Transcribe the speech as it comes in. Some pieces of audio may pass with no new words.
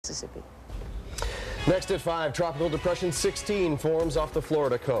Mississippi. Next at 5, Tropical Depression 16 forms off the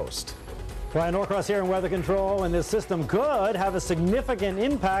Florida coast. Brian Norcross here in Weather Control, and this system could have a significant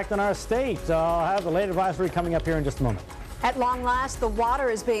impact on our state. I'll have the late advisory coming up here in just a moment. At long last, the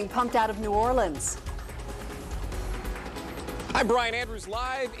water is being pumped out of New Orleans. I'm Brian Andrews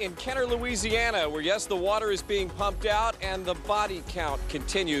live in Kenner, Louisiana, where, yes, the water is being pumped out and the body count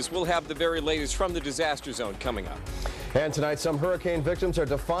continues. We'll have the very latest from the disaster zone coming up. And tonight, some hurricane victims are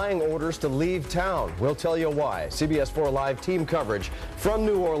defying orders to leave town. We'll tell you why. CBS 4 Live team coverage from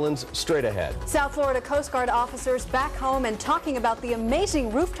New Orleans straight ahead. South Florida Coast Guard officers back home and talking about the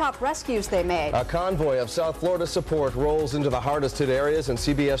amazing rooftop rescues they made. A convoy of South Florida support rolls into the hardest hit areas, and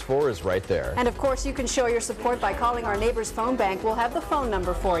CBS 4 is right there. And of course, you can show your support by calling our neighbor's phone bank. We'll have the phone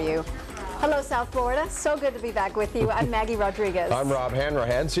number for you. Hello, South Florida. So good to be back with you. I'm Maggie Rodriguez. I'm Rob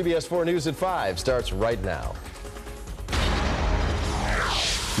Hanrahan. CBS 4 News at 5 starts right now.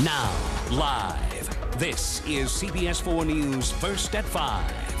 Now, live, this is CBS 4 News First at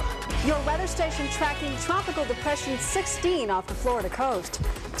 5. Your weather station tracking Tropical Depression 16 off the Florida coast.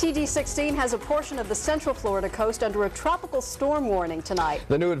 TD16 has a portion of the central Florida coast under a tropical storm warning tonight.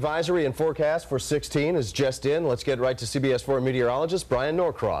 The new advisory and forecast for 16 is just in. Let's get right to CBS 4 meteorologist Brian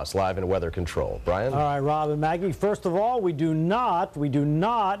Norcross live in Weather Control. Brian? All right, Rob and Maggie. First of all, we do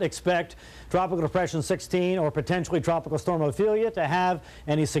not expect Tropical Depression 16 or potentially Tropical Storm Ophelia to have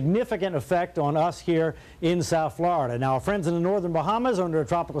any significant effect on us here in South Florida. Now, our friends in the northern Bahamas are under a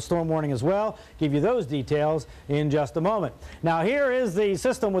tropical storm warning as well. Give you those details in just a moment. Now, here is the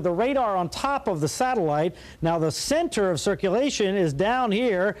system with the radar on top of the satellite. Now, the center of circulation is down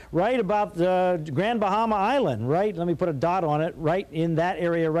here, right about the Grand Bahama Island, right? Let me put a dot on it, right in that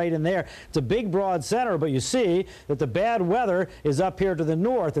area, right in there. It's a big, broad center, but you see that the bad weather is up here to the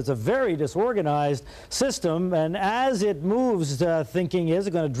north. It's a very disorganized system, and as it moves, thinking is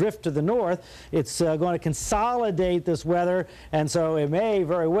going to drift to the north. It's going to consolidate this weather, and so it may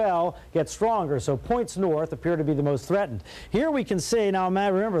very well get stronger. So points north appear to be the most threatened. Here we can see, now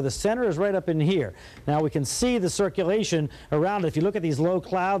remember, the center is right up in here. Now we can see the circulation around it. If you look at these low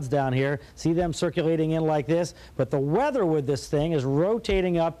clouds down here, see them circulating in like this, but the weather with this thing is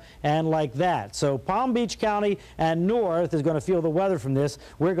rotating up and like that. So Palm Beach County and north is going to feel the weather from this.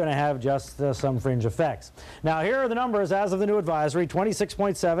 We're going to have just some fringe effects. Now here are the numbers as of the new advisory: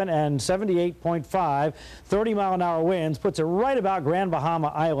 26.7 and 78.5. 30-mile-an-hour winds puts it right about Grand Bahama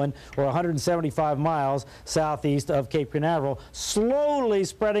Island, or 175 miles southeast of Cape Canaveral, slowly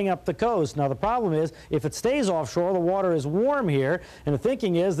spreading up the coast. Now the problem is, if it stays offshore, the water is warm here, and the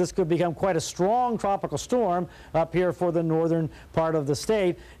thinking is this could become quite a strong tropical storm up here for the northern part of the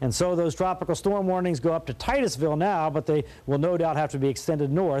state, and so those tropical storm warnings go up to Titusville now, but they will no doubt have to be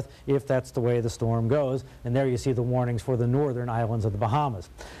extended north if that's the way the storm goes. And there you see the warnings for the northern islands of the Bahamas.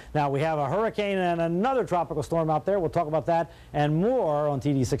 Now we have a hurricane and another tropical storm out there. We'll talk about that and more on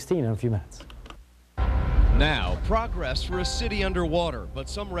TD16 in a few minutes. Now, progress for a city underwater, but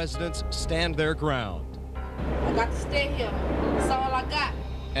some residents stand their ground. I got to stay here. That's all I got.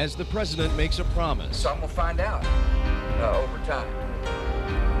 As the president makes a promise. So I'm going to find out over time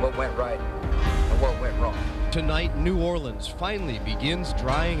what went right and what went wrong. Tonight, New Orleans finally begins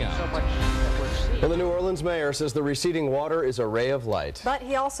drying out. Well, the New Orleans mayor says the receding water is a ray of light. But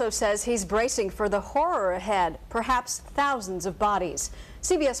he also says he's bracing for the horror ahead, perhaps thousands of bodies.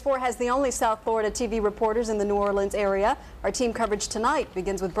 CBS 4 has the only South Florida TV reporters in the New Orleans area. Our team coverage tonight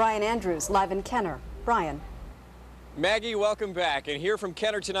begins with Brian Andrews, live in Kenner. Brian. Maggie, welcome back. And here from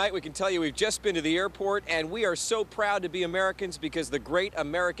Kenner tonight, we can tell you we've just been to the airport, and we are so proud to be Americans because the great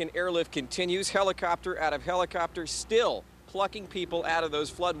American airlift continues. Helicopter out of helicopter, still plucking people out of those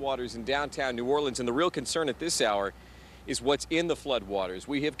floodwaters in downtown New Orleans. And the real concern at this hour is what's in the floodwaters.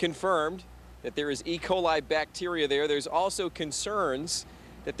 We have confirmed that there is E. coli bacteria there. There's also concerns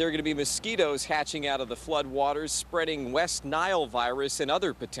that there are going to be mosquitoes hatching out of the floodwaters, spreading West Nile virus and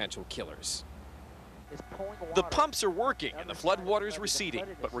other potential killers. The pumps are working and the floodwaters receding,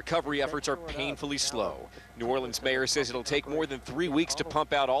 but recovery efforts are painfully slow. New Orleans mayor says it'll take more than 3 weeks to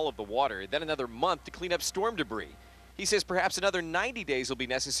pump out all of the water, then another month to clean up storm debris. He says perhaps another 90 days will be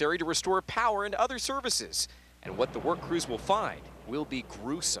necessary to restore power and other services. And what the work crews will find will be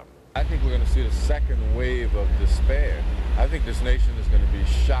gruesome. I think we're going to see the second wave of despair. I think this nation is going to be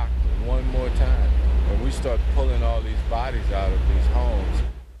shocked one more time when we start pulling all these bodies out of these homes.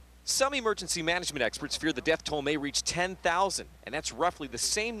 Some emergency management experts fear the death toll may reach 10,000, and that's roughly the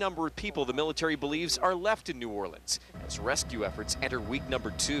same number of people the military believes are left in New Orleans as rescue efforts enter week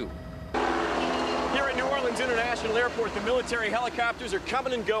number 2. Here at New Orleans International Airport, the military helicopters are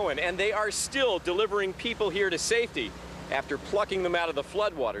coming and going, and they are still delivering people here to safety. after plucking them out of the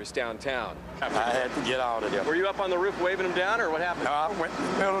floodwaters downtown. I had to get out of there. Were you up on the roof waving them down, or what happened? No, I went in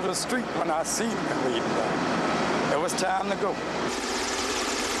the middle of the street when I seen them leaving down. It was time to go.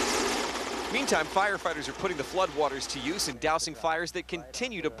 Meantime, firefighters are putting the floodwaters to use in dousing fires that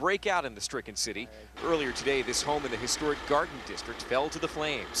continue to break out in the stricken city. Earlier today, this home in the historic Garden District fell to the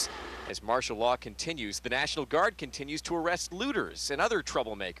flames. As martial law continues, the National Guard continues to arrest looters and other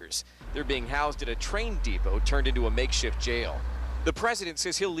troublemakers. They're being housed at a train depot turned into a makeshift jail. The president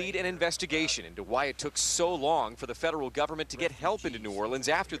says he'll lead an investigation into why it took so long for the federal government to get help into New Orleans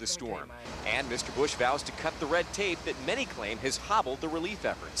after the storm. And Mr. Bush vows to cut the red tape that many claim has hobbled the relief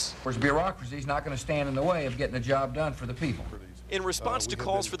efforts. Of course, bureaucracy is not going to stand in the way of getting the job done for the people. In response to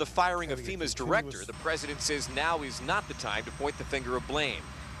calls for the firing of FEMA's director, the president says now is not the time to point the finger of blame.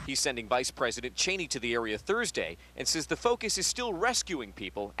 He's sending Vice President Cheney to the area Thursday and says the focus is still rescuing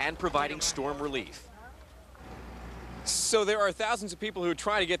people and providing storm relief. So there are thousands of people who are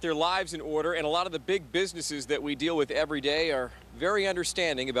trying to get their lives in order, and a lot of the big businesses that we deal with every day are very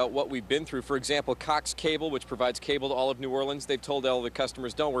understanding about what we've been through. For example, Cox Cable, which provides cable to all of New Orleans, they've told all the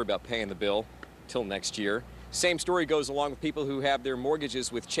customers, don't worry about paying the bill till next year. Same story goes along with people who have their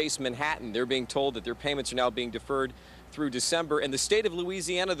mortgages with Chase Manhattan. They're being told that their payments are now being deferred through December. And the state of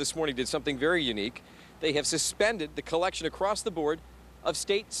Louisiana this morning did something very unique. They have suspended the collection across the board of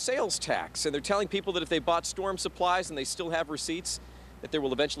state sales tax. And they're telling people that if they bought storm supplies and they still have receipts, that there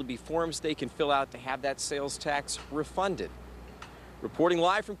will eventually be forms they can fill out to have that sales tax refunded. Reporting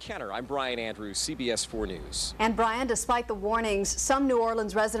live from Kenner, I'm Brian Andrews, CBS 4 News. And Brian, despite the warnings, some New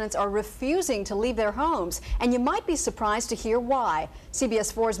Orleans residents are refusing to leave their homes, and you might be surprised to hear why.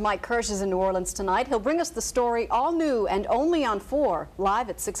 CBS 4's Mike Kirsch is in New Orleans tonight. He'll bring us the story all new and only on 4,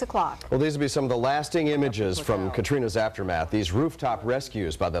 live at 6 o'clock. Well, these will be some of the lasting images from Katrina's aftermath, these rooftop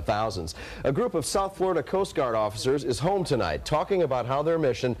rescues by the thousands. A group of South Florida Coast Guard officers is home tonight, talking about how their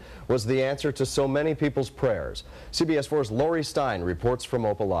mission was the answer to so many people's prayers. CBS 4's Lori Stein reports from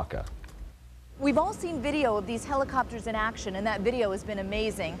Opelika. We've all seen video of these helicopters in action, and that video has been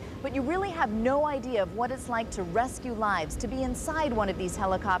amazing, but you really have no idea of what it's like to rescue lives, to be inside one of these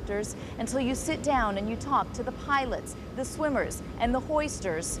helicopters until you sit down and you talk to the pilots, the swimmers, and the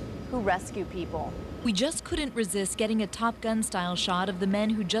hoisters who rescue people. We just couldn't resist getting a Top Gun style shot of the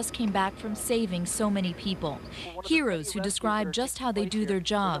men who just came back from saving so many people. Heroes who describe just how they do their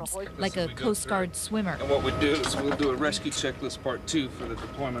jobs, like a Coast Guard swimmer. And what we do is we'll do a rescue checklist part 2 for the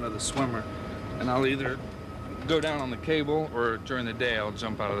deployment of the swimmer. And I'll either go down on the cable or during the day I'll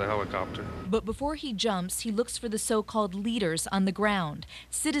jump out of the helicopter. But before he jumps, he looks for the so-called leaders on the ground,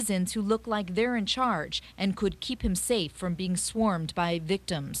 citizens who look like they're in charge and could keep him safe from being swarmed by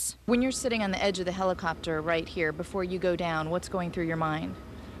victims. When you're sitting on the edge of the helicopter right here, before you go down, what's going through your mind?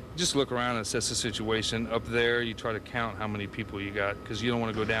 Just look around and assess the situation. Up there, you try to count how many people you got, because you don't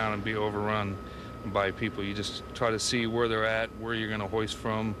want to go down and be overrun by people. You just try to see where they're at, where you're going to hoist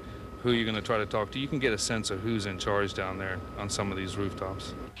from, who you're going to try to talk to. You can get a sense of who's in charge down there on some of these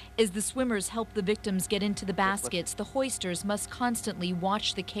rooftops. As the swimmers help the victims get into the baskets, the hoisters must constantly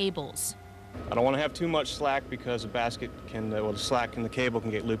watch the cables. I don't want to have too much slack because the basket can, the slack in the cable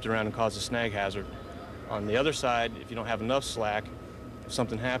can get looped around and cause a snag hazard. On the other side, if you don't have enough slack, if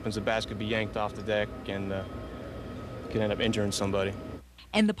something happens, the basket will be yanked off the deck and can end up injuring somebody.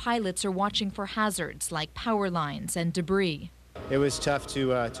 And the pilots are watching for hazards like power lines and debris. It was tough to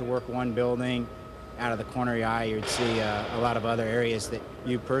work one building. Out of the corner of your eye, you'd see a lot of other areas that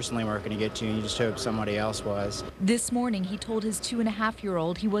you personally weren't going to get to, and you just hope somebody else was. This morning, he told his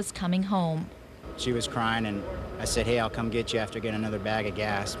 2.5-year-old he was coming home. She was crying, and I said, hey, I'll come get you after getting another bag of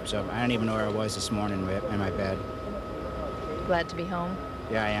gas. So I don't even know where I was this morning in my bed. Glad to be home?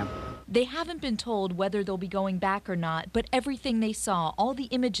 Yeah, I am. They haven't been told whether they'll be going back or not, but everything they saw, all the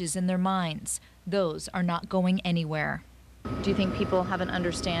images in their minds, those are not going anywhere. Do you think people have an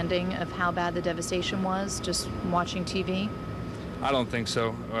understanding of how bad the devastation was just watching TV? I don't think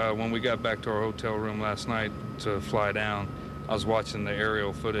so. When we got back to our hotel room last night to fly down, I was watching the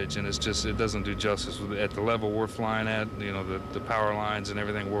aerial footage, and it's just, it doesn't do justice. At the level we're flying at, you know, the power lines and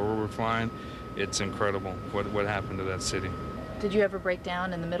everything where we're flying, it's incredible what happened to that city. Did you ever break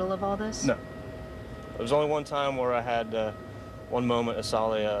down in the middle of all this? No. There was only one time where I had one moment I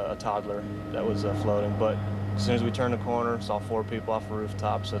saw a toddler that was floating, but as soon as we turned the corner, saw 4 people off the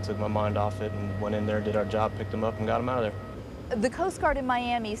rooftop, so I took my mind off it and went in there, did our job, picked them up, and got them out of there. The Coast Guard in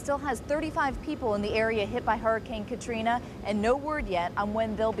Miami still has 35 people in the area hit by Hurricane Katrina, and no word yet on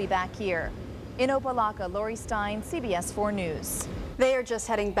when they'll be back here. In Opelika, Lori Stein, CBS 4 News. They are just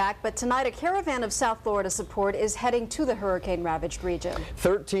heading back, but tonight a caravan of South Florida support is heading to the hurricane-ravaged region.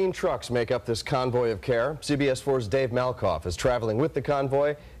 13 trucks make up this convoy of care. CBS 4's Dave Malkoff is traveling with the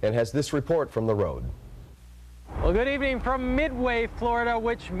convoy and has this report from the road. Well, good evening from Midway, Florida,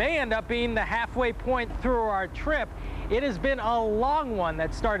 which may end up being the halfway point through our trip. It has been a long one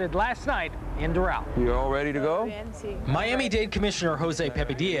that started last night in Doral. You all ready to go? Miami-Dade Commissioner Jose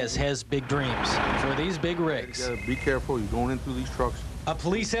Pepe Diaz has big dreams for these big rigs. You gotta be careful. You're going in through these trucks. A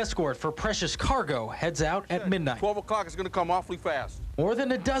police escort for precious cargo heads out at midnight. 12 o'clock is going to come awfully fast. More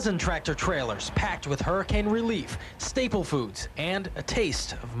than a dozen tractor trailers packed with hurricane relief, staple foods, and a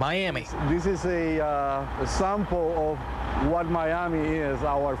taste of Miami. This is a sample of what Miami is,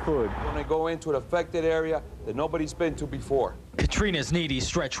 our food. We're going to go into an affected area that nobody's been to before. Katrina's needies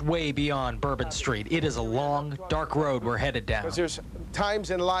stretch way beyond Bourbon Street. It is a long, dark road we're headed down. Because there's times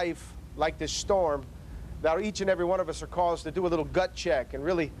in life, like this storm, that each and every one of us are caused to do a little gut check and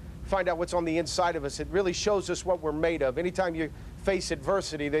really find out what's on the inside of us. It really shows us what we're made of. Anytime you face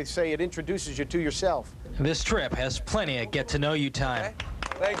adversity, they say it introduces you to yourself. This trip has plenty of get-to-know-you time. Okay.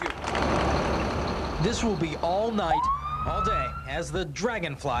 Thank you. This will be all night, all day, as the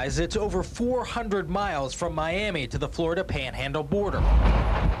Dragon flies. It's over 400 miles from Miami to the Florida Panhandle border.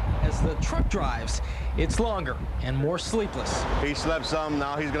 As the truck drives, it's longer and more sleepless. He slept some,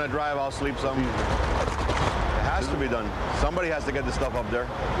 now he's going to drive, I'll sleep some. It has to be done. Somebody has to get the stuff up there.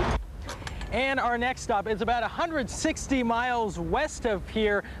 And our next stop is about 160 miles west of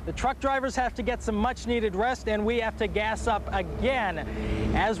here. The truck drivers have to get some much-needed rest, and we have to gas up again.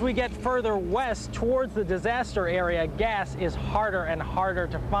 As we get further west towards the disaster area, gas is harder and harder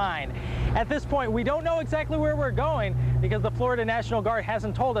to find. At this point, we don't know exactly where we're going because the Florida National Guard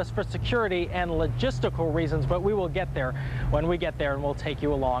hasn't told us for security and logistical reasons, but we will get there when we get there, and we'll take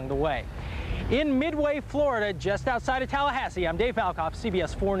you along the way. In Midway, Florida, just outside of Tallahassee, I'm Dave Malkoff,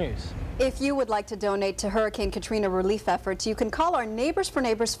 CBS 4 News. If you would like to donate to Hurricane Katrina relief efforts, you can call our Neighbors for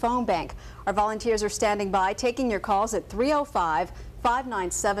Neighbors phone bank. Our volunteers are standing by taking your calls at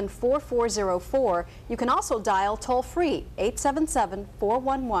 305-597-4404. You can also dial toll-free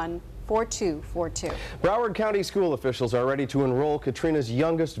 877-411-4242. Broward County school officials are ready to enroll Katrina's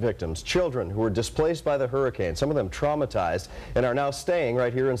youngest victims, children who were displaced by the hurricane, some of them traumatized, and are now staying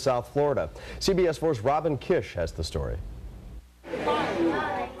right here in South Florida. CBS 4's Robin Kish has the story.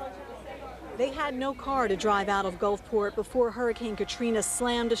 They had no car to drive out of Gulfport before Hurricane Katrina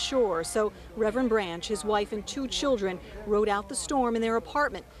slammed ashore, so Reverend Branch, his wife and 2 children rode out the storm in their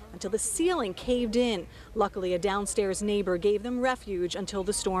apartment until the ceiling caved in. Luckily, a downstairs neighbor gave them refuge until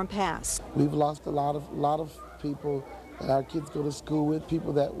the storm passed. We've lost a lot of people that our kids go to school with,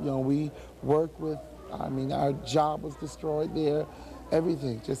 people that we work with. I mean, our job was destroyed there.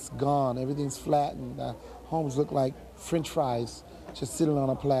 Everything just gone. Everything's flattened. Our homes look like French fries just sitting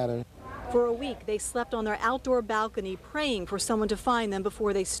on a platter. For a week, they slept on their outdoor balcony praying for someone to find them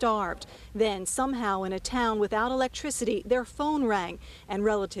before they starved. Then, somehow in a town without electricity, their phone rang and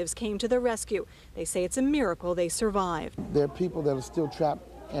relatives came to their rescue. They say it's a miracle they survived. There are people that are still trapped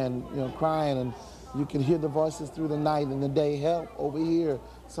and crying, and you can hear the voices through the night and the day, help over here,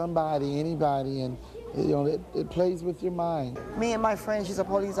 somebody, anybody, and it plays with your mind. Me and my friend, she's a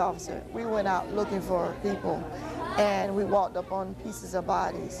police officer, we went out looking for people. And we walked up on pieces of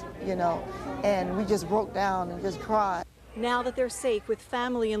bodies, and we just broke down and just cried. Now that they're safe with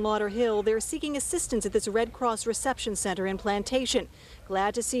family in Lauderhill, they're seeking assistance at this Red Cross reception center in Plantation.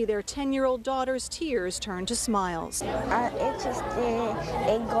 Glad to see their 10-year-old daughter's tears turn to smiles. I'm interested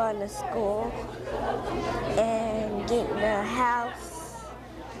in going to school and getting a house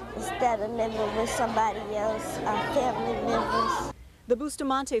instead of living with somebody else, our family members. The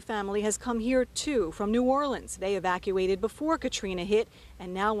Bustamante family has come here too from New Orleans. They evacuated before Katrina hit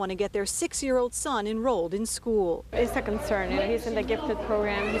and now want to get their 6-year-old son enrolled in school. It's a concern. He's in the gifted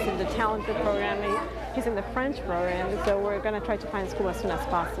program, he's in the talented program, he's in the French program, so we're going to try to find school as soon as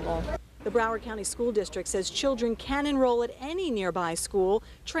possible. The Broward County School District says children can enroll at any nearby school.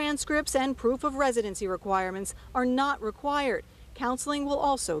 Transcripts and proof of residency requirements are not required. Counseling will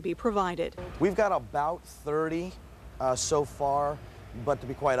also be provided. We've got about 30 so far. But to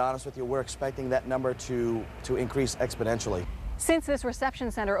be quite honest with you, we're expecting that number to increase exponentially. Since this reception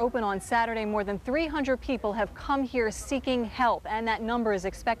center opened on Saturday, more than 300 people have come here seeking help, and that number is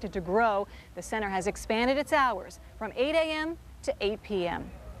expected to grow. The center has expanded its hours from 8 a.m. to 8 p.m.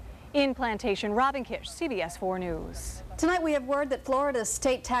 In Plantation, Robin Kish, CBS 4 News. Tonight we have word that Florida's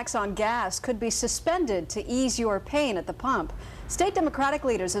state tax on gas could be suspended to ease your pain at the pump. State Democratic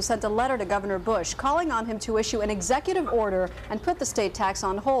leaders have sent a letter to Governor Bush calling on him to issue an executive order and put the state tax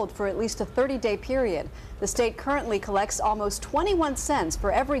on hold for at least a 30-day period. The state currently collects almost 21 cents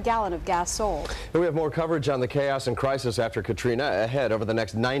for every gallon of gas sold. And we have more coverage on the chaos and crisis after Katrina ahead over the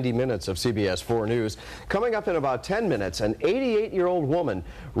next 90 minutes of CBS 4 News. Coming up in about 10 minutes, an 88-year-old woman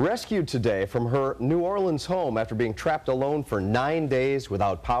rescued today from her New Orleans home after being trapped alone for 9 days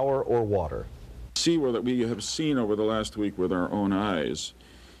without power or water. That we have seen over the last week with our own eyes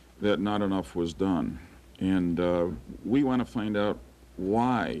that not enough was done. And we want to find out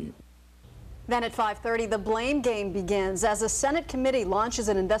why. Then at 5:30, the blame game begins as a Senate committee launches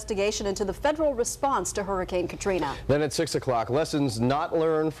an investigation into the federal response to Hurricane Katrina. Then at 6 o'clock, lessons not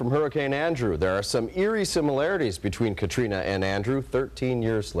learned from Hurricane Andrew. There are some eerie similarities between Katrina and Andrew 13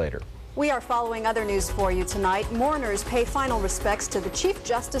 years later. We are following other news for you tonight. Mourners pay final respects to the Chief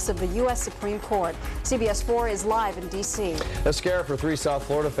Justice of the U.S. Supreme Court. CBS 4 is live in D.C. A scare for 3 South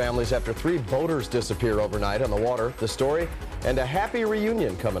Florida families after 3 boaters disappeared overnight on the water. The story and a happy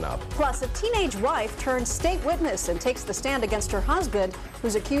reunion coming up. Plus, a teenage wife turns state witness and takes the stand against her husband,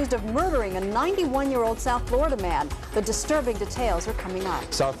 who's accused of murdering a 91-year-old South Florida man. The disturbing details are coming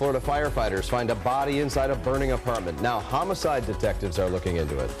up. South Florida firefighters find a body inside a burning apartment. Now homicide detectives are looking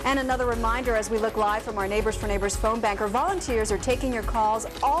into it. And another reminder as we look live from our Neighbors for Neighbors phone bank, our volunteers are taking your calls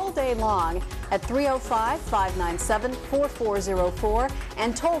all day long at 305-597-4404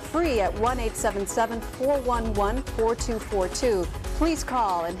 and toll free at 1-877-411-4242. Please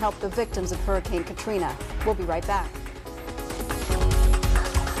call and help the victims of Hurricane Katrina. We'll be right back.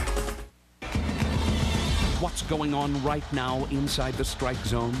 What's going on right now inside the strike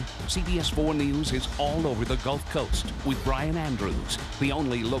zone? CBS 4 News is all over the Gulf Coast with Brian Andrews, the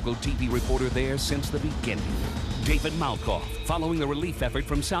only local TV reporter there since the beginning. David Malkoff, following the relief effort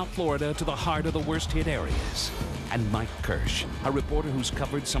from South Florida to the heart of the worst-hit areas. And Mike Kirsch, a reporter who's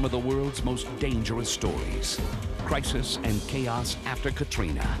covered some of the world's most dangerous stories. Crisis and chaos after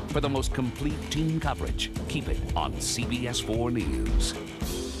Katrina. For the most complete team coverage, keep it on CBS 4 News.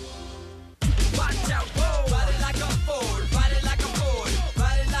 Watch out, whoa. Ride it like a Ford, ride it like a Ford,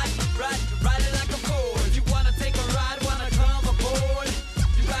 ride it like a Ford. You wanna take a ride, wanna come aboard?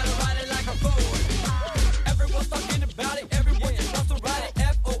 You gotta ride it like a Ford. Everyone's talking about it, everyone just wants to ride it.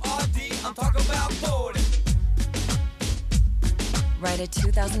 F-O-R-D, I'm talking about Ford. Ride a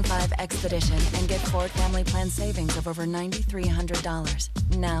 2005 Expedition and get Ford family plan savings of over $9,300.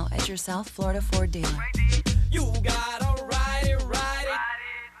 Now at your South Florida Ford dealer. You gotta ride it, ride it.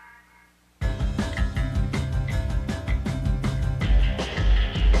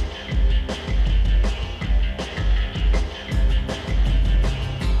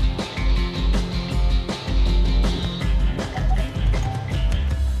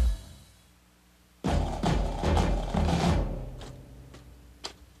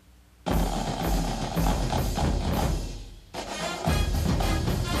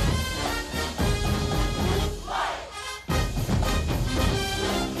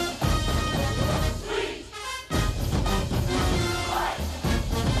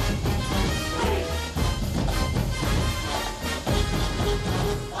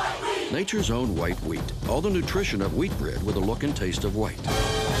 Nature's own white wheat. All the nutrition of wheat bread with a look and taste of white.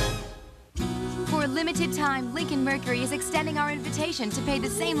 For a limited time, Lincoln Mercury is extending our invitation to pay the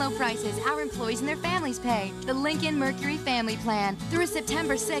same low prices our employees and their families pay. The Lincoln Mercury Family Plan. Through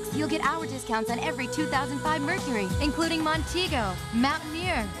September 6th, you'll get our discounts on every 2005 Mercury, including Montego,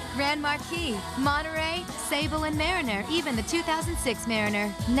 Mountaineer, Grand Marquis, Monterey, Sable, and Mariner, even the 2006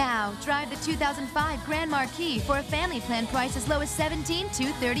 Mariner. Now, drive the 2005 Grand Marquis for a family plan price as low as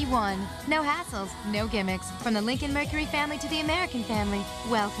 $17,231. No hassles, no gimmicks. From the Lincoln Mercury family to the American family,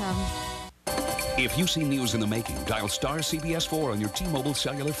 welcome. If you see news in the making, dial star CBS 4 on your T-Mobile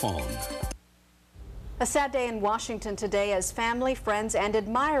cellular phone. A sad day in Washington today as family, friends, and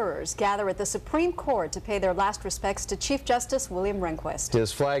admirers gather at the Supreme Court to pay their last respects to Chief Justice William Rehnquist.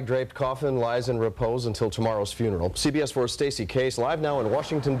 His flag-draped coffin lies in repose until tomorrow's funeral. CBS 4's Stacey Case live now in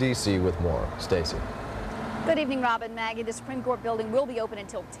Washington, D.C. with more. Stacey. Good evening, Rob and Maggie. The Supreme Court building will be open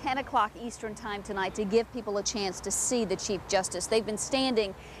until 10 o'clock Eastern time tonight to give people a chance to see the Chief Justice. They've been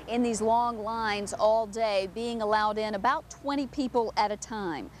standing in these long lines all day, being allowed in about 20 people at a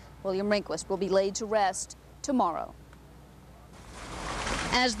time. William Rehnquist will be laid to rest tomorrow.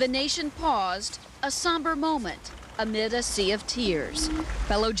 As the nation paused, a somber moment amid a sea of tears.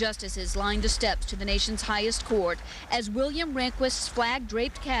 Fellow justices lined the steps to the nation's highest court as William Rehnquist's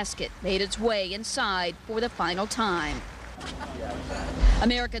flag-draped casket made its way inside for the final time.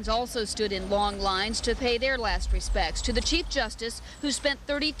 Americans also stood in long lines to pay their last respects to the Chief Justice, who spent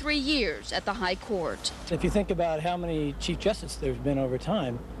 33 years at the High Court. If you think about how many Chief Justices there's been over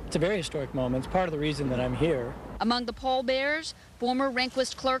time, it's a very historic moment. It's part of the reason that I'm here. Among the pallbearers, former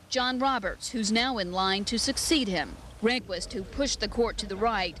Rehnquist clerk John Roberts, who's now in line to succeed him. Rehnquist, who pushed the court to the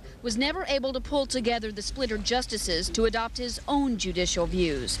right, was never able to pull together the splintered justices to adopt his own judicial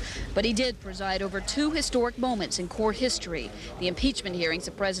views. But he did preside over two historic moments in court history, the impeachment hearings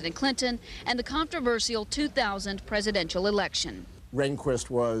of President Clinton and the controversial 2000 presidential election.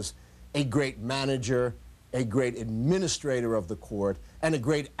 Rehnquist was a great manager, a great administrator of the court, and a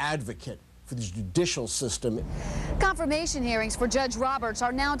great advocate for the judicial system. Confirmation hearings for Judge Roberts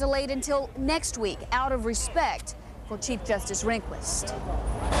are now delayed until next week, out of respect for Chief Justice Rehnquist.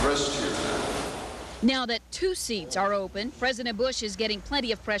 Now that two seats are open, President Bush is getting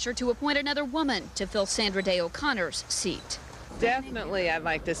plenty of pressure to appoint another woman to fill Sandra Day O'Connor's seat. Definitely, I'd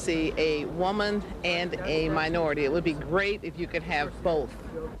like to see a woman and a minority. It would be great if you could have both.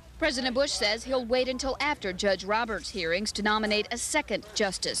 President Bush says he'll wait until after Judge Roberts' hearings to nominate a second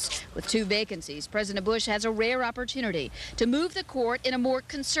justice. With two vacancies, President Bush has a rare opportunity to move the court in a more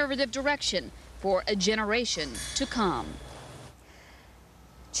conservative direction for a generation to come.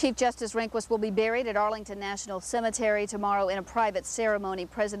 Chief Justice Rehnquist will be buried at Arlington National Cemetery tomorrow in a private ceremony.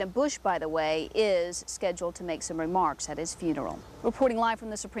 President Bush, by the way, is scheduled to make some remarks at his funeral. Reporting live from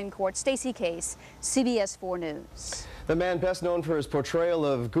the Supreme Court, Stacey Case, CBS 4 News. The man best known for his portrayal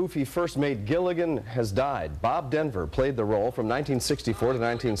of goofy First Mate Gilligan has died. Bob Denver played the role from 1964 to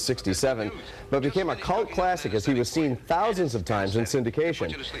 1967, but became a cult classic as he was seen thousands of times in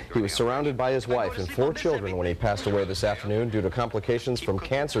syndication. He was surrounded by his wife and 4 children when he passed away this afternoon due to complications from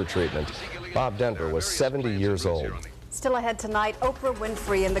cancer treatment. Bob Denver was 70 years old. Still ahead tonight, Oprah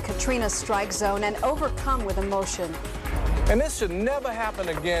Winfrey in the Katrina strike zone and overcome with emotion. And this should never happen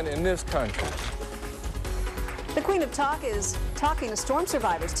again in this country. The Queen of Talk is talking to storm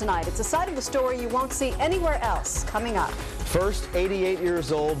survivors tonight. It's a side of the story you won't see anywhere else. Coming up. First, 88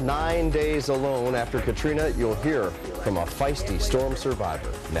 years old, 9 days alone after Katrina. You'll hear from a feisty storm survivor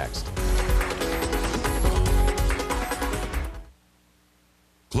next.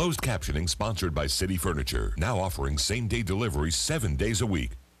 Closed captioning sponsored by City Furniture, now offering same-day delivery 7 days a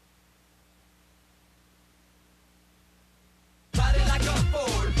week. Ride it like a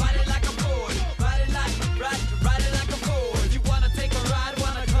Ford, ride it like a Ford, ride it like a Ford. If you wanna take a ride,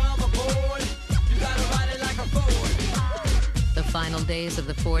 wanna come aboard, you gotta ride it like a Ford. The final days of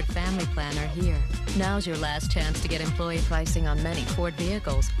the Ford Family Plan are here. Now's your last chance to get employee pricing on many Ford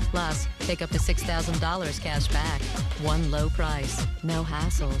vehicles. Plus, take up to $6,000 cash back. One low price, no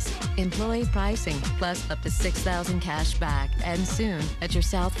hassles. Employee pricing plus up to $6,000 cash back, and soon at your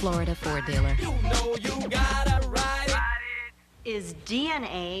South Florida Ford dealer. You know you gotta ride it. Is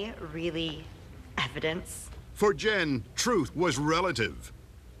DNA really evidence? For Jen, truth was relative.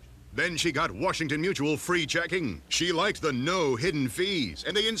 Then she got Washington Mutual free checking. She liked the no hidden fees,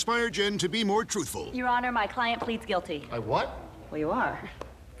 and they inspired Jen to be more truthful. Your Honor, my client pleads guilty. I what? Well, you are.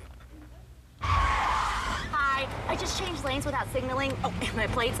 Hi, I just changed lanes without signaling. Oh, and my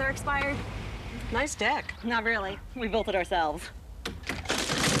plates are expired. Nice deck. Not really. We built it ourselves.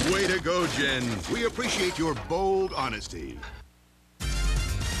 Way to go, Jen. We appreciate your bold honesty.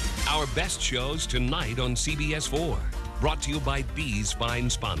 Our best shows tonight on CBS 4. Brought to you by these fine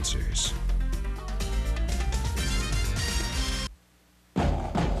sponsors.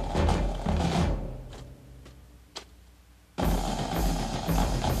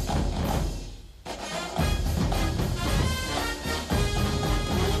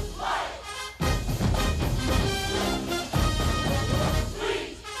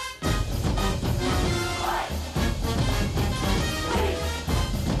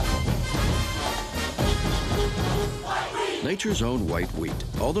 Nature's own white wheat.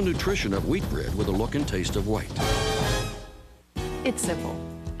 All the nutrition of wheat bread with a look and taste of white. It's simple.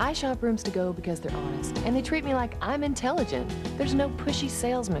 I shop Rooms to Go because they're honest, and they treat me like I'm intelligent. There's no pushy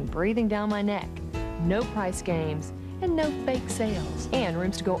salesman breathing down my neck, no price games, and no fake sales. And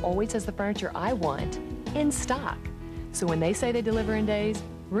Rooms to Go always has the furniture I want in stock. So when they say they deliver in days,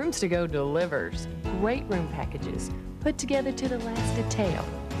 Rooms to Go delivers. Great room packages, put together to the last detail,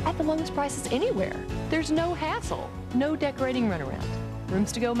 at the lowest prices anywhere. There's no hassle, no decorating runaround.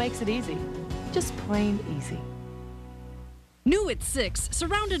 Rooms to Go makes it easy, just plain easy. New at 6,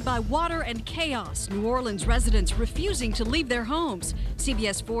 surrounded by water and chaos, New Orleans residents refusing to leave their homes.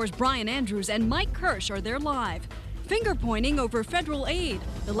 CBS 4's Brian Andrews and Mike Kirsch are there live. Finger pointing over federal aid,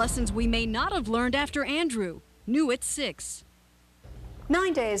 the lessons we may not have learned after Andrew. New at 6.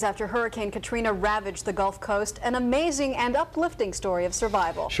 9 days after Hurricane Katrina ravaged the Gulf Coast, an amazing and uplifting story of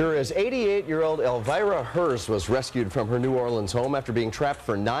survival. Sure is. 88-year-old Elvira Hurst was rescued from her New Orleans home after being trapped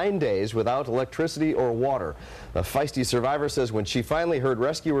for 9 days without electricity or water. The feisty survivor says when she finally heard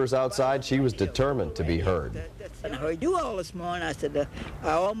rescuers outside, she was determined to be heard. And I heard you all this morning. I said,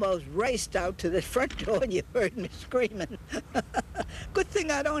 I almost raced out to the front door and you heard me screaming. Good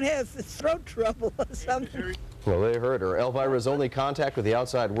thing I don't have throat trouble or something. Well, they heard her. Elvira's only contact with the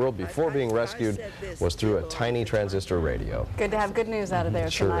outside world before being rescued was through a tiny transistor radio. Good to have good news out of there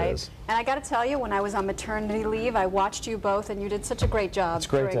Sure tonight. is. And I got to tell you, when I was on maternity leave, I watched you both, and you did such a great job It's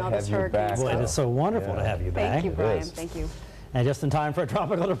great during to all have this you hurricane back. stuff. Boy, it is so wonderful to have you back. Thank you, It Brian. is. Thank you. And just in time for a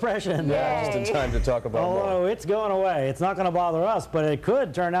tropical depression. Yeah, just in time to talk about more. Although it's going away. It's not going to bother us, but it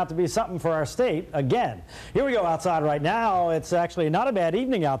could turn out to be something for our state again. Here we go outside right now. It's actually not a bad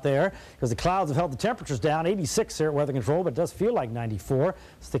evening out there because the clouds have held the temperatures down. 86 here at Weather Control, but it does feel like 94.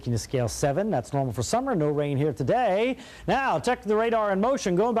 Stickiness scale 7. That's normal for summer. No rain here today. Now, check the radar in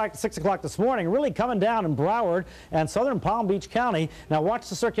motion. Going back to 6 o'clock this morning, really coming down in Broward and southern Palm Beach County. Now, watch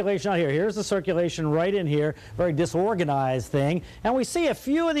the circulation out here. Here's the circulation right in here. Very disorganized thing. And we see a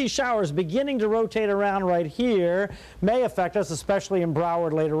few of these showers beginning to rotate around right here. May affect us, especially in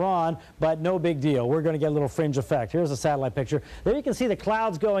Broward later on, but no big deal. We're going to get a little fringe effect. Here's a satellite picture. There you can see the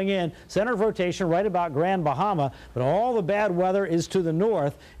clouds going in, center of rotation right about Grand Bahama, but all the bad weather is to the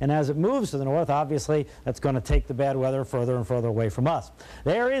north, and as it moves to the north, obviously, that's going to take the bad weather further and further away from us.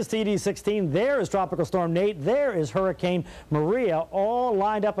 There is TD16. There is Tropical Storm Nate. There is Hurricane Maria, all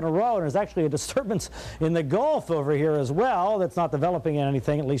lined up in a row, and there's actually a disturbance in the Gulf over here as well that's not developing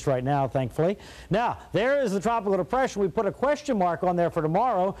anything, at least right now, thankfully. Now, there is the tropical depression. We put a question mark on there for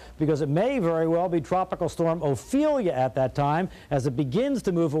tomorrow because it may very well be Tropical Storm Ophelia at that time as it begins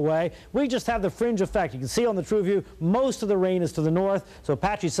to move away. We just have the fringe effect. You can see on the True View, most of the rain is to the north, so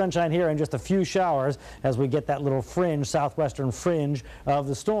patchy sunshine here and just a few showers as we get that little fringe, southwestern fringe of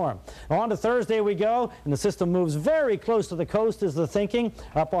the storm. On to Thursday we go, and the system moves very close to the coast is the thinking,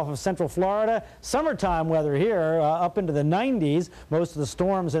 up off of central Florida. Summertime weather here, up into the 90s. Most of the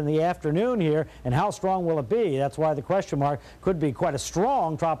storms in the afternoon here, and how strong will it be? That's why the question mark could be quite a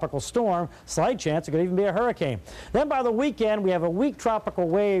strong tropical storm. Slight chance it could even be a hurricane. Then by the weekend, we have a weak tropical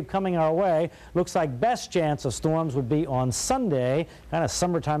wave coming our way. Looks like best chance of storms would be on Sunday. Kind of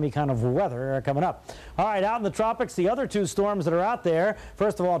summertimey kind of weather coming up. All right, out in the tropics, the other two storms that are out there.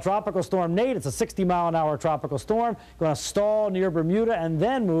 First of all, Tropical Storm Nate. It's a 60-mile-an-hour tropical storm. Going to stall near Bermuda and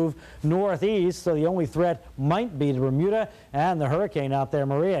then move northeast. So the only threat might be to Bermuda. And the hurricane out there,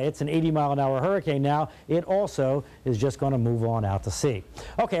 Maria, it's an 80-mile-an-hour hurricane now. It also is just going to move on out to sea.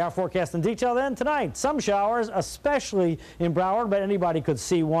 Okay, our forecast in detail then tonight. Some showers, especially in Broward, but anybody could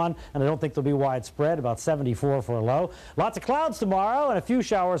see one, and I don't think they'll be widespread, about 74 for a low. Lots of clouds tomorrow and a few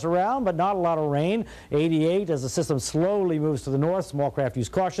showers around, but not a lot of rain. 88 as the system slowly moves to the north. Small craft use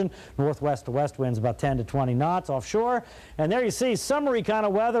caution. Northwest to west winds about 10 to 20 knots offshore. And there you see summery kind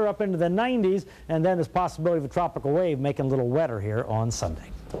of weather up into the 90s, and then there's possibility of a tropical wave making a little wetter here on Sunday.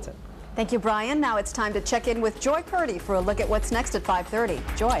 That's it. Thank you, Brian. Now it's time to check in with Joy Purdy for a look at what's next at 5:30.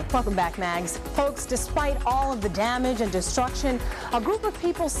 Joy. Welcome back, Mags. Folks, despite all of the damage and destruction, a group of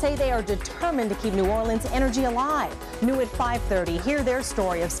people say they are determined to keep New Orleans energy alive. New at 5:30, hear their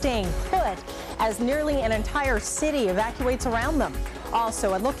story of staying put as nearly an entire city evacuates around them.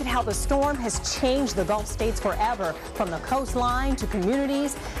 Also, a look at how the storm has changed the Gulf states forever, from the coastline to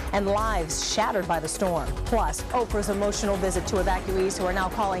communities and lives shattered by the storm. Plus, Oprah's emotional visit to evacuees who are now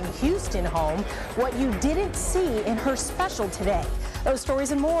calling Houston home, what you didn't see in her special today. Those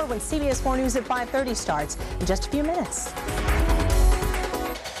stories and more when CBS 4 News at 5:30 starts in just a few minutes.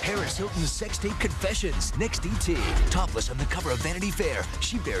 Paris Hilton's sex tape confessions. Next ET. Topless on the cover of Vanity Fair.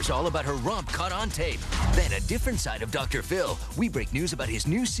 She bears all about her romp caught on tape. Then a different side of Dr. Phil. We break news about his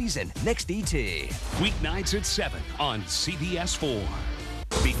new season. Next ET. Weeknights at 7 on CBS 4.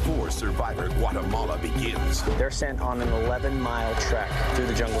 Before Survivor Guatemala begins, they're sent on an 11-mile trek through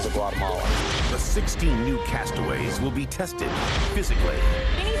the jungles of Guatemala. The 16 new castaways will be tested physically.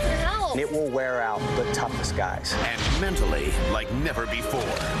 We need some help. It will wear out the toughest guys. And mentally like never before.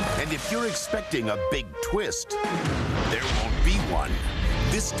 And if you're expecting a big twist, there won't be one.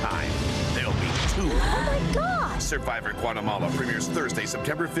 This time, there'll be two. Oh my God! Survivor Guatemala premieres Thursday,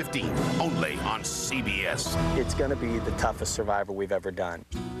 September 15th, only on CBS. It's going to be the toughest Survivor we've ever done.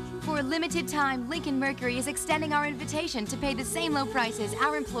 For a limited time, Lincoln Mercury is extending our invitation to pay the same low prices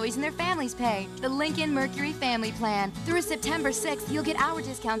our employees and their families pay. The Lincoln Mercury Family Plan. Through September 6th, you'll get our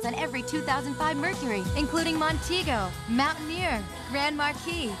discounts on every 2005 Mercury, including Montego, Mountaineer, Grand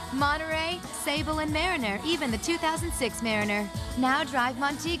Marquis, Monterey, Sable, and Mariner, even the 2006 Mariner. Now drive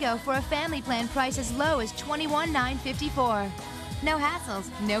Montego for a family plan price as low as $21,954. No hassles,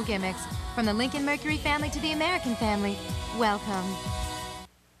 no gimmicks. From the Lincoln Mercury family to the American family, welcome.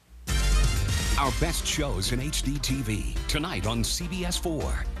 Our best shows in HD TV, tonight on CBS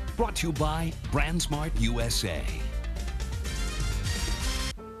 4. Brought to you by BrandSmart USA.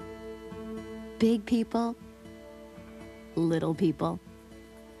 Big people, little people,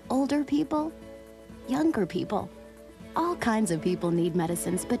 older people, younger people. All kinds of people need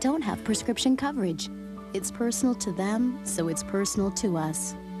medicines but don't have prescription coverage. It's personal to them, so it's personal to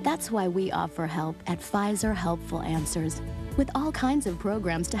us. That's why we offer help at Pfizer Helpful Answers, with all kinds of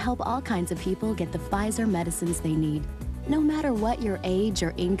programs to help all kinds of people get the Pfizer medicines they need. No matter what your age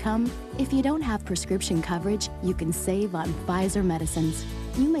or income, if you don't have prescription coverage, you can save on Pfizer medicines.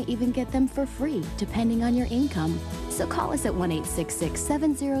 You may even get them for free, depending on your income. So call us at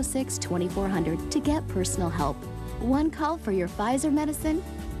 1-866-706-2400 to get personal help. One call for your Pfizer medicine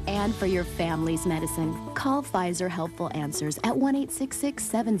and for your family's medicine. Call Pfizer Helpful Answers at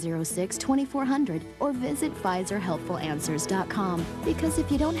 1-866-706-2400 or visit PfizerHelpfulAnswers.com. Because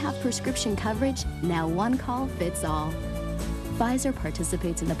if you don't have prescription coverage, now one call fits all. Pfizer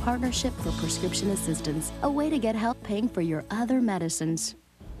participates in the Partnership for Prescription Assistance, a way to get help paying for your other medicines.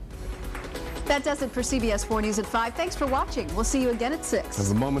 That does it for CBS 4 News at 5. Thanks for watching. We'll see you again at 6.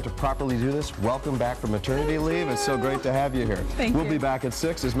 As a moment to properly do this, welcome back from maternity leave. It's so great to have you here. We'll be back at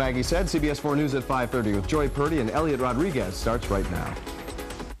 6, as Maggie said. CBS 4 News at 5:30 with Joy Purdy and Elliot Rodriguez starts right now.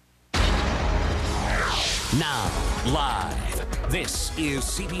 Now, live, this is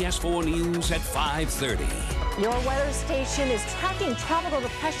CBS 4 News at 5:30. Your weather station is tracking Tropical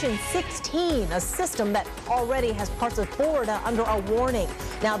Depression 16, a system that already has parts of Florida under a warning.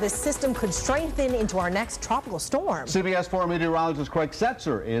 Now, this system could strengthen into our next tropical storm. CBS 4 meteorologist Craig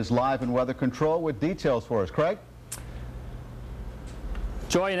Setzer is live in weather control with details for us. Craig?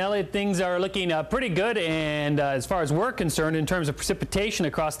 Joy and Elliot, things are looking pretty good, and as far as we're concerned, in terms of precipitation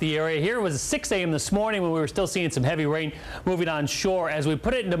across the area, here it was 6 a.m. this morning when we were still seeing some heavy rain moving on shore. As we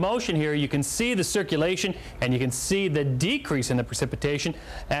put it into motion here, you can see the circulation and you can see the decrease in the precipitation.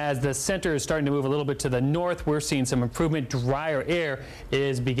 As the center is starting to move a little bit to the north, we're seeing some improvement. Drier air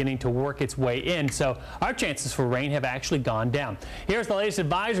is beginning to work its way in, so our chances for rain have actually gone down. Here's the latest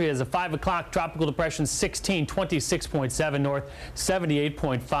advisory as of 5 o'clock. Tropical Depression 16, 26.7 north, 78.5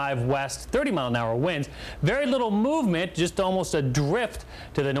 west, 30-mile-an-hour winds. Very little movement, just almost a drift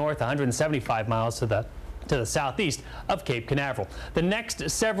to the north, 175 miles to the southeast of Cape Canaveral. The next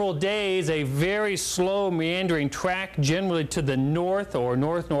several days, a very slow meandering track, generally to the north or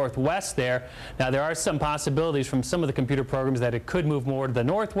north-northwest there. Now, there are some possibilities from some of the computer programs that it could move more to the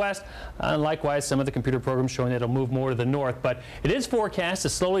northwest. Likewise, some of the computer programs showing that it'll move more to the north. But it is forecast to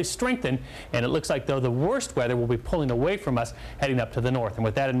slowly strengthen, and it looks like, though, the worst weather will be pulling away from us heading up to the north. And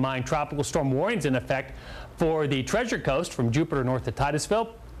with that in mind, tropical storm warnings in effect for the Treasure Coast from Jupiter north to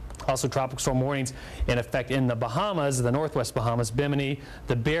Titusville. Also, tropical storm warnings in effect in the Bahamas, the northwest Bahamas, Bimini,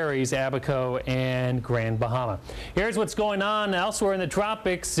 the Berries, Abaco, and Grand Bahama. Here's what's going on elsewhere in the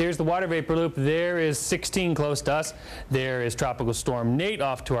tropics. Here's the water vapor loop. There is 16 close to us. There is Tropical Storm Nate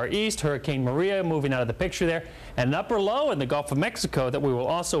off to our east, Hurricane Maria moving out of the picture there, and an upper low in the Gulf of Mexico that we will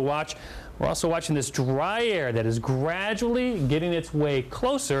also watch. We're also watching this dry air that is gradually getting its way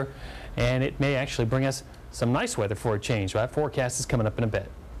closer, and it may actually bring us some nice weather for a change. That forecast is coming up in a bit.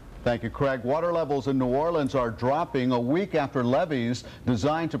 Thank you, Craig. Water levels in New Orleans are dropping a week after levees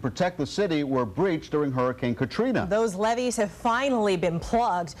designed to protect the city were breached during Hurricane Katrina. Those levees have finally been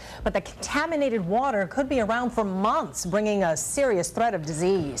plugged, but the contaminated water could be around for months, bringing a serious threat of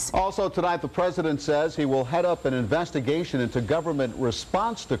disease. Also tonight, the president says he will head up an investigation into government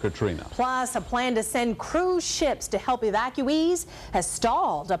response to Katrina. Plus, a plan to send cruise ships to help evacuees has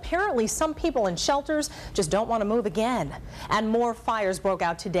stalled. Apparently, some people in shelters just don't want to move again. And more fires broke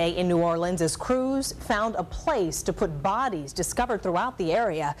out today in New Orleans as crews found a place to put bodies discovered throughout the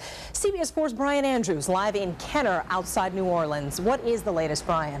area. CBS 4's Brian Andrews live in Kenner outside New Orleans. What is the latest,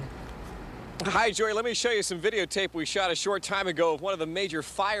 Brian? Hi, Joy. Let me show you some videotape we shot a short time ago of one of the major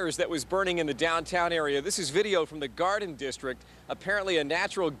fires that was burning in the downtown area. This is video from the Garden District. Apparently, a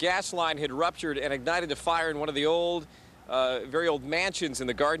natural gas line had ruptured and ignited a fire in one of the very old mansions in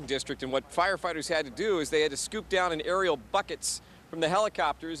the Garden District. And what firefighters had to do is they had to scoop down in aerial buckets from the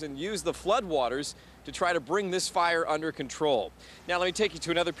helicopters and use the floodwaters to try to bring this fire under control. Now let me take you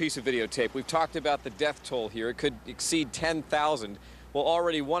to another piece of videotape. We've talked about the death toll here. It could exceed 10,000. Well,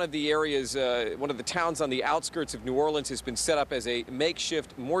 already one of the areas, one of the towns on the outskirts of New Orleans has been set up as a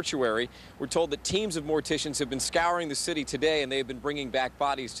makeshift mortuary. We're told that teams of morticians have been scouring the city today, and they have been bringing back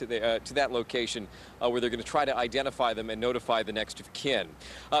bodies to that location where they're going to try to identify them and notify the next of kin.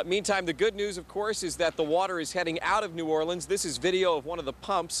 Meantime, the good news, of course, is that the water is heading out of New Orleans. This is video of one of the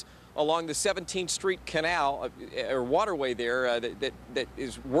pumps along the 17th Street Canal, or waterway there, that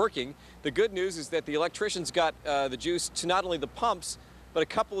is working. The good news is that the electricians got the juice to not only the pumps, but a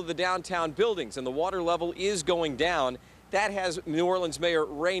couple of the downtown buildings, and the water level is going down. That has New Orleans Mayor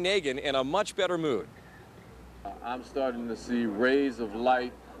Ray Nagin in a much better mood. I'm starting to see rays of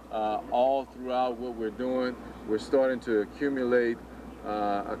light all throughout what we're doing. We're starting to accumulate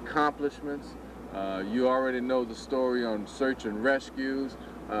accomplishments. You already know the story on search and rescues.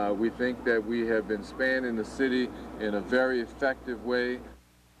 We think that we have been spanning the city in a very effective way.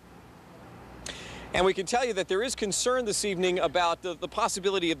 And we can tell you that there is concern this evening about the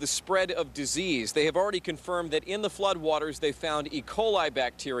possibility of the spread of disease. They have already confirmed that in the floodwaters they found E. coli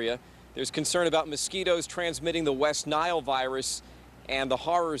bacteria. There's concern about mosquitoes transmitting the West Nile virus and the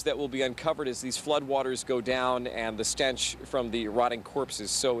horrors that will be uncovered as these floodwaters go down and the stench from the rotting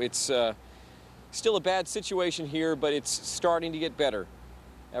corpses. So it's still a bad situation here, but it's starting to get better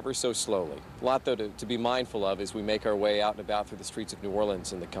ever so slowly. A lot, though, to be mindful of as we make our way out and about through the streets of New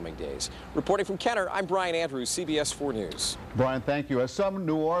Orleans in the coming days. Reporting from Kenner, I'm Brian Andrews, CBS 4 News. Brian, thank you. As some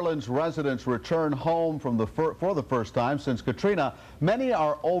New Orleans residents return home for the first time since Katrina, many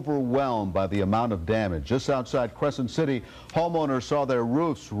are overwhelmed by the amount of damage. Just outside Crescent City, homeowners saw their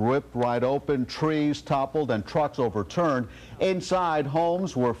roofs ripped right open, trees toppled, and trucks overturned. Inside,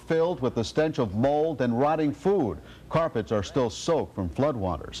 homes were filled with the stench of mold and rotting food. Carpets are still soaked from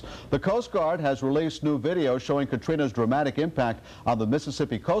floodwaters. The Coast Guard has released new video showing Katrina's dramatic impact on the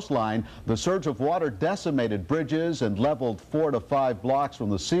Mississippi coastline. The surge of water decimated bridges and leveled 4 to 5 blocks from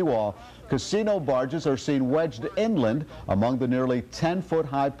the seawall. Casino barges are seen wedged inland among the nearly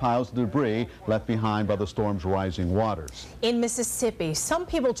 10-foot-high piles of debris left behind by the storm's rising waters. In Mississippi, some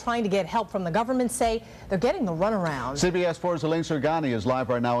people trying to get help from the government say they're getting the runaround. CBS 4's Aline Sergani is live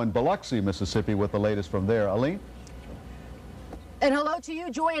right now in Biloxi, Mississippi, with the latest from there. Aline? And hello to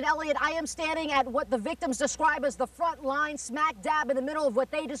you, Joy and Elliot. I am standing at what the victims describe as the front line, smack dab in the middle of what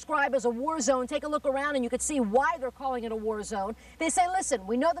they describe as a war zone. Take a look around and you can see why they're calling it a war zone. They say, listen,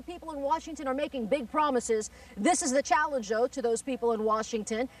 we know the people in Washington are making big promises. This is the challenge, though, to those people in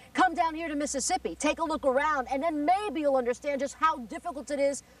Washington. Come down here to Mississippi, take a look around, and then maybe you'll understand just how difficult it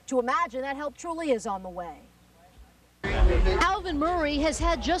is to imagine that help truly is on the way. Alvin Murray has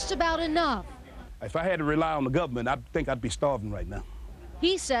had just about enough. If I had to rely on the government, I think I'd be starving right now.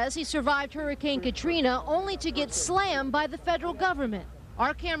 He says he survived Hurricane Katrina only to get slammed by the federal government.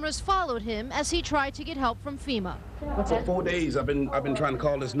 Our cameras followed him as he tried to get help from FEMA. For 4 days, I've been trying to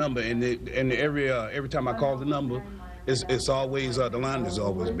call this number, and every time I call the number, it's always the line is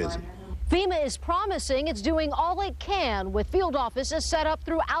always busy. FEMA is promising it's doing all it can with field offices set up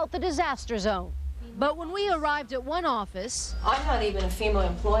throughout the disaster zone. But when we arrived at one office, I'm not even a FEMA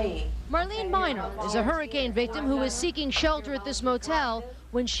employee. Marlene Minor is a hurricane victim who is seeking shelter at this motel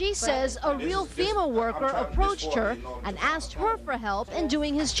when she says a real FEMA worker approached her and asked her for help in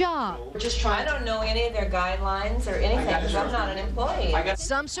doing his job. I don't know any of their guidelines or anything because I'm not an employee.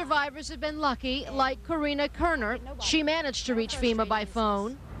 Some survivors have been lucky, like Karina Kerner. She managed to reach FEMA by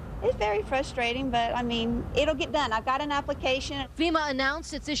phone. It's very frustrating, but I mean, it'll get done. I've got an application. FEMA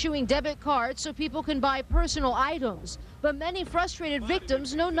announced it's issuing debit cards so people can buy personal items, but many frustrated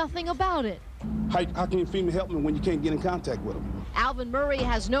victims know nothing about it. How can FEMA help me when you can't get in contact with them? Alvin Murray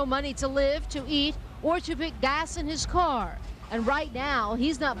has no money to live, to eat, or to put gas in his car. And right now,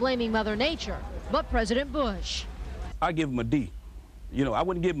 he's not blaming Mother Nature, but President Bush. I give him a D. You know, I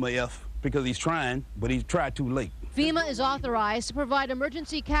wouldn't give him an F because he's trying, but he's tried too late. FEMA is authorized to provide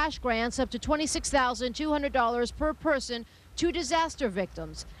emergency cash grants up to $26,200 per person to disaster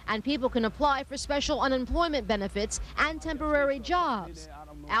victims, and people can apply for special unemployment benefits and temporary jobs.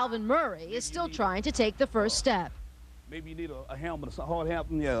 Alvin Murray is still trying to take the first step. Maybe you need a helmet, a hard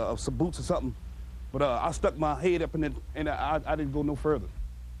helmet, yeah, some boots or something. But I stuck my head up in it, and I didn't go no further.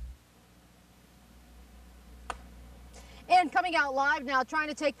 And coming out live now, trying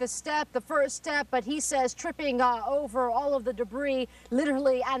to take the first step, but he says tripping over all of the debris,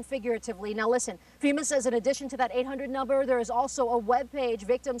 literally and figuratively. Now listen, FEMA says in addition to that 800 number, there is also a web page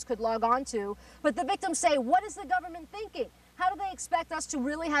victims could log on to. But the victims say, what is the government thinking? how do they expect us to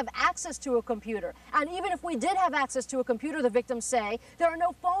really have access to a computer? And even if we did have access to a computer, the victims say, there are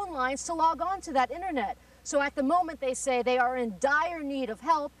no phone lines to log on to that internet. So at the moment, they say they are in dire need of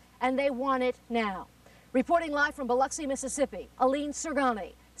help and they want it now. Reporting live from Biloxi, Mississippi, Aline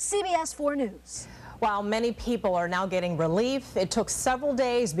Sergani, CBS 4 News. While many people are now getting relief, it took several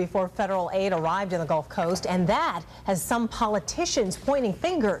days before federal aid arrived in the Gulf Coast, and that has some politicians pointing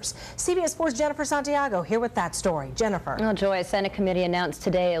fingers. CBS 4's Jennifer Santiago here with that story. Jennifer. Well, Joy, a Senate committee announced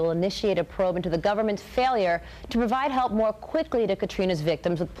today it will initiate a probe into the government's failure to provide help more quickly to Katrina's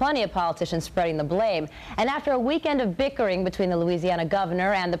victims, with plenty of politicians spreading the blame. And after a weekend of bickering between the Louisiana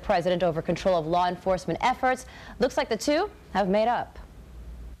governor and the president over control of law enforcement efforts, looks like the two have made up.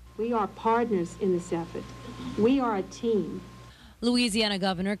 We are partners in this effort. We are a team. Louisiana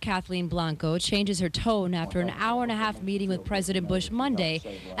Governor Kathleen Blanco changes her tone after an hour-and-a-half meeting with President Bush Monday.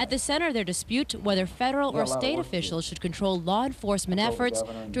 At the center of their dispute, whether federal or state officials should control law enforcement efforts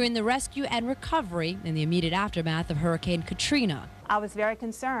during the rescue and recovery in the immediate aftermath of Hurricane Katrina. I was very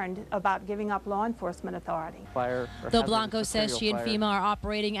concerned about giving up law enforcement authority. Though Blanco says she and FEMA are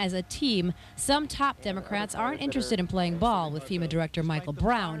operating as a team, some top Democrats aren't interested in playing ball with FEMA Director Michael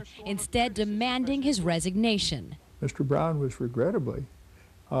Brown, instead demanding his resignation. Mr. Brown was regrettably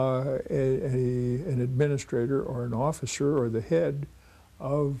an administrator or an officer or the head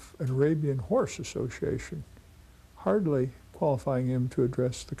of an Arabian Horse Association, hardly qualifying him to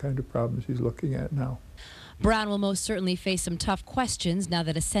address the kind of problems he's looking at now. Brown will most certainly face some tough questions now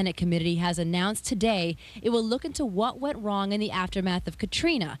that a Senate committee has announced today it will look into what went wrong in the aftermath of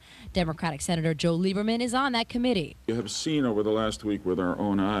Katrina. Democratic Senator Joe Lieberman is on that committee. We have seen over the last week with our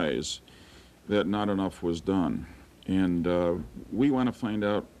own eyes that not enough was done. And we want to find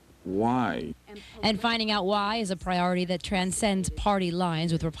out why. And finding out why is a priority that transcends party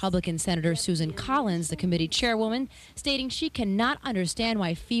lines, with Republican Senator Susan Collins, the committee chairwoman, stating she cannot understand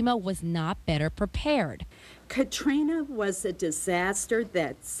why FEMA was not better prepared. Katrina was a disaster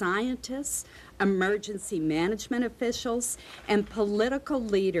that scientists, emergency management officials, and political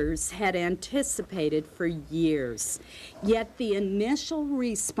leaders had anticipated for years. Yet the initial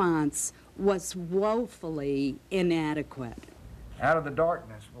response was woefully inadequate. Out of the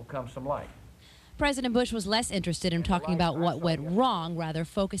darkness will come some light. President Bush was less interested in talking about what went wrong, rather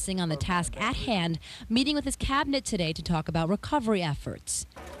focusing on the task at hand, meeting with his cabinet today to talk about recovery efforts.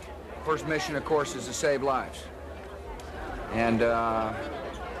 First mission, of course, is to save lives. And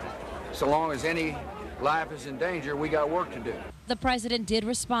so long as any life is in danger, we got work to do. The president did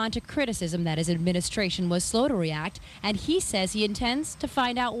respond to criticism that his administration was slow to react, and he says he intends to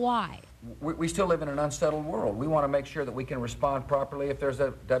find out why. We still live in an unsettled world. We want to make sure that we can respond properly if there's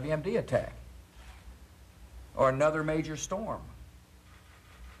a WMD attack or another major storm.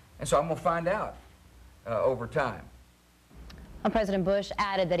 And so I'm going to find out over time. President Bush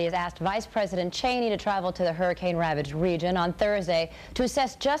added that he has asked Vice President Cheney to travel to the hurricane-ravaged region on Thursday to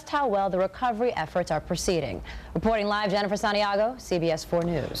assess just how well the recovery efforts are proceeding. Reporting live, Jennifer Santiago, CBS 4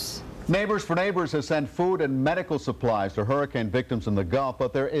 News. Neighbors for Neighbors has sent food and medical supplies to hurricane victims in the Gulf,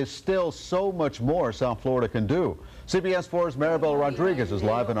 but there is still so much more South Florida can do. CBS 4's Maribel Rodriguez is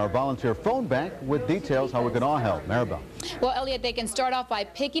live in our volunteer phone bank with details how we can all help. Maribel. Well, Elliot, they can start off by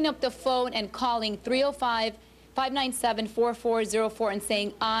picking up the phone and calling 305-597-4404 and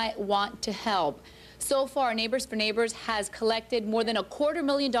saying, I want to help. So far, Neighbors for Neighbors has collected more than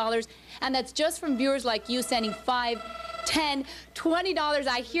 $250,000, and that's just from viewers like you sending $5, $10, $20.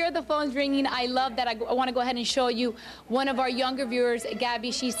 I hear the phones ringing. I love that. I want to go ahead and show you one of our younger viewers,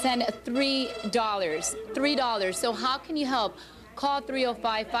 Gabby. She sent $3. So how can you help? Call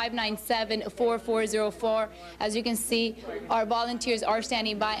 305-597-4404. As you can see, our volunteers are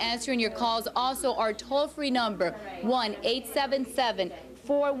standing by answering your calls. Also, our toll-free number,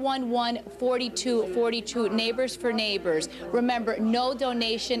 1-877-411-4242, Neighbors for Neighbors. Remember, no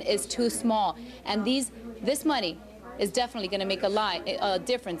donation is too small, and this money is definitely going to make a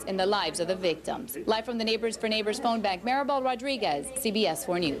difference in the lives of the victims. Live from the Neighbors for Neighbors phone bank, Maribel Rodriguez, CBS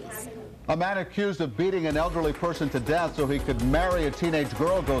 4 News. A man accused of beating an elderly person to death so he could marry a teenage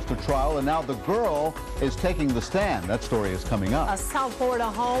girl goes to trial, and now the girl is taking the stand. That story is coming up. A South Florida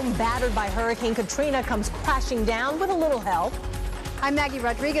home battered by Hurricane Katrina comes crashing down with a little help. I'm Maggie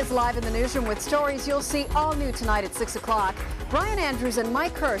Rodriguez, live in the newsroom with stories you'll see all new tonight at 6 o'clock. Brian Andrews and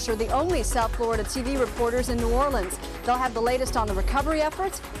Mike Hirsch are the only South Florida TV reporters in New Orleans. They'll have the latest on the recovery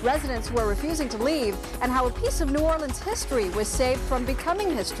efforts, residents who are refusing to leave, and how a piece of New Orleans history was saved from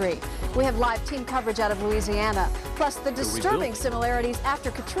becoming history. We have live team coverage out of Louisiana, plus the disturbing similarities after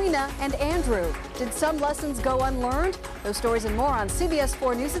Katrina and Andrew. Did some lessons go unlearned? Those stories and more on CBS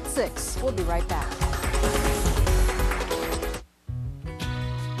 4 News at 6. We'll be right back.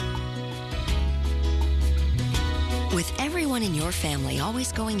 everyone in your family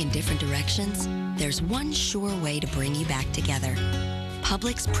always going in different directions, there's one sure way to bring you back together.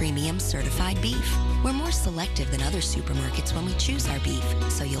 Publix Premium Certified Beef. We're more selective than other supermarkets when we choose our beef,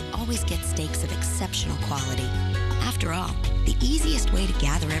 so you'll always get steaks of exceptional quality. After all, the easiest way to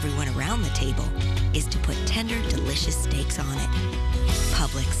gather everyone around the table is to put tender, delicious steaks on it.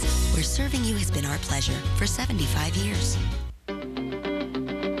 Publix, where serving you has been our pleasure for 75 years.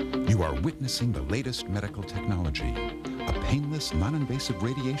 You are witnessing the latest medical technology, a painless, non-invasive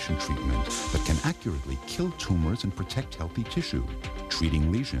radiation treatment that can accurately kill tumors and protect healthy tissue,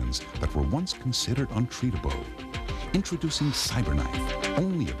 treating lesions that were once considered untreatable. Introducing CyberKnife,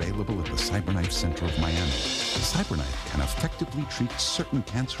 only available at the CyberKnife Center of Miami. CyberKnife can effectively treat certain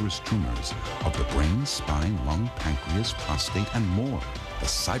cancerous tumors of the brain, spine, lung, pancreas, prostate, and more. The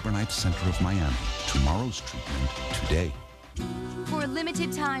CyberKnife Center of Miami. Tomorrow's treatment today. For a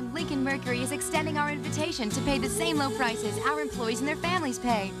limited time, Lincoln Mercury is extending our invitation to pay the same low prices our employees and their families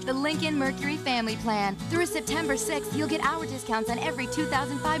pay. The Lincoln Mercury Family Plan. Through September 6th, you'll get our discounts on every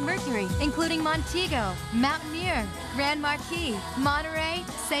 2005 Mercury, including Montego, Mountaineer, Grand Marquis, Monterey,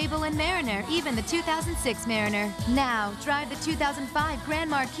 Sable, and Mariner, even the 2006 Mariner. Now, drive the 2005 Grand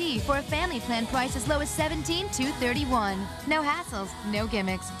Marquis for a family plan price as low as $17,231. No hassles, no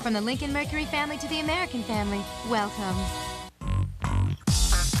gimmicks. From the Lincoln Mercury family to the American family, welcome.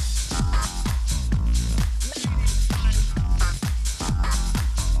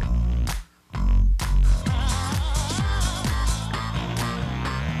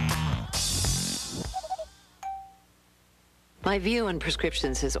 My view on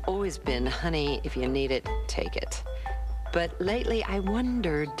prescriptions has always been, honey, if you need it, take it. But lately, I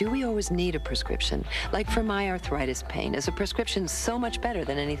wonder, do we always need a prescription? Like for my arthritis pain, is a prescription so much better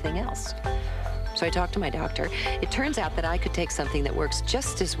than anything else? So I talked to my doctor. It turns out that I could take something that works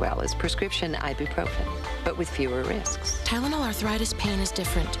just as well as prescription ibuprofen, but with fewer risks. Tylenol arthritis pain is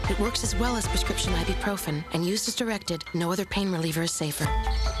different. It works as well as prescription ibuprofen, and used as directed, no other pain reliever is safer.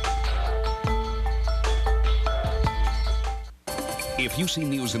 If you see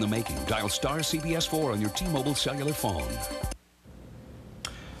news in the making, dial star CBS 4 on your T-Mobile cellular phone.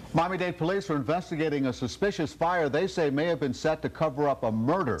 Miami-Dade police are investigating a suspicious fire they say may have been set to cover up a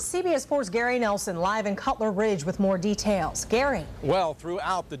murder. CBS 4's Gary Nelson live in Cutler Ridge with more details. Gary. Well,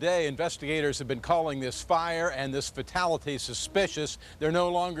 throughout the day, investigators have been calling this fire and this fatality suspicious. They're no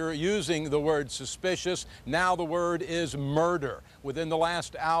longer using the word suspicious. Now the word is murder. Within the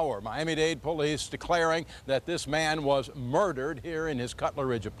last hour, Miami-Dade police declaring that this man was murdered here in his Cutler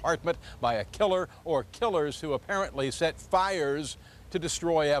Ridge apartment by a killer or killers who apparently set fires to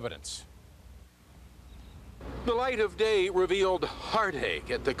destroy evidence. The light of day revealed heartache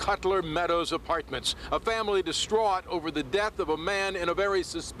at the Cutler Meadows apartments, a family distraught over the death of a man in a very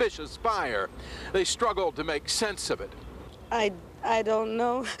suspicious fire. They struggled to make sense of it. I don't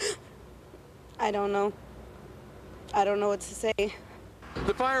know. I don't know. I don't know what to say.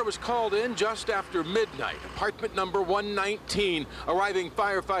 The fire was called in just after midnight. Apartment number 119. Arriving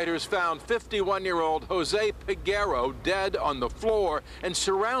firefighters found 51-year-old Jose Peguero dead on the floor and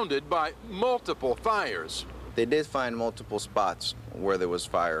surrounded by multiple fires. They did find multiple spots where there was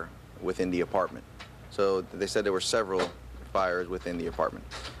fire within the apartment. So they said there were several fires within the apartment.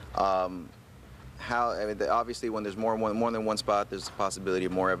 Obviously, when there's more than one spot, there's a possibility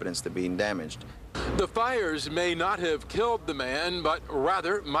of more evidence to being damaged. The fires may not have killed the man, but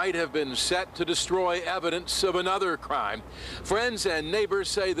rather might have been set to destroy evidence of another crime. Friends and neighbors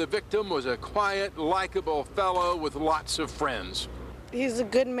say the victim was a quiet, likable fellow with lots of friends. He's a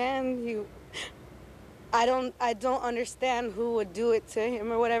good man. I don't understand who would do it to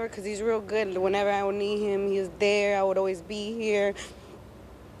him or whatever, because he's real good. Whenever I would need him, he was there. I would always be here.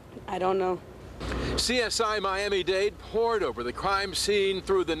 I don't know. CSI Miami-Dade poured over the crime scene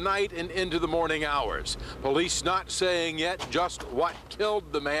through the night and into the morning hours. Police not saying yet just what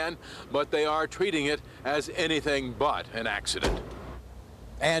killed the man, but they are treating it as anything but an accident.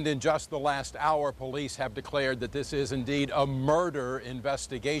 And in just the last hour, police have declared that this is indeed a murder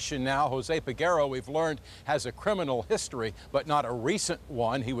investigation now. Jose Peguero, we've learned, has a criminal history, but not a recent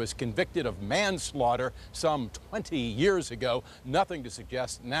one. He was convicted of manslaughter some 20 years ago. Nothing to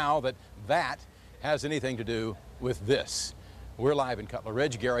suggest now that that has anything to do with this. We're live in Cutler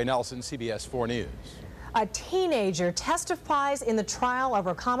Ridge. Gary Nelson, CBS 4 News. A teenager testifies in the trial of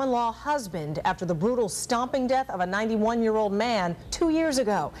her common-law husband after the brutal stomping death of a 91-year-old man 2 years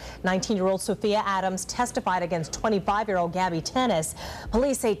ago. 19-year-old Sophia Adams testified against 25-year-old Gabby Tennis.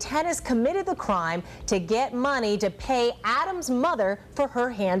 Police say Tennis committed the crime to get money to pay Adams' mother for her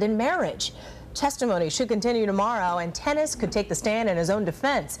hand in marriage. Testimony should continue tomorrow, and Tennis could take the stand in his own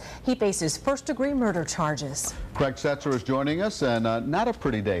defense. He faces first-degree murder charges. Craig Setzer is joining us, and not a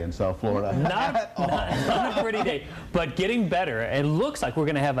pretty day in South Florida. Not a pretty day, but getting better. It looks like we're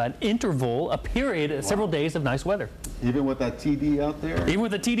going to have an interval, a period, several days of nice weather. Even with that TD out there? Even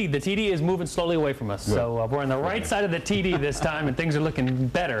with the TD is moving slowly away from us. Good. So we're on the right side of the TD this time, and things are looking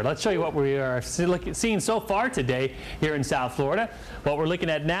better. Let's show you what we are seeing so far today here in South Florida. What we're looking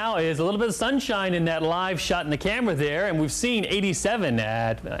at now is a little bit of sunshine in that live shot in the camera there, and we've seen 87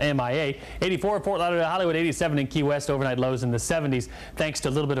 at MIA, 84 at Fort Lauderdale, Hollywood, 87 in Key West, overnight lows in the 70s, thanks to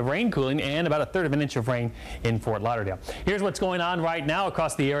a little bit of rain cooling and about a third of an inch of rain in Fort Lauderdale. Here's what's going on right now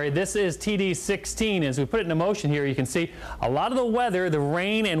across the area. This is TD 16. As we put it into motion here, you can see a lot of the weather, the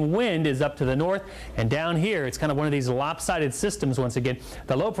rain and wind is up to the north, and down here it's kind of one of these lopsided systems once again.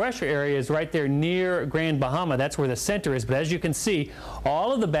 The low pressure area is right there near Grand Bahama. That's where the center is, but as you can see,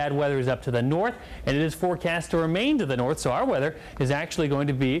 all of the bad weather is up to the north, and it is forecast to remain to the north, so our weather is actually going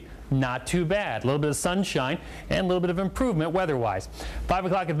to be not too bad. A little bit of sunshine and a little bit of improvement weather-wise. 5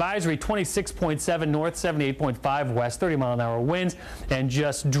 o'clock advisory, 26.7 north, 78.5 west, 30-mile-an-hour winds, and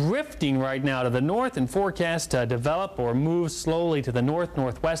just drifting right now to the north, and forecast to develop or move slowly to the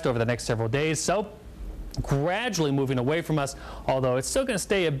north-northwest over the next several days. So gradually moving away from us, although it's still going to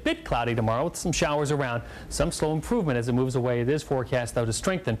stay a bit cloudy tomorrow with some showers around. Some slow improvement as it moves away. It is forecast, though, to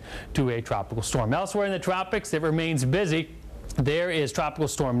strengthen to a tropical storm. Elsewhere in the tropics, it remains busy. There is Tropical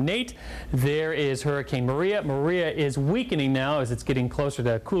Storm Nate. There is Hurricane Maria. Maria is weakening now as it's getting closer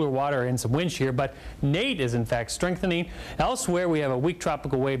to cooler water and some wind shear, but Nate is in fact strengthening. Elsewhere, we have a weak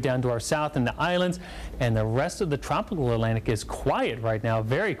tropical wave down to our south in the islands, and the rest of the tropical Atlantic is quiet right now,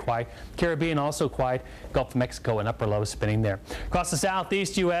 very quiet. Caribbean also quiet. Gulf of Mexico and upper low spinning there. Across the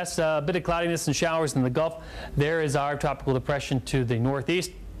southeast U.S., a bit of cloudiness and showers in the Gulf. There is our tropical depression to the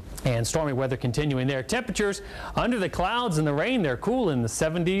northeast, and stormy weather continuing there. Temperatures under the clouds and the rain, they're cool in the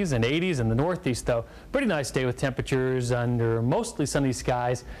 70s and 80s in the northeast, though. Pretty nice day with temperatures under mostly sunny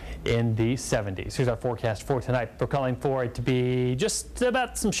skies in the 70s. Here's our forecast for tonight. We're calling for it to be just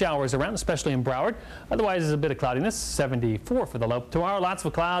about some showers around, especially in Broward. Otherwise, there's a bit of cloudiness, 74 for the low. Tomorrow, lots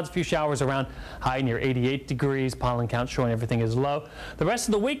of clouds, a few showers around, high near 88 degrees. Pollen count showing everything is low. The rest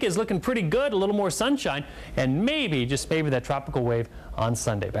of the week is looking pretty good, a little more sunshine, and maybe, just maybe, that tropical wave on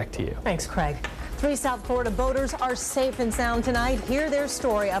Sunday. Back to you. Thanks, Craig. 3 South Florida boaters are safe and sound tonight. Hear their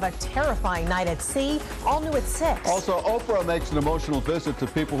story of a terrifying night at sea, all new at 6. Also, Oprah makes an emotional visit to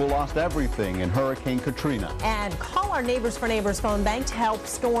people who lost everything in Hurricane Katrina. And call our Neighbors for Neighbors phone bank to help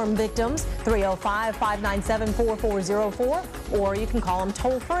storm victims, 305-597-4404, or you can call them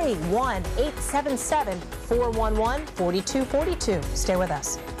toll-free, 1-877-411-4242. Stay with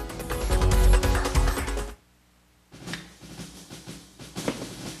us.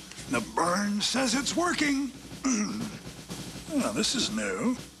 The burn says it's working. Well, this is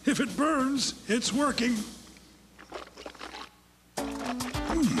new. If it burns, it's working.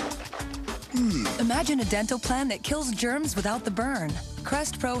 Imagine a dental plan that kills germs without the burn.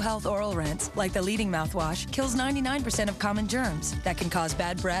 Crest Pro Health Oral Rinse, like the leading mouthwash, kills 99% of common germs that can cause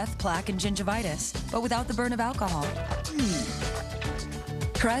bad breath, plaque, and gingivitis, but without the burn of alcohol.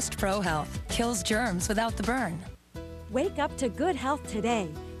 Crest Pro Health kills germs without the burn. Wake up to good health today.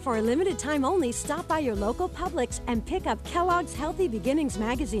 For a limited time only, stop by your local Publix and pick up Kellogg's Healthy Beginnings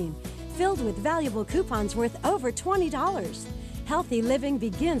magazine, filled with valuable coupons worth over $20. Healthy living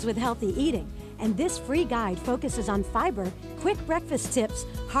begins with healthy eating, and this free guide focuses on fiber, quick breakfast tips,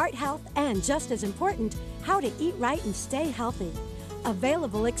 heart health, and just as important, how to eat right and stay healthy.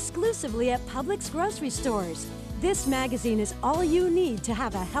 Available exclusively at Publix grocery stores. This magazine is all you need to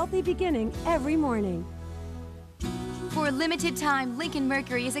have a healthy beginning every morning. For a limited time, Lincoln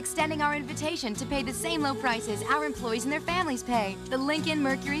Mercury is extending our invitation to pay the same low prices our employees and their families pay. The Lincoln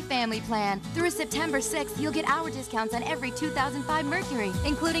Mercury Family Plan. Through September 6th, you'll get our discounts on every 2005 Mercury,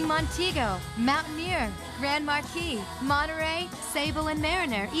 including Montego, Mountaineer, Grand Marquis, Monterey, Sable, and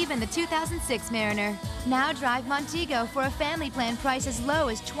Mariner, even the 2006 Mariner. Now drive Montego for a family plan price as low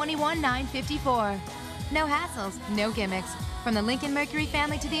as $21,954. No hassles, no gimmicks. From the Lincoln Mercury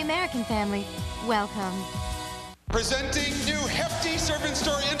family to the American family, welcome. Presenting new hefty servant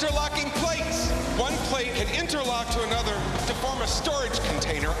store interlocking plates. One plate can interlock to another to form a storage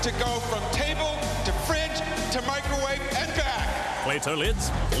container to go from table to fridge to microwave and back. Plates are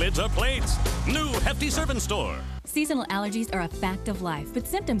lids, lids are plates. New hefty servant store. Seasonal allergies are a fact of life, but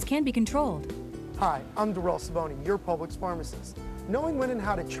symptoms can be controlled. Hi, I'm Darrell Savoni, your Publix pharmacist. knowing when and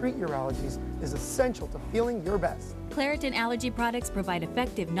how to treat your allergies is essential to feeling your best. Claritin allergy products provide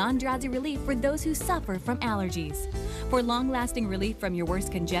effective, non-drowsy relief for those who suffer from allergies. For long-lasting relief from your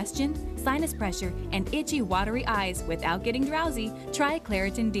worst congestion, sinus pressure, and itchy, watery eyes without getting drowsy, try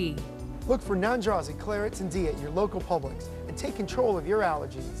Claritin D. Look for non-drowsy Claritin D at your local Publix and take control of your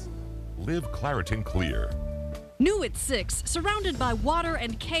allergies. Live Claritin Clear. New at 6, surrounded by water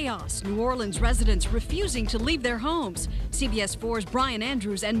and chaos, New Orleans residents refusing to leave their homes. CBS 4's Brian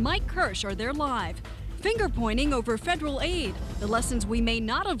Andrews and Mike Kirsch are there live. Finger pointing over federal aid, the lessons we may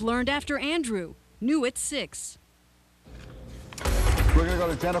not have learned after Andrew. New at 6. We're going to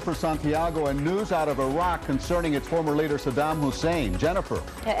go to Jennifer Santiago and news out of Iraq concerning its former leader Saddam Hussein. Jennifer.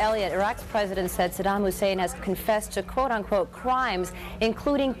 Yeah, Elliot, Iraq's president said Saddam Hussein has confessed to quote-unquote crimes,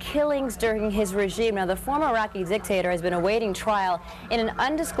 including killings during his regime. Now, the former Iraqi dictator has been awaiting trial in an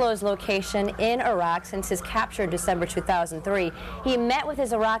undisclosed location in Iraq since his capture in December 2003. He met with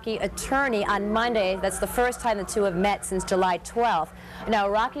his Iraqi attorney on Monday. That's the first time the two have met since July 12th. Now,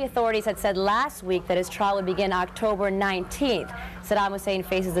 Iraqi authorities had said last week that his trial would begin October 19th. Saddam Hussein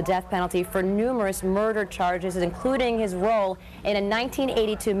faces the death penalty for numerous murder charges, including his role in a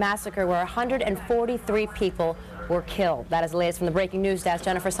 1982 massacre where 143 people were killed. That is the latest from the breaking news desk.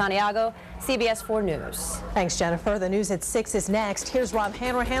 Jennifer Santiago, CBS 4 News. Thanks, Jennifer. The news at 6 is next. Here's Rob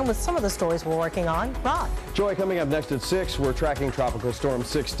Hanrahan with some of the stories we're working on. Rob. Joy, coming up next at 6, we're tracking Tropical Storm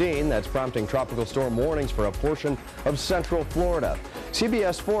 16. That's prompting tropical storm warnings for a portion of central Florida.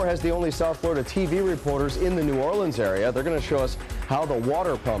 CBS 4 has the only South Florida TV reporters in the New Orleans area. They're going to show us how the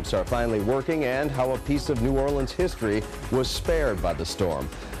water pumps are finally working and how a piece of New Orleans history was spared by the storm.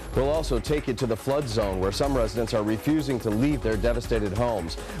 We'll also take you to the flood zone where some residents are refusing to leave their devastated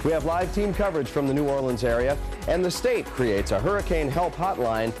homes. We have live team coverage from the New Orleans area, and the state creates a hurricane help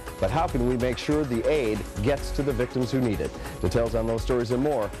hotline, but how can we make sure the aid gets to the victims who need it? Details on those stories and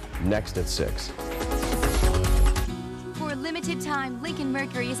more next at 6. For a limited time, Lincoln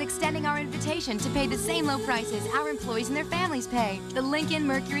Mercury is extending our invitation to pay the same low prices our employees and their families pay. The Lincoln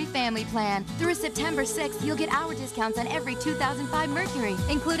Mercury Family Plan. Through September 6th, you'll get our discounts on every 2005 Mercury,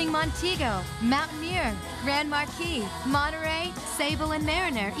 including Montego, Mountaineer, Grand Marquis, Monterey, Sable, and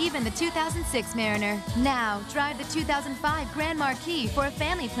Mariner, even the 2006 Mariner. Now, drive the 2005 Grand Marquis for a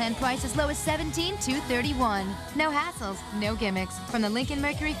family plan price as low as $17,231. No hassles, no gimmicks. From the Lincoln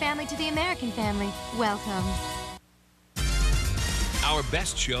Mercury family to the American family, welcome. Our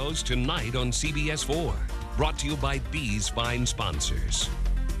best shows tonight on CBS 4. Brought to you by B's Fine Sponsors.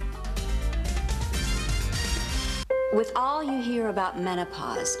 With all you hear about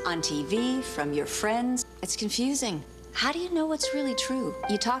menopause on TV, from your friends, it's confusing. How do you know what's really true?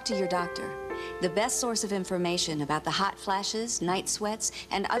 You talk to your doctor. The best source of information about the hot flashes, night sweats,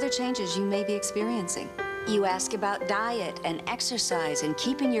 and other changes you may be experiencing. You ask about diet and exercise and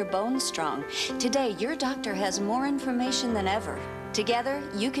keeping your bones strong. Today, your doctor has more information than ever. Together,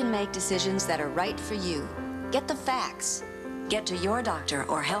 you can make decisions that are right for you. Get the facts. Get to your doctor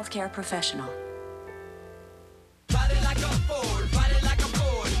or healthcare professional. Ride it like a Ford, ride it like a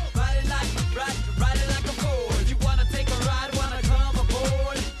Ford, ride it like a Ford. You wanna take a ride, wanna come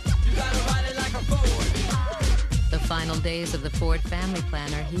aboard? You gotta ride it like a Ford. The final days of the Ford Family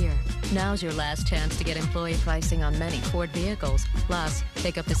Plan are here. Now's your last chance to get employee pricing on many Ford vehicles. Plus,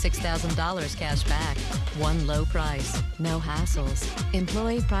 take up to $6,000 cash back. One low price, no hassles.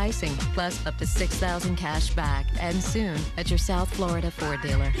 Employee pricing plus up to $6,000 cash back, and soon at your South Florida Ford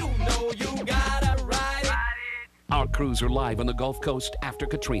dealer. You know you gotta ride it. Our crews are live on the Gulf Coast after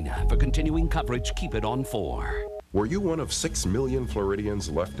Katrina. For continuing coverage, keep it on 4. Were you one of 6 million Floridians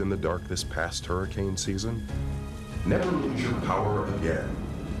left in the dark this past hurricane season? Never lose your power again.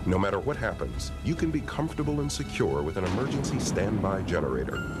 No matter what happens, you can be comfortable and secure with an emergency standby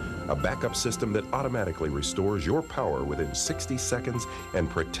generator, a backup system that automatically restores your power within 60 seconds and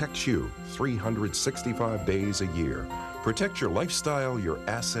protects you 365 days a year. Protect your lifestyle, your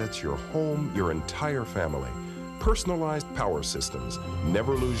assets, your home, your entire family. Personalized power systems.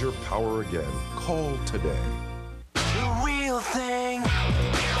 Never lose your power again. Call today. The real thing.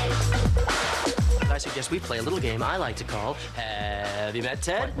 I suggest we play a little game I like to call Have You Met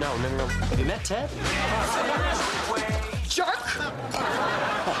Ted? No. Have you met Ted? Jerk!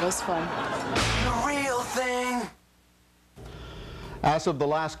 That was fun. The real thing. As of the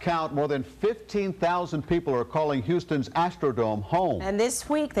last count, more than 15,000 people are calling Houston's Astrodome home. And this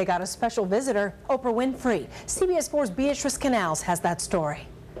week, they got a special visitor, Oprah Winfrey. CBS 4's Beatrice Canals has that story.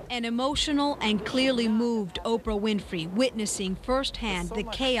 An emotional and clearly moved Oprah Winfrey witnessing firsthand the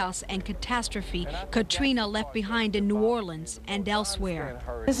chaos and catastrophe Katrina left behind in New Orleans and elsewhere.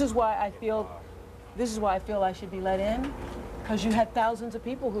 This is why I feel I should be let in. because you had thousands of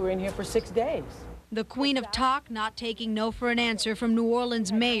people who were in here for 6 days. The Queen of Talk not taking no for an answer from New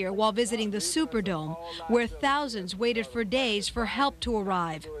Orleans mayor while visiting the Superdome, where thousands waited for days for help to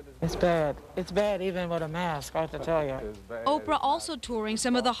arrive. It's bad. It's bad even with a mask, I have to tell you. Oprah also touring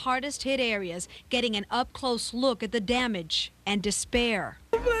some of the hardest hit areas, getting an up-close look at the damage and despair.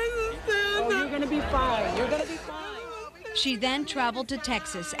 Oh, you're going to be fine. You're going to be fine. She then traveled to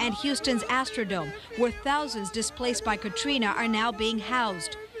Texas and Houston's Astrodome, where thousands displaced by Katrina are now being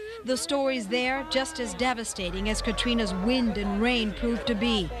housed. The stories there just as devastating as Katrina's wind and rain proved to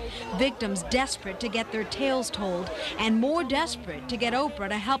be. Victims desperate to get their tales told and more desperate to get Oprah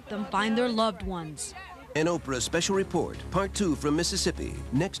to help them find their loved ones. An Oprah special report, part 2 from Mississippi.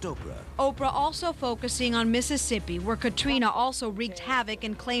 Next Oprah. Oprah also focusing on Mississippi, where Katrina also wreaked havoc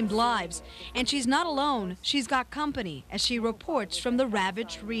and claimed lives. And she's not alone. She's got company as she reports from the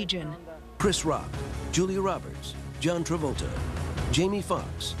ravaged region. Chris Rock, Julia Roberts, John Travolta, Jamie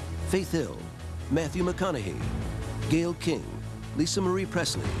Foxx, Faith Hill, Matthew McConaughey, Gayle King, Lisa Marie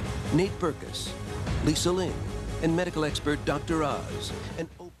Presley, Nate Berkus, Lisa Ling, and medical expert Dr. Oz. And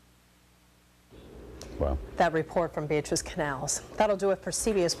Wow. That report from Beatrice Canals. That'll do it for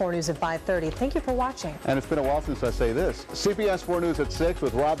CBS 4 News at 5:30. Thank you for watching. And it's been a while since I say this. CBS 4 News at 6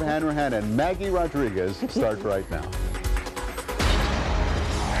 with Rob Hanrahan and Maggie Rodriguez starts right now.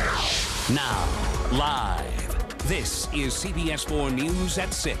 Now, live. This is CBS 4 News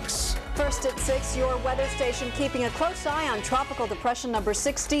at 6. First at 6, your weather station keeping a close eye on Tropical Depression number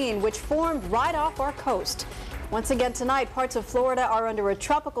 16, which formed right off our coast. Once again tonight, parts of Florida are under a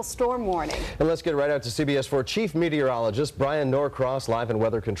tropical storm warning. And let's get right out to CBS 4 Chief Meteorologist Brian Norcross live in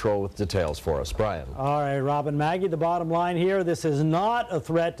Weather Control with details for us. Brian. All right, Rob and Maggie, the bottom line here, this is not a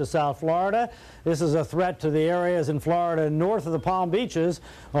threat to South Florida. This is a threat to the areas in Florida north of the Palm Beaches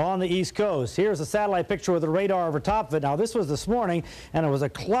on the East Coast. Here's a satellite picture with a radar over top of it. Now, this was this morning, and it was a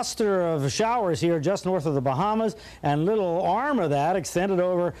cluster of showers here just north of the Bahamas, and little arm of that extended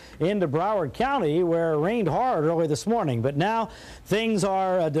over into Broward County, where it rained hard early this morning. But now things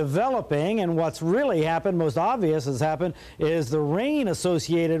are developing, and what's really happened, most obvious has happened, is the rain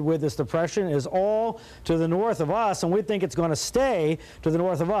associated with this depression is all to the north of us, and we think it's going to stay to the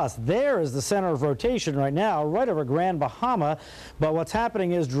north of us. There is the center of rotation right now, right over Grand Bahama. But what's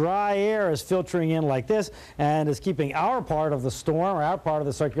happening is dry air is filtering in like this and is keeping our part of the storm, or our part of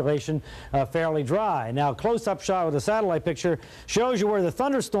the circulation, fairly dry. Now, close-up shot with a satellite picture shows you where the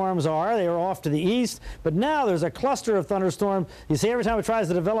thunderstorms are. They are off to the east, but now there's a cluster of thunderstorms. You see, every time it tries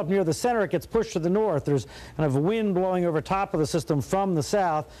to develop near the center, it gets pushed to the north. There's kind of wind blowing over top of the system from the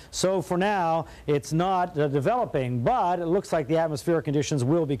south. So for now, it's not developing, but it looks like the atmospheric conditions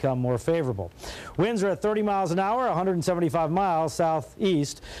will become more favorable. Winds are at 30 miles an hour, 175 miles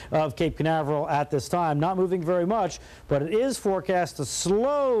southeast of Cape Canaveral at this time. Not moving very much, but it is forecast to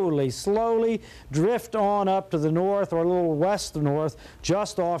slowly drift on up to the north or a little west of north,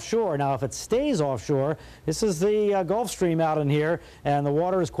 just offshore. Now, if it stays offshore, this is the Gulf Stream out in here, and the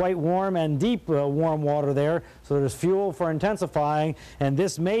water is quite warm and deep warm water there, so there's fuel for intensifying, and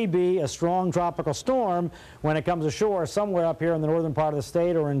this may be a strong tropical storm when it comes ashore somewhere up here in the northern part of the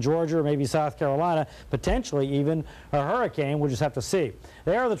state, or in Georgia, or maybe South Carolina, potentially even a hurricane. We'll just have to see.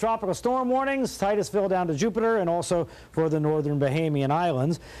 There are the tropical storm warnings, Titusville down to Jupiter, and also for the northern Bahamian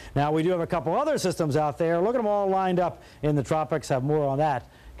Islands. Now, we do have a couple other systems out there. Look at them all lined up in the tropics. Have more on that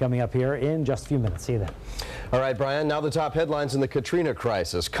coming up here in just a few minutes. See you then. All right, Brian, now the top headlines in the Katrina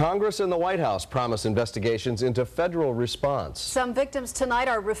crisis. Congress and the White House promise investigations into federal response. Some victims tonight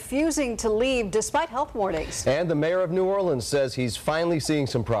are refusing to leave despite health warnings. And the mayor of New Orleans says he's finally seeing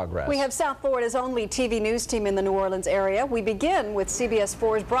some progress. We have South Florida's only TV news team in the New Orleans area. We begin with CBS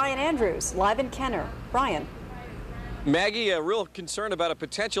 4's Brian Andrews, live in Kenner. Brian. Maggie, a real concern about a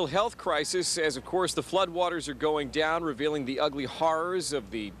potential health crisis as, of course, the floodwaters are going down, revealing the ugly horrors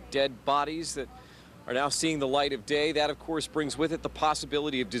of the dead bodies that are now seeing the light of day. That, of course, brings with it the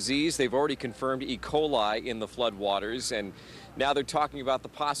possibility of disease. They've already confirmed E. coli in the floodwaters, and now they're talking about the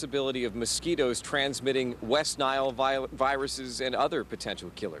possibility of mosquitoes transmitting West Nile viruses and other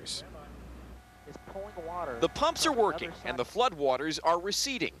potential killers. The pumps are working and the floodwaters are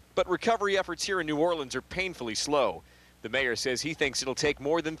receding, but recovery efforts here in New Orleans are painfully slow. The mayor says he thinks it'll take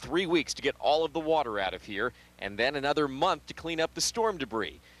more than 3 weeks to get all of the water out of here, and then another month to clean up the storm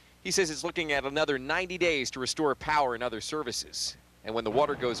debris. He says it's looking at another 90 days to restore power and other services. And when the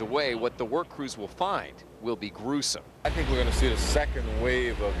water goes away, what the work crews will find will be gruesome. I think we're going to see the second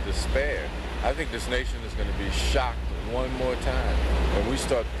wave of despair. I think this nation is going to be shocked one more time when we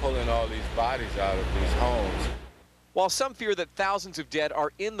start pulling all these bodies out of these homes. While some fear that thousands of dead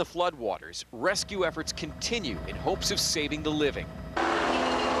are in the floodwaters, rescue efforts continue in hopes of saving the living.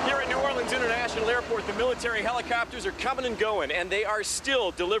 Here at New Orleans International Airport, the military helicopters are coming and going, and they are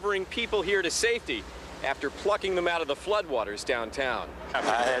still delivering people here to safety after plucking them out of the floodwaters downtown. I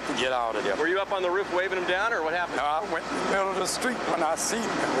had to get out of there. Were you up on the roof waving them down, or what happened? No, I went in the middle of the street when I seen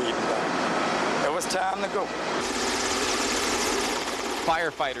them waving down. It was time to go.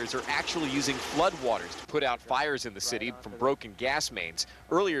 Firefighters are actually using floodwaters to put out fires in the city from broken gas mains.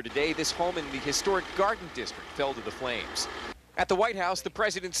 Earlier today, this home in the historic Garden District fell to the flames. At the White House, the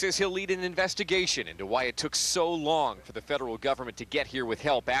president says he'll lead an investigation into why it took so long for the federal government to get here with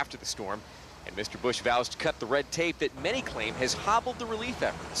help after the storm. And Mr. Bush vows to cut the red tape that many claim has hobbled the relief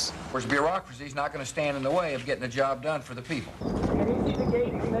efforts. Of course, bureaucracy is not going to stand in the way of getting the job done for the people. Can you see the gate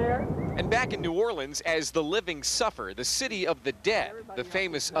from there? And back in New Orleans, as the living suffer, the city of the dead, the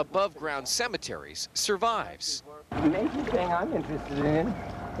famous above-ground cemeteries, survives. The major thing I'm interested in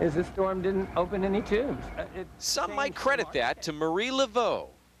is the storm didn't open any tombs. Some might credit that to Marie Laveau,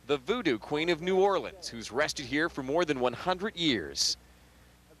 the voodoo queen of New Orleans, who's rested here for more than 100 years.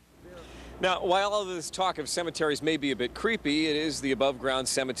 Now, while all of this talk of cemeteries may be a bit creepy, it is the above-ground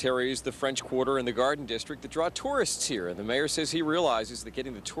cemeteries, the French Quarter, and the Garden District that draw tourists here. And the mayor says he realizes that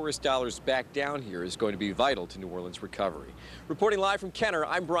getting the tourist dollars back down here is going to be vital to New Orleans' recovery. Reporting live from Kenner,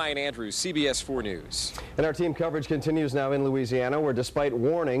 I'm Brian Andrews, CBS 4 News. And our team coverage continues now in Louisiana, where despite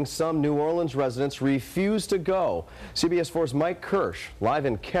warnings, some New Orleans residents refuse to go. CBS 4's Mike Kirsch, live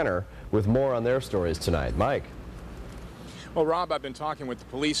in Kenner, with more on their stories tonight. Mike. Well, Rob, I've been talking with the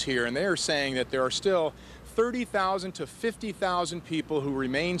police here, and they are saying that there are still 30,000 to 50,000 people who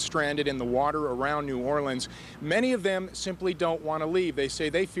remain stranded in the water around New Orleans. Many of them simply don't want to leave. They say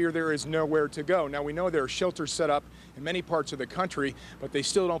they fear there is nowhere to go. Now, we know there are shelters set up in many parts of the country, but they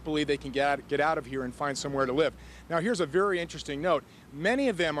still don't believe they can get out of here and find somewhere to live. Now, here's a very interesting note. Many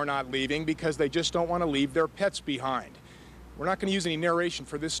of them are not leaving because they just don't want to leave their pets behind. We're not going to use any narration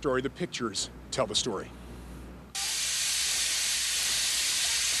for this story. The pictures tell the story.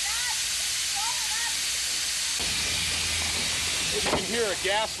 You can hear a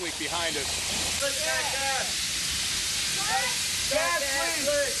gas leak behind us. Gas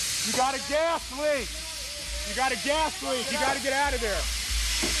leak! You got a gas leak! You got a gas leak! You got to get out of there.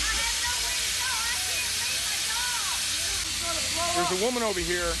 There's a woman over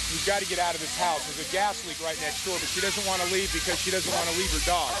here who's got to get out of this house. There's a gas leak right next door, but she doesn't want to leave because she doesn't want to leave her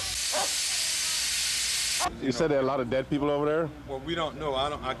dog. You said there are a lot of dead people over there? Well, we don't know.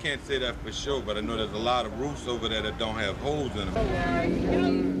 I can't say that for sure, but I know there's a lot of roofs over there that don't have holes in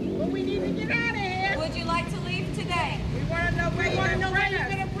them. But we need to get out of here. Would you like to leave today? We want to know where you're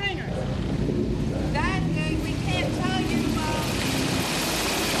going to bring us. That we can't tell you.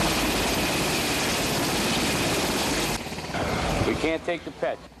 We can't take the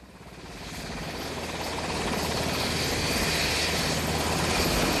pets.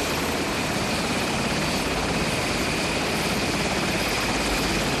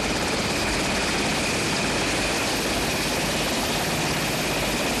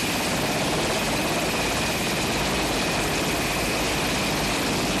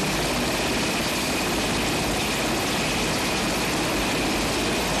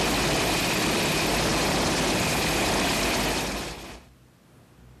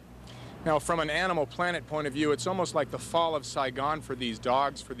 Now, from an Animal Planet point of view, it's almost like the fall of Saigon for these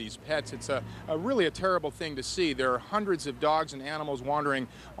dogs, for these pets. It's really a terrible thing to see. There are hundreds of dogs and animals wandering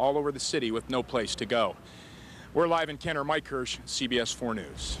all over the city with no place to go. We're live in Kenner. Mike Kirsch, CBS 4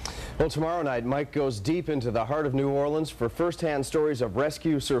 News. Well, tomorrow night, Mike goes deep into the heart of New Orleans for first-hand stories of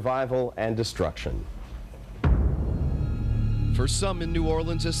rescue, survival, and destruction. For some in New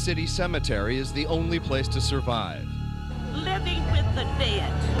Orleans, a city cemetery is the only place to survive. Living with the dead,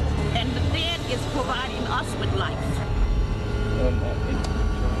 and the dead is providing us with life.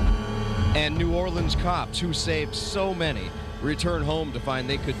 And New Orleans cops who saved so many return home to find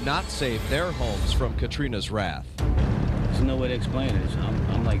they could not save their homes from Katrina's wrath. There's no way to explain it.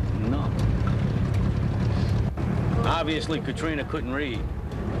 I'm like, no. Obviously, Katrina couldn't read.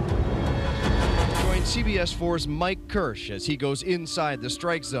 Join CBS 4's Mike Kirsch as he goes inside the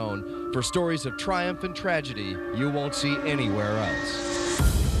strike zone for stories of triumph and tragedy you won't see anywhere else.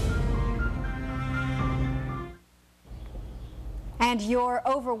 And your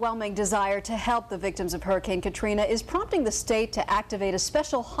overwhelming desire to help the victims of Hurricane Katrina is prompting the state to activate a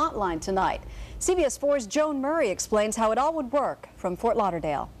special hotline tonight. CBS 4's Joan Murray explains how it all would work from Fort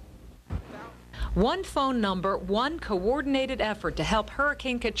Lauderdale. One phone number, one coordinated effort to help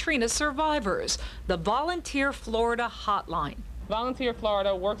Hurricane Katrina survivors, the Volunteer Florida Hotline. Volunteer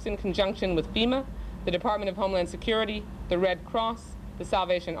Florida works in conjunction with FEMA, the Department of Homeland Security, the Red Cross, the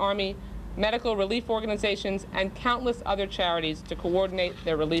Salvation Army, medical relief organizations, and countless other charities to coordinate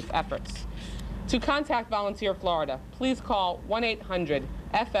their relief efforts. To contact Volunteer Florida, please call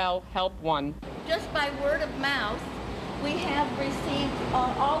 1-800-FL-HELP-1. Just by word of mouth, we have received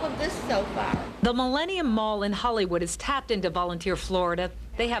all of this so far. The Millennium Mall in Hollywood is tapped into Volunteer Florida.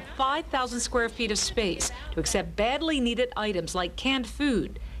 They have 5,000 square feet of space to accept badly needed items like canned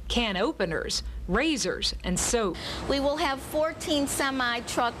food, can openers, razors, and soap. We will have 14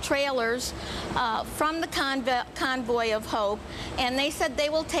 semi-truck trailers from the Convoy of Hope, and they said they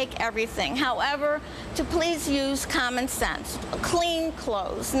will take everything. However, to please use common sense. Clean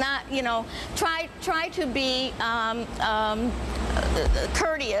clothes, not, you know, try to be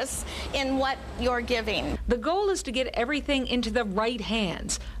courteous in what you're giving. The goal is to get everything into the right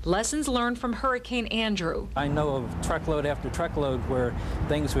hands. Lessons learned from Hurricane Andrew. I know of truckload after truckload where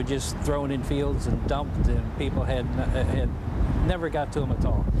things were just thrown in fields and dumped, and people had never got to them at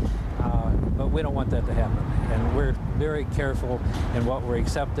all. But we don't want that to happen, and we're very careful in what we're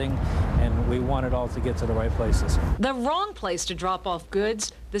accepting, and we want it all to get to the right places. The wrong place to drop off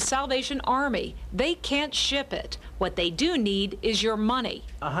goods, the Salvation Army. They can't ship it. What they do need is your money.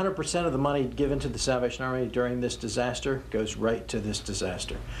 100% of the money given to the Salvation Army during this disaster goes right to this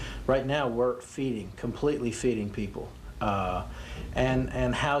disaster. Right now, we're completely feeding people,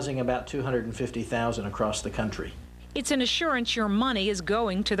 and housing about 250,000 across the country. It's an assurance your money is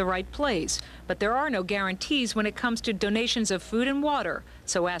going to the right place, but there are no guarantees when it comes to donations of food and water,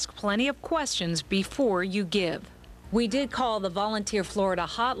 so ask plenty of questions before you give. We did call the Volunteer Florida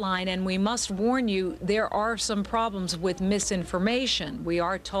hotline, and we must warn you, there are some problems with misinformation. We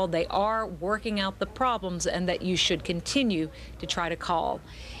are told they are working out the problems and that you should continue to try to call.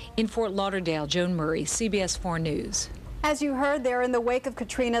 In Fort Lauderdale, Joan Murray, CBS 4 News. As you heard there, in the wake of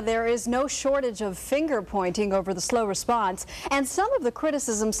Katrina, there is no shortage of finger-pointing over the slow response, and some of the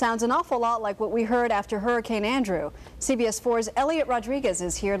criticism sounds an awful lot like what we heard after Hurricane Andrew. CBS 4's Elliot Rodriguez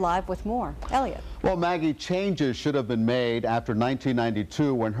is here live with more. Elliot. Well, Maggie, changes should have been made after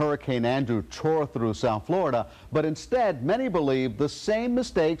 1992 when Hurricane Andrew tore through South Florida, but instead, many believe the same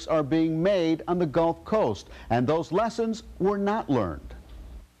mistakes are being made on the Gulf Coast, and those lessons were not learned.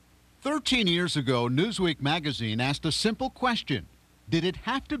 13 years ago, Newsweek magazine asked a simple question: did it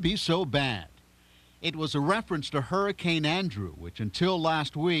have to be so bad? It was a reference to Hurricane Andrew, which until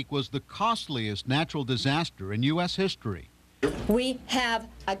last week was the costliest natural disaster in U.S. history. We have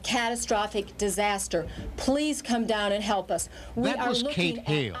a catastrophic disaster. Please come down and help us. That was Kate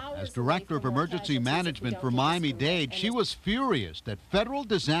Hale. As Director of Emergency Management for Miami-Dade, she was furious that federal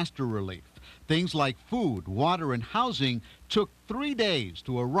disaster relief, things like food, water, and housing, took 3 days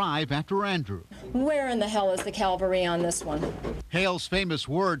to arrive after Andrew. Where in the hell is the cavalry on this one? Hale's famous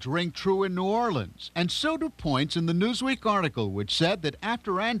words ring true in New Orleans, and so do points in the Newsweek article, which said that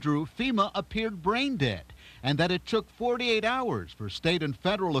after Andrew, FEMA appeared brain dead, and that it took 48 hours for state and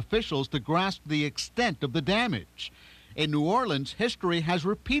federal officials to grasp the extent of the damage. In New Orleans, history has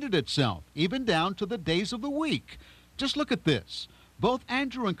repeated itself, even down to the days of the week. Just look at this. Both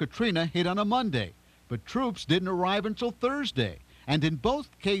Andrew and Katrina hit on a Monday, but troops didn't arrive until Thursday. And in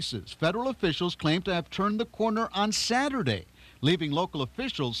both cases, federal officials claim to have turned the corner on Saturday, leaving local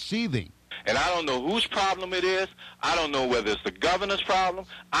officials seething. And I don't know whose problem it is. I don't know whether it's the governor's problem.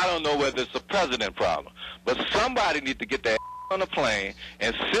 I don't know whether it's the president's problem. But somebody needs to get their on a plane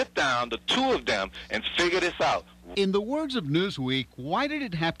and sit down, the two of them, and figure this out. In the words of Newsweek, why did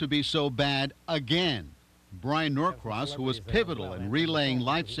it have to be so bad again? Brian Norcross, who was pivotal in relaying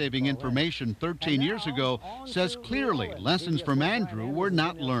life-saving information 13 years ago, says clearly lessons from Andrew were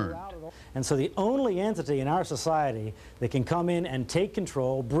not learned. And so the only entity in our society that can come in and take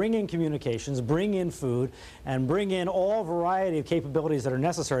control, bring in communications, bring in food, and bring in all variety of capabilities that are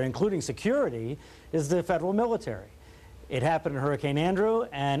necessary, including security, is the federal military. It happened in Hurricane Andrew,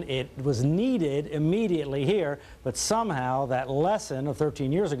 and it was needed immediately here, but somehow that lesson of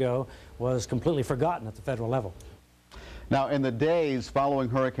 13 years ago was completely forgotten at the federal level. Now, in the days following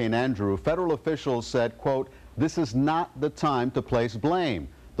Hurricane Andrew, federal officials said, quote, "This is not the time to place blame."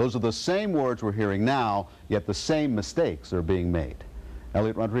 Those are the same words we're hearing now, yet the same mistakes are being made.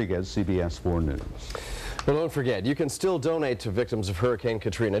 Elliot Rodriguez, CBS 4 News. Well, don't forget, you can still donate to victims of Hurricane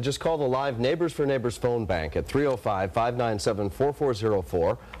Katrina. Just call the live Neighbors for Neighbors phone bank at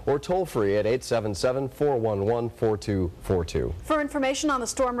 305-597-4404 or toll free at 877-411-4242. For information on the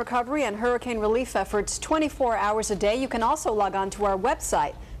storm recovery and hurricane relief efforts 24 hours a day, you can also log on to our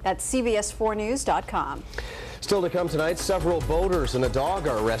website. That's cbs4news.com. Still to come tonight, several boaters and a dog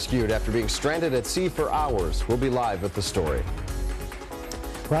are rescued after being stranded at sea for hours. We'll be live with the story.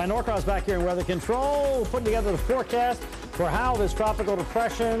 Brian Norcross back here in Weather Control, putting together the forecast for how this tropical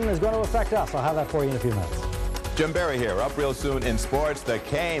depression is going to affect us. I'll have that for you in a few minutes. Jim Berry here. Up real soon in sports. The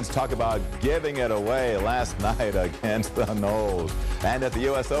Canes talk about giving it away last night against the Knowles. And at the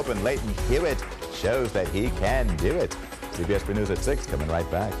U.S. Open, Leighton Hewitt shows that he can do it. CBS 3 News at 6, coming right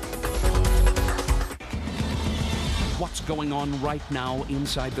back. What's going on right now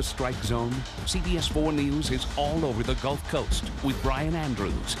inside the strike zone? CBS 4 News is all over the Gulf Coast with Brian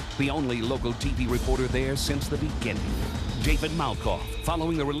Andrews, the only local TV reporter there since the beginning. David Malkoff,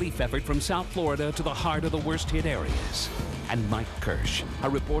 following the relief effort from South Florida to the heart of the worst-hit areas. And Mike Kirsch, a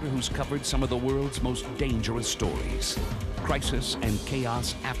reporter who's covered some of the world's most dangerous stories. Crisis and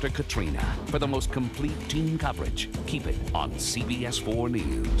chaos after Katrina. For the most complete team coverage, keep it on CBS 4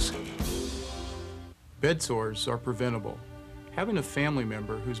 News. Bed sores are preventable. Having a family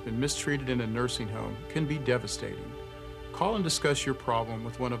member who's been mistreated in a nursing home can be devastating. Call and discuss your problem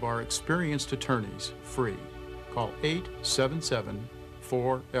with one of our experienced attorneys, free. Call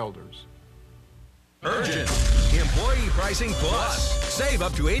 877-4ELDERS. Urgent! Employee Pricing Plus. Save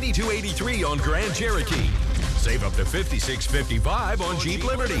up to $82.83 on Grand Cherokee. Save up to $56.55 on Jeep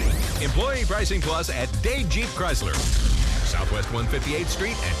Liberty. Employee Pricing Plus at Dade Jeep Chrysler. Southwest 158th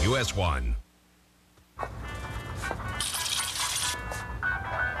Street and US 1.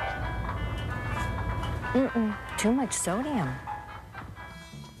 Too much sodium.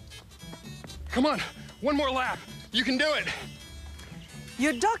 Come on, one more lap. You can do it.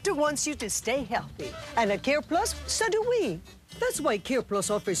 Your doctor wants you to stay healthy. And at Care Plus, so do we. That's why Care Plus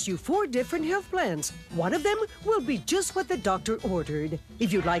offers you 4 different health plans. One of them will be just what the doctor ordered.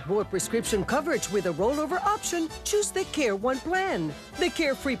 If you'd like more prescription coverage with a rollover option, choose the Care One plan. The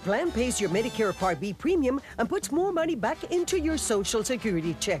Carefree plan pays your Medicare Part B premium and puts more money back into your Social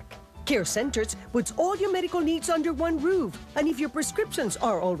Security check. Care Centers puts all your medical needs under one roof. And if your prescriptions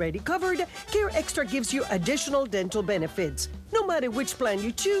are already covered, Care Extra gives you additional dental benefits. No matter which plan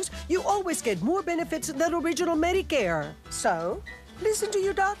you choose, you always get more benefits than original Medicare. So, listen to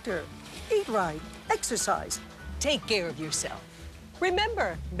your doctor. Eat right, exercise, take care of yourself.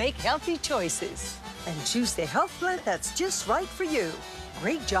 Remember, make healthy choices and choose the health plan that's just right for you.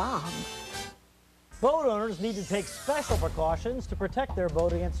 Great job. Boat owners need to take special precautions to protect their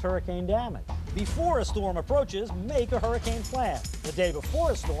boat against hurricane damage. Before a storm approaches, make a hurricane plan. The day before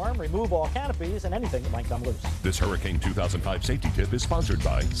a storm, remove all canopies and anything that might come loose. This Hurricane 2005 safety tip is sponsored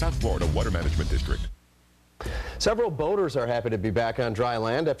by South Florida Water Management District. Several boaters are happy to be back on dry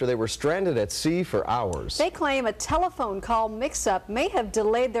land after they were stranded at sea for hours. They claim a telephone call mix-up may have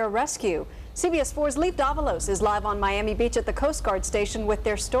delayed their rescue. CBS 4's Leif Davalos is live on Miami Beach at the Coast Guard station with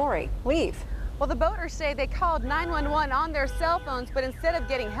their story. Leif. Well, the boaters say they called 911 on their cell phones, but instead of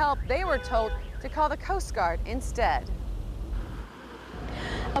getting help, they were told to call the Coast Guard instead.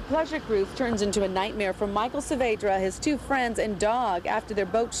 A pleasure cruise turns into a nightmare for Michael Saavedra, his 2 friends, and dog after their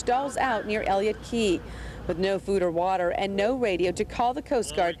boat stalls out near Elliott Key. With no food or water and no radio to call the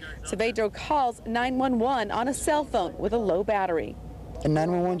Coast Guard, Saavedra calls 911 on a cell phone with a low battery. And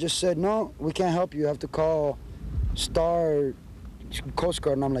 911 just said, no, we can't help you. You have to call Star Coast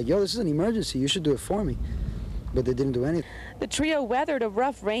Guard. And I'm like, yo, this is an emergency. You should do it for me. But they didn't do anything. The trio weathered a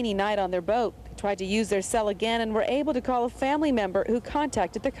rough, rainy night on their boat. They tried to use their cell again and were able to call a family member who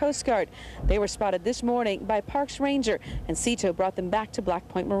contacted the Coast Guard. They were spotted this morning by Parks Ranger, and Cito brought them back to Black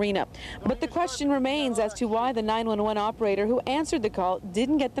Point Marina. But the question remains as to why the 911 operator who answered the call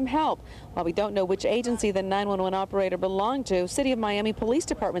didn't get them help. While we don't know which agency the 911 operator belonged to, City of Miami Police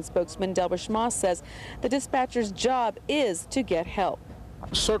Department spokesman Delbert Schmoss says the dispatcher's job is to get help.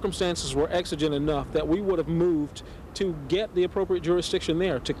 Circumstances were exigent enough that we would have moved to get the appropriate jurisdiction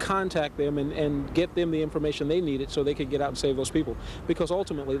there, to contact them and get them the information they needed so they could get out and save those people. Because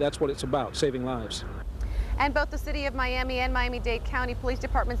ultimately, that's what it's about, saving lives. And both the City of Miami and Miami-Dade County Police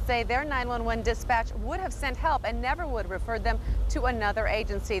Departments say their 911 dispatch would have sent help and never would have referred them to another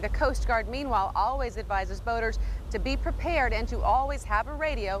agency. The Coast Guard, meanwhile, always advises boaters to be prepared and to always have a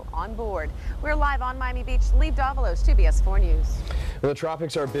radio on board. We're live on Miami Beach. Leif Davalos, CBS 4 News. The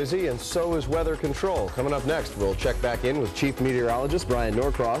tropics are busy, and so is weather control. Coming up next, we'll check back in with Chief Meteorologist Brian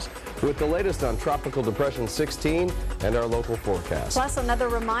Norcross with the latest on Tropical Depression 16 and our local forecast. Plus, another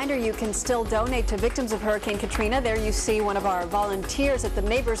reminder, you can still donate to victims of Hurricane Katrina. There you see one of our volunteers at the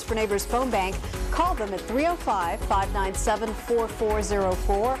Neighbors for Neighbors phone bank. Call them at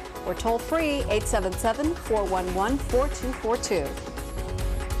 305-597-4404 or toll free 877-411-4242.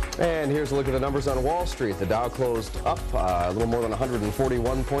 And here's a look at the numbers on Wall Street. The Dow closed up a little more than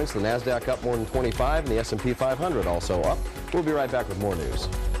 141 points. The NASDAQ up more than 25, and the S&P 500 also up. We'll be right back with more news.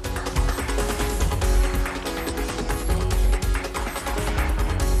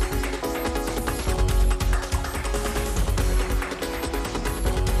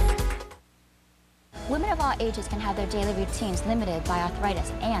 all ages can have their daily routines limited by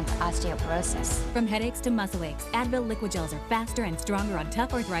arthritis and osteoporosis. From headaches to muscle aches, Advil liquid gels are faster and stronger on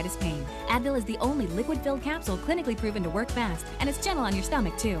tough arthritis pain. Advil is the only liquid-filled capsule clinically proven to work fast, and it's gentle on your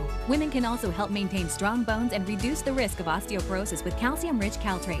stomach, too. Women can also help maintain strong bones and reduce the risk of osteoporosis with calcium-rich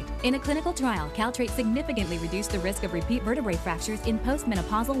Caltrate. In a clinical trial, Caltrate significantly reduced the risk of repeat vertebrae fractures in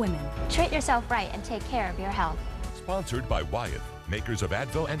postmenopausal women. Treat yourself right and take care of your health. Sponsored by Wyeth, makers of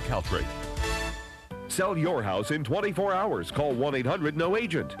Advil and Caltrate. Sell your house in 24 hours. Call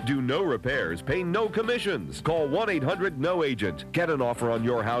 1-800-NO-AGENT. Do no repairs. Pay no commissions. Call 1-800-NO-AGENT. Get an offer on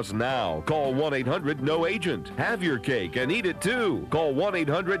your house now. Call 1-800-NO-AGENT. Have your cake and eat it too. Call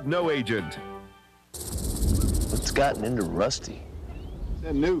 1-800-NO-AGENT. What's gotten into Rusty?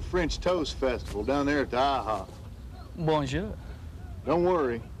 That new French Toast Festival down there at the IHOP. Bonjour. Don't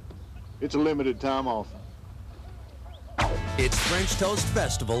worry. It's a limited time offer. It's French Toast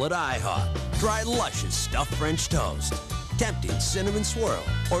Festival at IHOP. Try luscious stuffed French toast, tempting cinnamon swirl,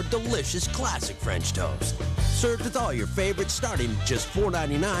 or delicious classic French toast. Served with all your favorites starting at just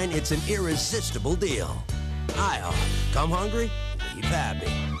 $4.99, it's an irresistible deal. IHOP. Come hungry? Leave happy.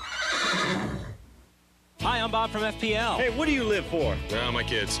 Hi, I'm Bob from FPL. Hey, what do you live for? My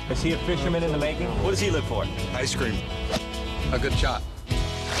kids. Is he a fisherman in the making? What does he live for? Ice cream. A good shot.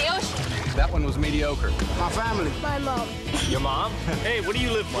 The ocean. That one was mediocre. My family. My mom. Your mom? Hey, what do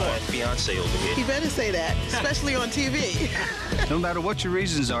you live for? My fiance over here. You better say that, especially on TV. No matter what your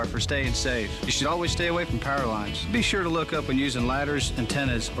reasons are for staying safe, you should always stay away from power lines. Be sure to look up when using ladders,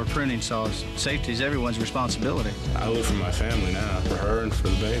 antennas, or pruning saws. Safety is everyone's responsibility. I live for my family now, for her and for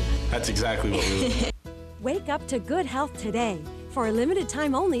the baby. That's exactly what we live. Wake up to good health today. For a limited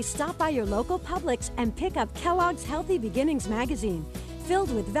time only, stop by your local Publix and pick up Kellogg's Healthy Beginnings magazine,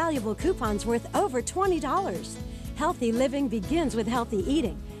 filled with valuable coupons worth over $20. Healthy living begins with healthy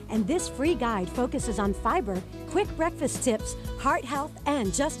eating, and this free guide focuses on fiber, quick breakfast tips, heart health,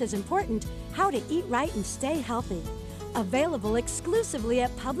 and just as important, how to eat right and stay healthy. Available exclusively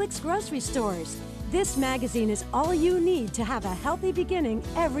at Publix grocery stores. This magazine is all you need to have a healthy beginning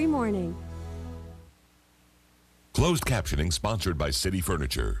every morning. Closed captioning sponsored by City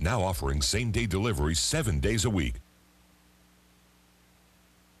Furniture, now offering same-day delivery 7 days a week.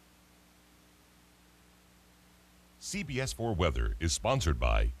 CBS 4 Weather is sponsored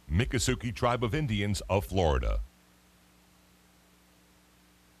by Miccosukee Tribe of Indians of Florida.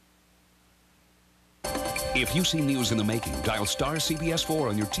 If you see news in the making, dial star CBS 4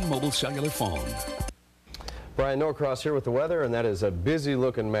 on your T-Mobile cellular phone. Brian Norcross here with the weather, and that is a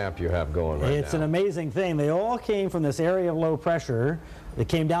busy-looking map you have going right now. It's an amazing thing. They all came from this area of low pressure. It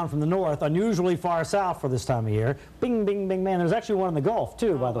came down from the north, unusually far south for this time of year. Bing, bing, bing, man. There's actually one in the Gulf,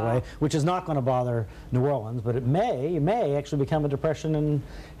 too, by the way, which is not going to bother New Orleans, but it may actually become a depression and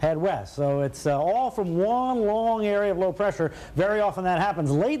head west. So it's all from one long area of low pressure. Very often that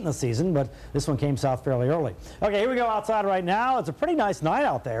happens late in the season, but this one came south fairly early. Okay, here we go outside right now. It's a pretty nice night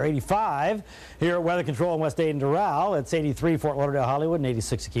out there. 85 here at Weather Control in West Dade and Doral. It's 83 Fort Lauderdale, Hollywood, and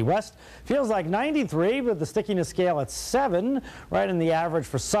 86 at Key West. Feels like 93, but the stickiness scale at 7, right in the average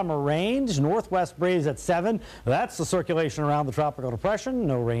for summer range. Northwest breeze at 7. That's the circulation around the tropical depression.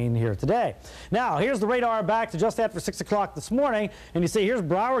 No rain here today. Now, here's the radar back to just after 6 o'clock this morning, and you see here's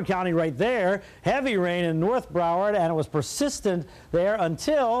Broward County right there. Heavy rain in North Broward, and it was persistent there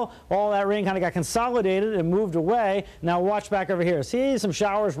until all that rain kind of got consolidated and moved away. Now watch back over here. See some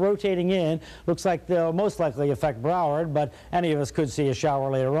showers rotating in. Looks like they'll most likely affect Broward, but any of us could see a shower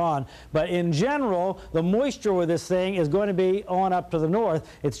later on. But in general, the moisture with this thing is going to be on up to the north.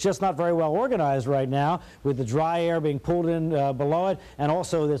 It's just not very well organized right now, with the dry air being pulled in below it, and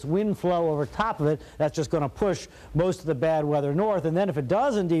also this wind flow over top of it. That's just going to push most of the bad weather north. And then if it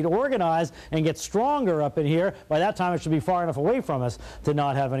does indeed organize and get stronger up in here, by that time it should be far enough away from us to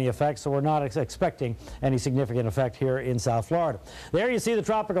not have any effect. So we're not expecting any significant effect here in South Florida. There you see the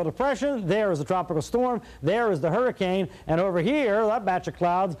tropical depression. There is the tropical storm. There is the hurricane. And over here, that batch of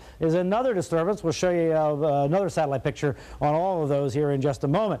clouds is another disturbance. We'll show you another satellite picture on all of those here in just a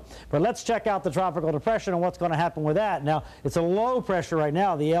moment. But let's check out the tropical depression and what's going to happen with that. Now, it's a low pressure right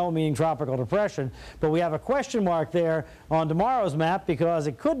now, the L meaning tropical depression, but we have a question mark there on tomorrow's map because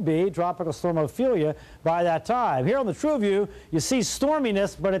it could be Tropical Storm Ophelia by that time. Here on the True View, you see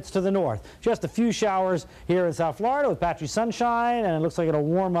storminess, but it's to the north. Just a few showers here in South Florida with patchy sunshine, and it looks like it'll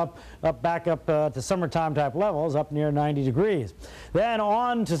warm up back up to summertime type levels, up near 90 degrees. Then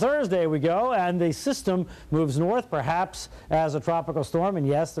on to Thursday we go, and the system moves north, perhaps as a tropical tropical storm, and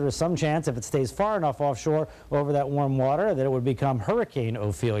yes, there is some chance if it stays far enough offshore over that warm water that it would become Hurricane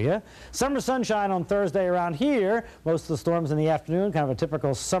Ophelia. Summer sunshine on Thursday around here. Most of the storms in the afternoon, kind of a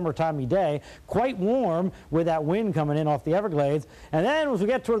typical summertimey day. Quite warm with that wind coming in off the Everglades. And then as we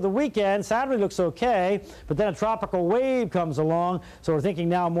get toward the weekend, Saturday looks okay, but then a tropical wave comes along. So we're thinking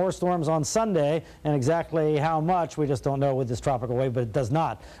now more storms on Sunday, and exactly how much we just don't know with this tropical wave, but it does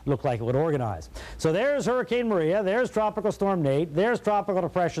not look like it would organize. So there's Hurricane Maria, there's Tropical Storm Nate, there's Tropical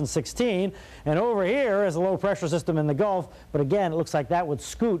Depression 16, and over here is a low pressure system in the Gulf, but again, it looks like that would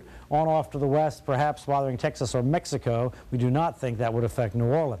scoot on off to the west, perhaps bothering Texas or Mexico. We do not think that would affect New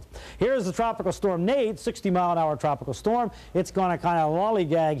Orleans. Here's the Tropical Storm Nate, 60-mile-an-hour tropical storm. It's going to kind of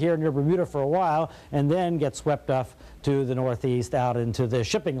lollygag here near Bermuda for a while and then get swept off to the northeast out into the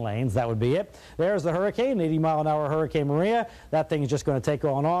shipping lanes. That would be it. There's the hurricane, 80-mile-an-hour Hurricane Maria. That thing's just going to take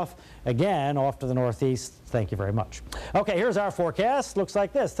on off again off to the northeast. Thank you very much. Okay, here's our forecast. Looks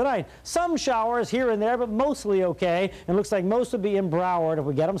like this. Tonight, some showers here and there, but mostly okay. And looks like most would be in Broward if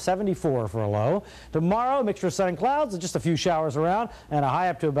we get them, 74 for a low. Tomorrow, a mixture of sun and clouds, just a few showers around, and a high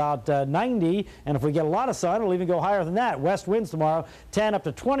up to about 90. And if we get a lot of sun, it'll even go higher than that. West winds tomorrow, 10 up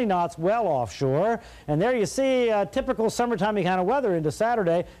to 20 knots well offshore. And there you see typical summertime kind of weather into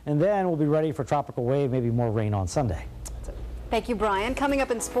Saturday, and then we'll be ready for tropical wave, maybe more rain on Sunday. Thank you, Brian. Coming up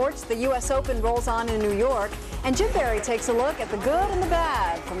in sports, the U.S. Open rolls on in New York, and Jim Barry takes a look at the good and the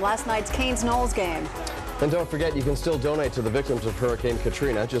bad from last night's Canes-Knowles game. And don't forget, you can still donate to the victims of Hurricane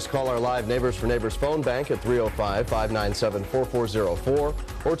Katrina. Just call our live Neighbors for Neighbors phone bank at 305-597-4404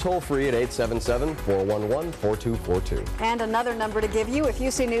 or toll free at 877-411-4242. And another number to give you if you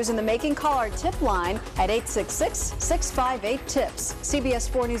see news in the making, call our tip line at 866-658-TIPS. CBS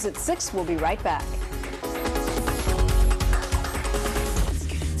 4 News at 6. We'll be right back.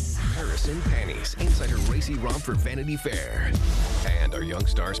 And panties inside her racy romp for Vanity Fair. And are young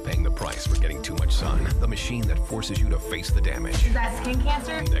stars paying the price for getting too much sun? The machine that forces you to face the damage. Is that skin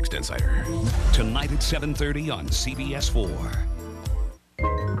cancer? Next Insider. Tonight at 7:30 on CBS 4.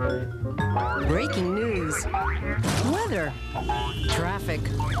 Breaking news. Weather. Traffic.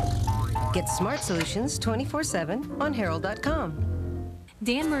 Get smart solutions 24/7 on Herald.com.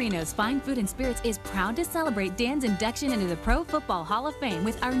 Dan Marino's Fine Food and Spirits is proud to celebrate Dan's induction into the Pro Football Hall of Fame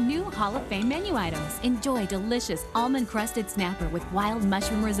with our new Hall of Fame menu items. Enjoy delicious almond-crusted snapper with wild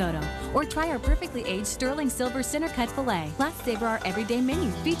mushroom risotto, or try our perfectly aged sterling silver center-cut filet. Plus, savor our everyday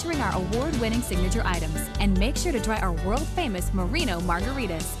menu featuring our award-winning signature items. And make sure to try our world-famous Marino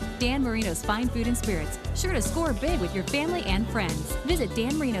margaritas. Dan Marino's Fine Food and Spirits, sure to score big with your family and friends. Visit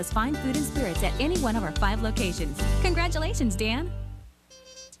Dan Marino's Fine Food and Spirits at any one of our 5 locations. Congratulations, Dan!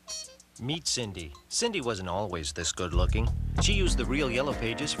 Meet Cindy. Cindy wasn't always this good looking. She used the Real Yellow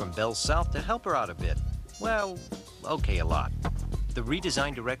Pages from Bell South to help her out a bit. Well, okay, a lot. The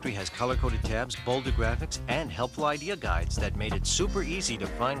redesigned directory has color-coded tabs, bolder graphics, and helpful idea guides that made it super easy to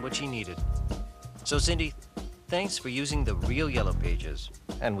find what she needed. So Cindy, thanks for using the Real Yellow Pages,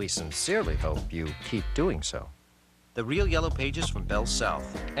 and we sincerely hope you keep doing so. The Real Yellow Pages from Bell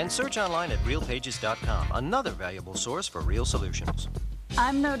South, and search online at realpages.com, another valuable source for real solutions.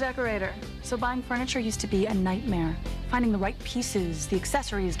 I'm no decorator, so buying furniture used to be a nightmare. Finding the right pieces, the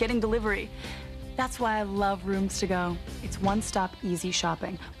accessories, getting delivery. That's why I love Rooms to Go. It's one-stop easy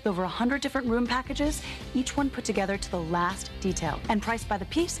shopping. With over 100 different room packages, each one put together to the last detail and priced by the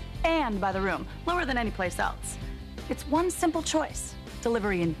piece and by the room, lower than any place else. It's one simple choice.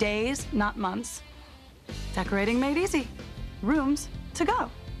 Delivery in days, not months. Decorating made easy. Rooms to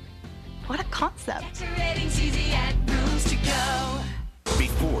Go. What a concept. Decorating's easy at Rooms to Go.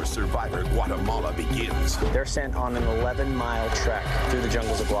 Before Survivor Guatemala begins, they're sent on an 11-mile trek through the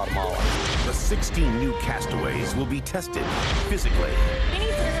jungles of Guatemala. The 16 new castaways will be tested physically. We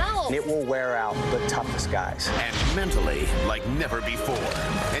need some help. And it will wear out the toughest guys. And mentally like never before.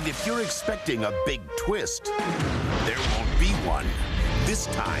 And if you're expecting a big twist, there won't be one. This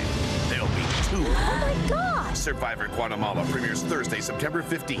time, there'll be 2. Oh my God! Survivor Guatemala premieres Thursday, September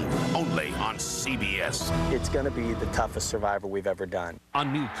 15th, only on CBS. It's going to be the toughest Survivor we've ever done. A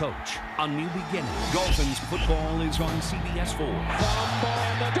new coach, a new beginning. Dolphins football is on CBS 4.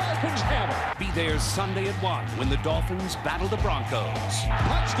 The Dolphins have it. Be there Sunday at 1 when the Dolphins battle the Broncos.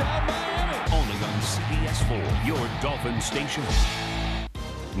 Touchdown Miami! Only on CBS 4, your Dolphin station.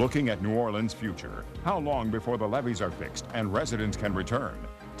 Looking at New Orleans' future, how long before the levees are fixed and residents can return?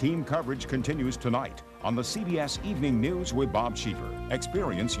 Team coverage continues tonight on the CBS Evening News with Bob Schieffer.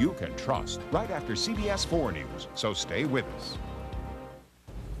 Experience you can trust right after CBS 4 News, so stay with us.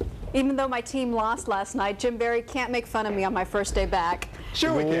 Even though my team lost last night, Jim Barry can't make fun of me on my first day back.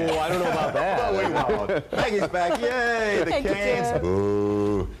 Sure we can. Ooh, I don't know about that. No, we won't. Maggie's back. Yay, the Thank you, Canes. Dad.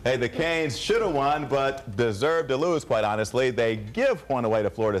 Boo. Hey, the Canes should have won, but deserved to lose, quite honestly. They give one away to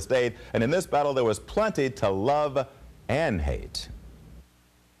Florida State, and in this battle, there was plenty to love and hate.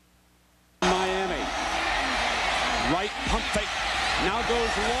 Miami. Right pump fake. Now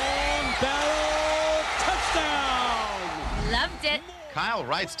goes long barrel. Touchdown. Loved it. Kyle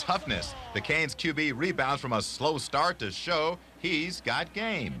Wright's toughness. The Canes QB rebounds from a slow start to show he's got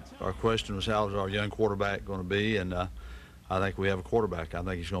game. Our question was, how is our young quarterback going to be? And I think we have a quarterback. I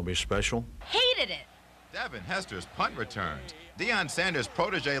think he's going to be special. Hated it. Devin Hester's punt returns. Deion Sanders'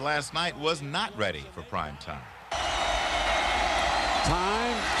 protege last night was not ready for prime time.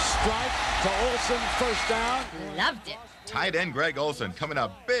 Time, strike to Olsen, first down. Loved it. Tight end Greg Olsen coming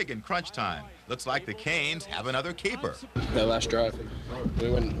up big in crunch time. Looks like the Canes have another keeper. That last drive, we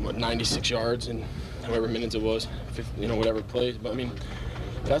went, what, 96 yards in however minutes it was, 50, whatever plays. But, I mean,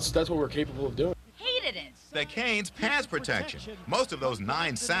 that's what we're capable of doing. Hated it. The Canes' pass protection. Most of those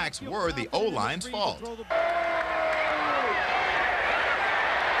 9 sacks were the O-line's fault.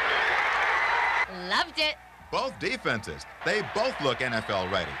 Loved it. Both defenses, they both look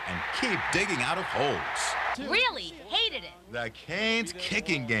NFL ready and keep digging out of holes. Really hated it. The Canes'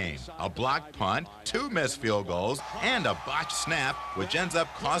 kicking game, a blocked punt, 2 missed field goals, and a botched snap, which ends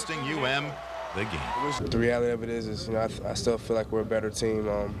up costing UM the game. The reality of it is I still feel like we're a better team,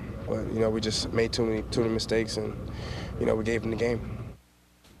 but we just made too many mistakes, and we gave them the game.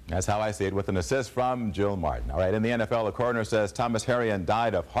 That's how I see it, with an assist from Jill Martin. All right, in the NFL, the coroner says Thomas Harrion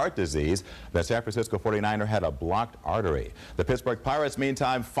died of heart disease. The San Francisco 49er had a blocked artery. The Pittsburgh Pirates,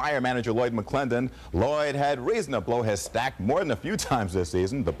 meantime, fire manager Lloyd McClendon. Lloyd had reason to blow his stack more than a few times this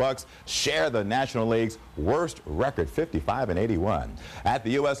season. The Bucks share the National League's worst record, 55-81. At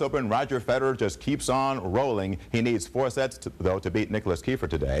the U.S. Open, Roger Federer just keeps on rolling. He needs 4 sets, though, to beat Nicholas Kiefer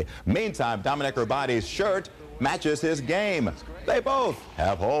today. Meantime, Dominic Herbati's shirt matches his game. They both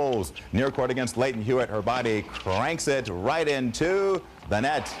have holes. Near court against Leighton Hewitt, Herbati cranks it right into the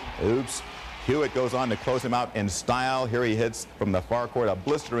net. Oops. Hewitt goes on to close him out in style. Here he hits from the far court a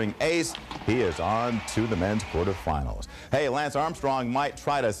blistering ace. He is on to the men's quarterfinals. Hey, Lance Armstrong might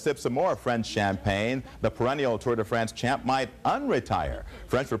try to sip some more French champagne. The perennial Tour de France champ might unretire.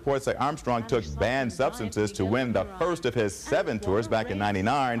 French reports say Armstrong took banned substances to win the first of his 7 tours back in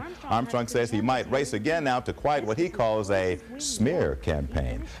 '99. Armstrong says he might race again now to quiet what he calls a smear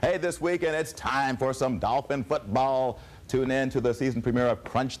campaign. Hey, this weekend it's time for some Dolphin football. Tune in to the season premiere of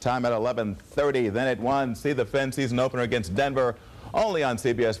Crunch Time at 11:30. Then at 1, see the Finn season opener against Denver, only on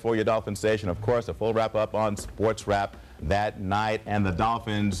CBS 4, your Dolphin station. Of course, a full wrap-up on Sports Wrap that night, and the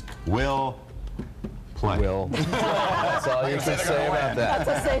Dolphins will play. That's all you can say about that.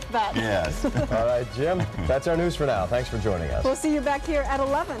 That's a safe bet. Yes. All right, Jim, that's our news for now. Thanks for joining us. We'll see you back here at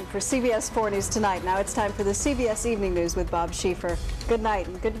 11 for CBS 4 News Tonight. Now it's time for the CBS Evening News with Bob Schieffer. Good night,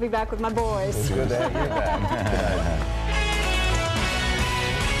 and good to be back with my boys. It's good to have you back.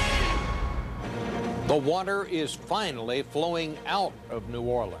 The water is finally flowing out of New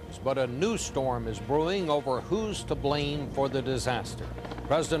Orleans, but a new storm is brewing over who's to blame for the disaster.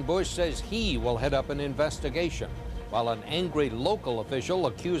 President Bush says he will head up an investigation, while an angry local official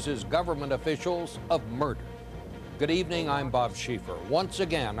accuses government officials of murder. Good evening, I'm Bob Schieffer. Once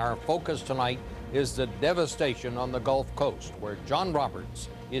again, our focus tonight is the devastation on the Gulf Coast, where John Roberts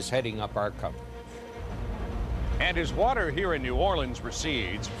is heading up our coverage. And as water here in New Orleans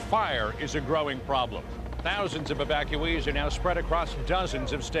recedes, fire is a growing problem. Thousands of evacuees are now spread across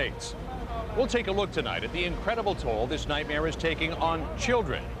dozens of states. We'll take a look tonight at the incredible toll this nightmare is taking on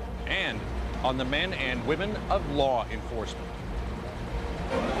children and on the men and women of law enforcement.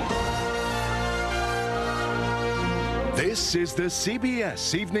 This is the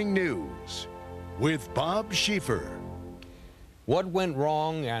CBS Evening News with Bob Schieffer. What went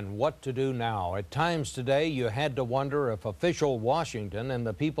wrong and what to do now? At times today, you had to wonder if official Washington and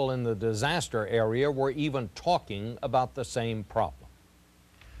the people in the disaster area were even talking about the same problem.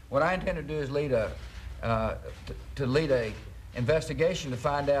 What I intend to do is lead a investigation to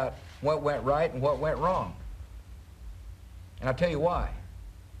find out what went right and what went wrong. And I'll tell you why.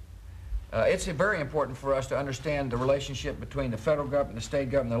 It's very important for us to understand the relationship between the federal government, the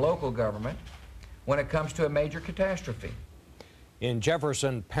state government, and the local government when it comes to a major catastrophe. In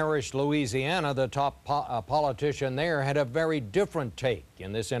Jefferson Parish, Louisiana, the top politician there had a very different take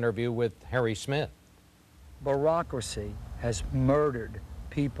in this interview with Harry Smith. Bureaucracy has murdered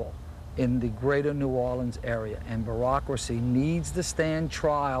people in the greater New Orleans area, and bureaucracy needs to stand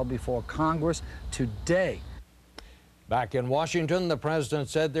trial before Congress today. Back in Washington, the president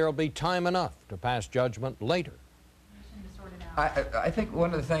said there'll be time enough to pass judgment later. I think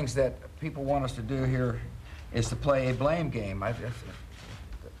one of the things that people want us to do here is to play a blame game.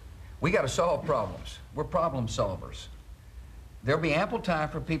 We got to solve problems. We're problem solvers. There'll be ample time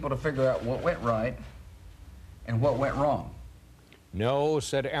for people to figure out what went right and what went wrong. No,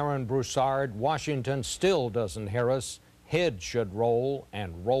 said Aaron Broussard, Washington still doesn't hear us. Heads should roll,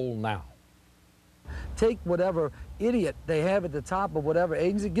 and roll now. Take whatever idiot they have at the top of whatever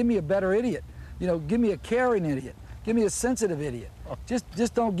agency, give me a better idiot. You know, give me a caring idiot. Give me a sensitive idiot.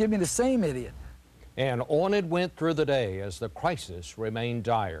 Just don't give me the same idiot. And on it went through the day as the crisis remained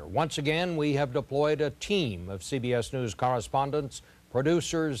dire. Once again, we have deployed a team of CBS News correspondents,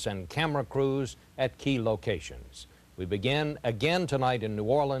 producers, and camera crews at key locations. We begin again tonight in New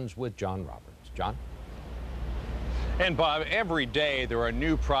Orleans with John Roberts. John? And Bob, every day there are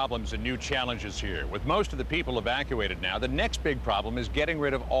new problems and new challenges here. With most of the people evacuated now, the next big problem is getting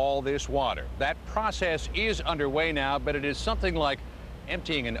rid of all this water. That process is underway now, but it is something like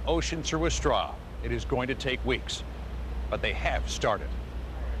emptying an ocean through a straw. It is going to take weeks, but they have started.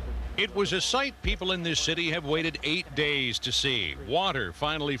 It was a sight people in this city have waited 8 days to see. Water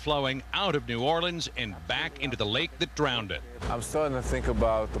finally flowing out of New Orleans and back into the lake that drowned it. I'm starting to think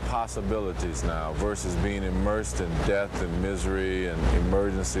about the possibilities now versus being immersed in death and misery and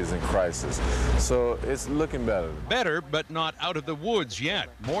emergencies and crisis. So it's looking better. Better, but not out of the woods yet.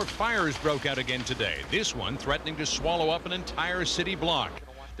 More fires broke out again today, this one threatening to swallow up an entire city block.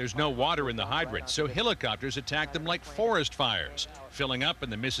 There's no water in the hydrants, so helicopters attack them like forest fires, filling up in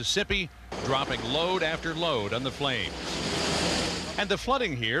the Mississippi, dropping load after load on the flames. And the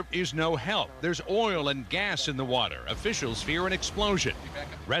flooding here is no help. There's oil and gas in the water. Officials fear an explosion.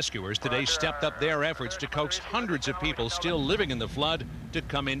 Rescuers today stepped up their efforts to coax hundreds of people still living in the flood to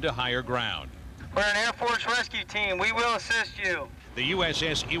come into higher ground. We're an Air Force rescue team. We will assist you. The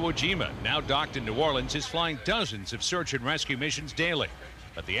USS Iwo Jima, now docked in New Orleans, is flying dozens of search and rescue missions daily.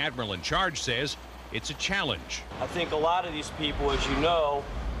 But the admiral in charge says it's a challenge. I think a lot of these people, as you know,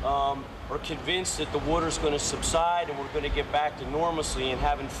 are convinced that the water's going to subside and we're going to get back to normalcy, and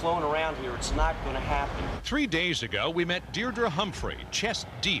having flown around here, it's not going to happen. 3 days ago, we met Deirdre Humphrey, chest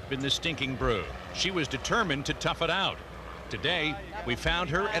deep in the stinking brew. She was determined to tough it out. Today, we found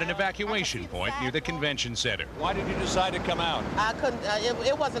her at an evacuation point near the convention center. Why did you decide to come out? I couldn't,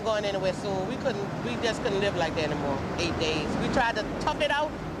 it wasn't going anywhere soon. We just couldn't live like that anymore. 8 days. We tried to tough it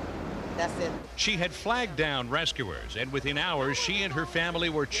out. That's it. She had flagged down rescuers, and within hours, she and her family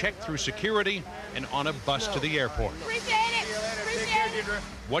were checked through security and on a bus to the airport. Appreciate it.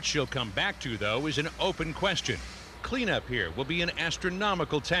 What she'll come back to, though, is an open question. Cleanup here will be an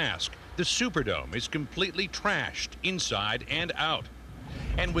astronomical task. The Superdome is completely trashed inside and out.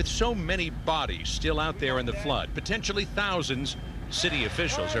 And with so many bodies still out there in the flood, potentially thousands, city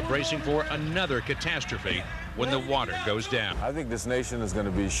officials are bracing for another catastrophe when the water goes down. I think this nation is going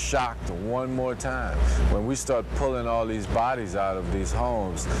to be shocked one more time when we start pulling all these bodies out of these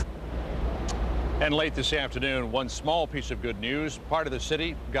homes. And late this afternoon, one small piece of good news, part of the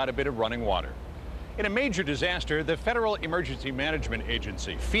city got a bit of running water. In a major disaster, the Federal Emergency Management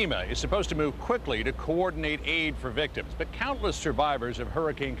Agency, FEMA, is supposed to move quickly to coordinate aid for victims. But countless survivors of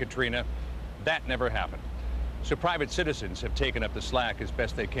Hurricane Katrina, that never happened. So private citizens have taken up the slack as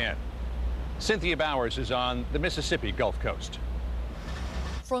best they can. Cynthia Bowers is on the Mississippi Gulf Coast.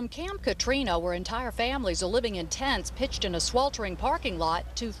 From Camp Katrina, where entire families are living in tents pitched in a sweltering parking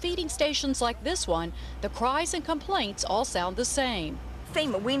lot, to feeding stations like this one, the cries and complaints all sound the same.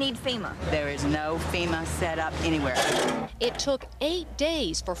 FEMA, we need FEMA. There is no FEMA set up anywhere. It took 8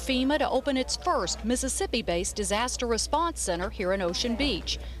 days for FEMA to open its first Mississippi-based disaster response center here in Ocean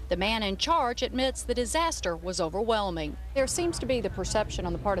Beach. The man in charge admits the disaster was overwhelming. There seems to be the perception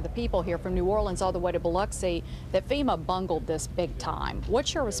on the part of the people here from New Orleans all the way to Biloxi that FEMA bungled this big time.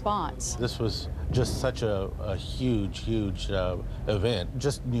 What's your response? This was just such a huge event.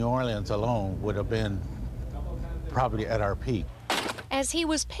 Just New Orleans alone would have been probably at our peak. As he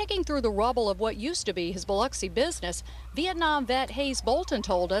was picking through the rubble of what used to be his Biloxi business, Vietnam vet Hayes Bolton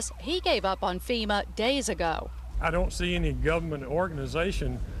told us he gave up on FEMA days ago. I don't see any government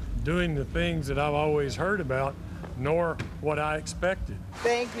organization doing the things that I've always heard about, nor what I expected.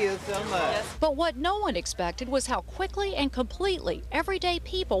 Thank you so much. But what no one expected was how quickly and completely everyday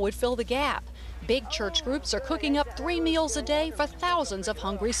people would fill the gap. Big church groups are cooking up 3 meals a day for thousands of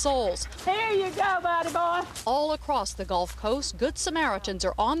hungry souls. Here you go, buddy boy. All across the Gulf Coast, Good Samaritans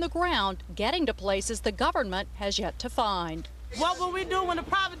are on the ground, getting to places the government has yet to find. What will we do when the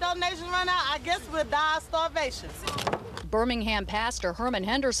private donations run out? I guess we'll die of starvation. Birmingham pastor Herman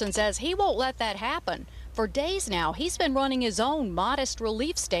Henderson says he won't let that happen. For days now, he's been running his own modest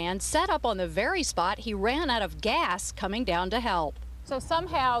relief stand set up on the very spot he ran out of gas coming down to help. So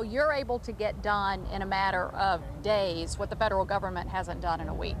somehow you're able to get done in a matter of days what the federal government hasn't done in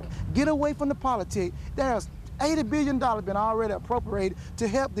a week. Get away from the politics. There's $80 billion been already appropriated to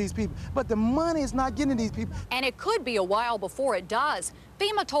help these people, but the money is not getting to these people. And it could be a while before it does.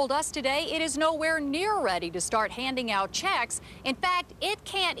 FEMA told us today it is nowhere near ready to start handing out checks. In fact, it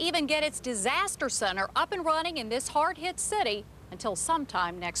can't even get its disaster center up and running in this hard-hit city until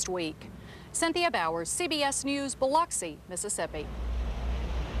sometime next week. Cynthia Bowers, CBS News, Biloxi, Mississippi.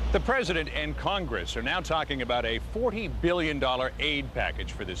 The president and Congress are now talking about a $40 billion aid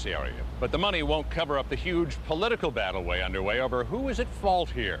package for this area. But the money won't cover up the huge political battle underway over who is at fault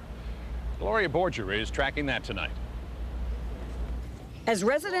here. Gloria Borger is tracking that tonight. As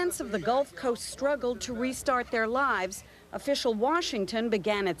residents of the Gulf Coast struggled to restart their lives, official Washington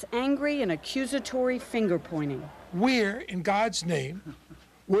began its angry and accusatory finger-pointing. We're, in God's name,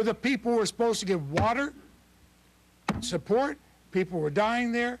 we're the people who are supposed to give water, support. People were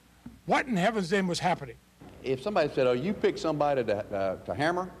dying there. What in heaven's name was happening? If somebody said, oh, you picked somebody to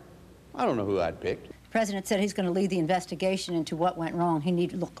hammer, I don't know who I'd picked. The president said he's going to lead the investigation into what went wrong. He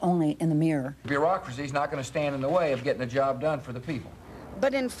needs to look only in the mirror. Bureaucracy is not going to stand in the way of getting the job done for the people.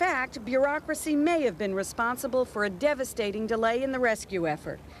 But in fact, bureaucracy may have been responsible for a devastating delay in the rescue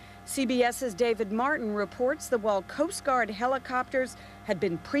effort. CBS's David Martin reports that while Coast Guard helicopters had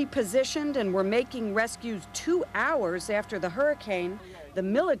been pre-positioned and were making rescues 2 hours after the hurricane, the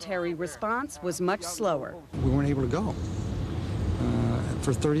military response was much slower. We weren't able to go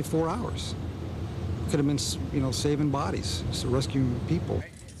for 34 hours. Could have been, saving bodies, so rescuing people.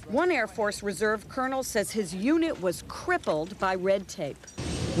 One Air Force Reserve colonel says his unit was crippled by red tape.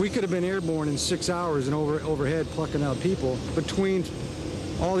 We could have been airborne in 6 hours and overhead plucking out people. Between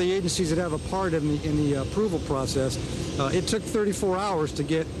all the agencies that have a part in the approval process, it took 34 hours to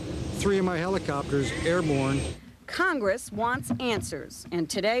get 3 of my helicopters airborne. Congress wants answers, and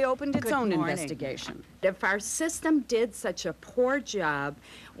today opened its own investigation. If our system did such a poor job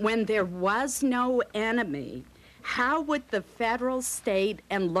when there was no enemy, how would the federal, state,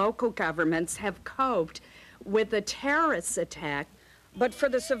 and local governments have coped with a terrorist attack? But for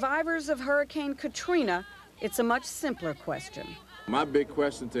the survivors of Hurricane Katrina, it's a much simpler question. My big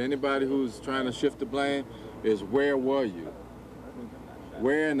question to anybody who's trying to shift the blame is, where were you?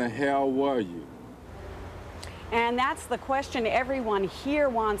 Where in the hell were you? And that's the question everyone here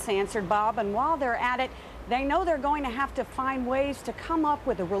wants answered, Bob. And while they're at it, they know they're going to have to find ways to come up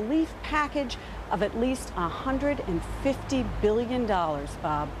with a relief package of at least $150 billion,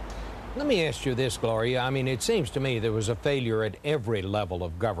 Bob. Let me ask you this, Gloria. I mean, it seems to me there was a failure at every level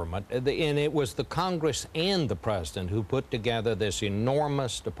of government, and it was the Congress and the President who put together this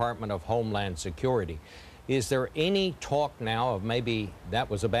enormous Department of Homeland Security. Is there any talk now of maybe that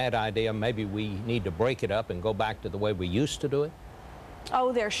was a bad idea, maybe we need to break it up and go back to the way we used to do it?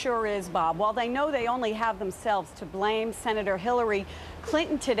 Oh, there sure is, Bob. While they know they only have themselves to blame, Senator Hillary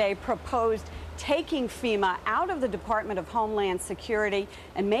Clinton today proposed taking FEMA out of the Department of Homeland Security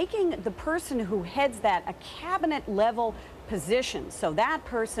and making the person who heads that a cabinet-level position, so that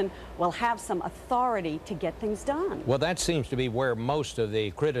person will have some authority to get things done. Well, that seems to be where most of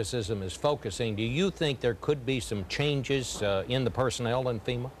the criticism is focusing. Do you think there could be some changes in the personnel in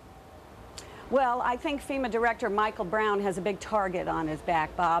FEMA? Well, I think FEMA Director Michael Brown has a big target on his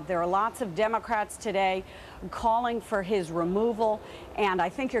back, Bob. There are lots of Democrats today calling for his removal, and I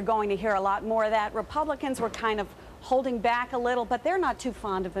think you're going to hear a lot more of that. Republicans were kind of holding back a little, but they're not too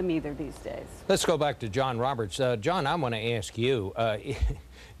fond of him either these days. Let's go back to John Roberts. John, I want to ask you,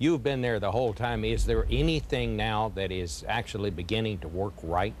 you've been there the whole time. Is there anything now that is actually beginning to work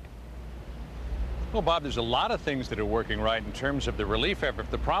right? Well, Bob, there's a lot of things that are working right in terms of the relief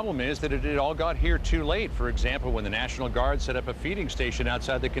effort. The problem is that it all got here too late. For example, when the National Guard set up a feeding station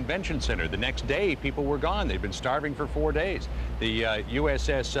outside the convention center, the next day people were gone. They've been starving for 4 days. The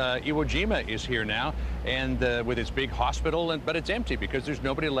USS Iwo Jima is here now, and with its big hospital, but it's empty because there's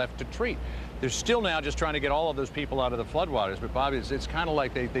nobody left to treat. They're still now just trying to get all of those people out of the floodwaters. But Bob, it's kind of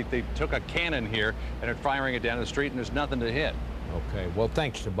like they took a cannon here and are firing it down the street, and there's nothing to hit. Okay, well,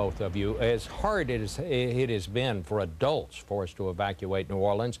 thanks to both of you. As hard as it has been for adults forced to evacuate New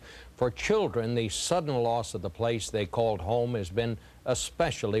Orleans, for children, the sudden loss of the place they called home has been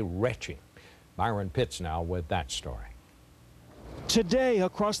especially wrenching. Myron Pitts now with that story. Today,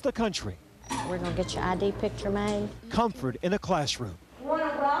 across the country, we're going to get your ID picture made. Comfort in a classroom. We want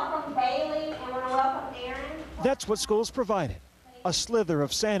to welcome Bailey and we want to welcome Aaron. That's what schools provided, a slither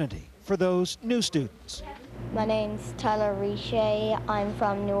of sanity for those new students. My name's Tyler Riche. I'm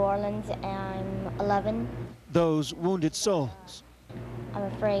from New Orleans and I'm 11. Those wounded souls. I'm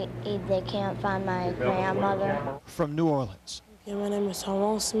afraid they can't find my grandmother. From New Orleans. Yeah, my name is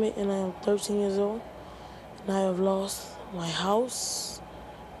Tyrone Smith, and I am 13 years old. And I have lost my house,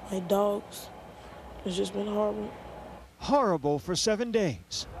 my dogs. It's just been horrible. Horrible for 7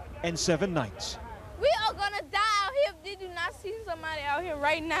 days and 7 nights. We are gonna die out here if they do not see somebody out here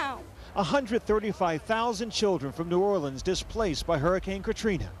right now. 135,000 children from New Orleans displaced by Hurricane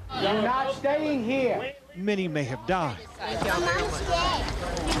Katrina. You're not staying here. Many may have died. My mom's dead.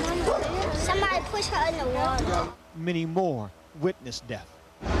 Somebody push her in the water. Many more witnessed death.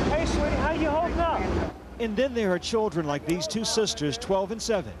 Hey, sweetie, how you holding up? And then there are children like these two sisters, 12 and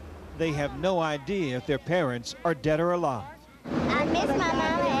 7. They have no idea if their parents are dead or alive. I miss my mama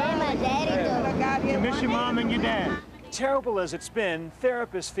and my daddy, though. You miss your mom and your dad. Terrible as it's been,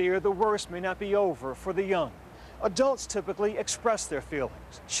 therapists fear the worst may not be over for the young. Adults typically express their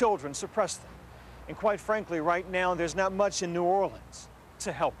feelings. Children suppress them. And quite frankly, right now, there's not much in New Orleans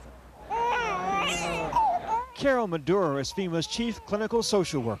to help them. Carol Maduro is FEMA's chief clinical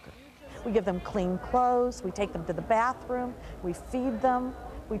social worker. We give them clean clothes, we take them to the bathroom, we feed them,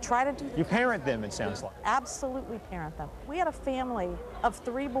 we try to do... You parent them, it sounds like. Absolutely parent them. We had a family of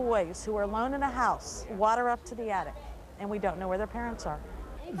 3 boys who were alone in a house, water up to the attic, and we don't know where their parents are.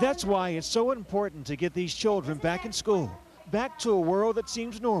 That's why it's so important to get these children back in school, back to a world that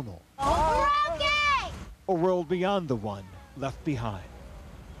seems normal. A world beyond the one left behind.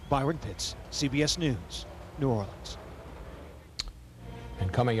 Byron Pitts, CBS News, New Orleans.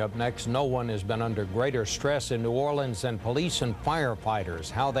 And coming up next, no one has been under greater stress in New Orleans than police and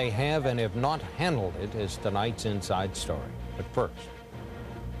firefighters. How they have and have not handled it is tonight's Inside Story. But first,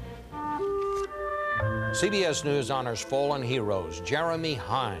 CBS News honors fallen heroes. Jeremy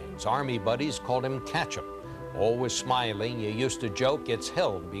Hines. Army buddies called him Ketchup. Always smiling, you used to joke, it's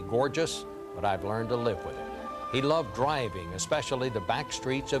hell to be gorgeous, but I've learned to live with it. He loved driving, especially the back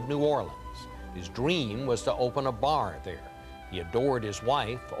streets of New Orleans. His dream was to open a bar there. He adored his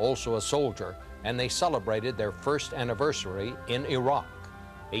wife, also a soldier, and they celebrated their first anniversary in Iraq.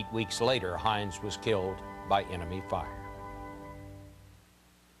 8 weeks later, Hines was killed by enemy fire.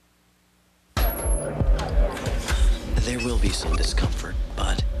 There will be some discomfort,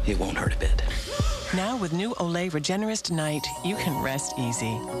 but it won't hurt a bit. Now with new Olay Regenerist Night, you can rest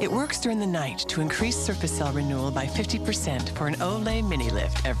easy. It works during the night to increase surface cell renewal by 50% for an Olay mini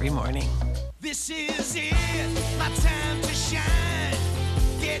lift every morning. This is it, my time to shine.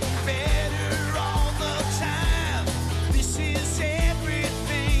 Getting better all the time. This is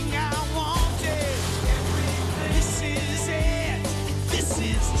everything I wanted. This is it. This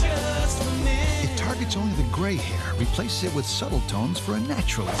is just for me. It targets only the gray hair, replaces it with subtle tones for a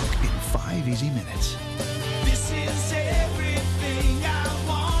natural look in 5 easy minutes. This is everything I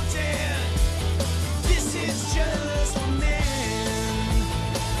wanted. This is just for me.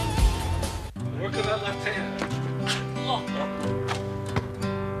 Work on that left hand.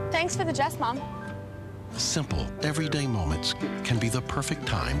 Thanks for the jest, Mom. Simple, everyday moments can be the perfect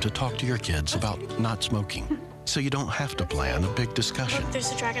time to talk to your kids about not smoking, so you don't have to plan a big discussion. Look,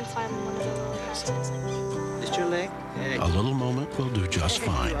 there's a dragonfly on one of the roller coasters. Is your leg? A little moment will do just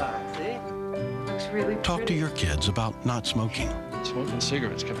fine. Talk to your kids about not smoking. Smoking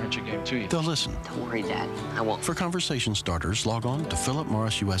cigarettes can hurt your game too. They'll listen. Don't worry, Dad. I won't. For conversation starters, log on to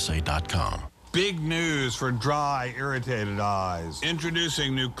philipmorrisusa.com. Big news for dry, irritated eyes.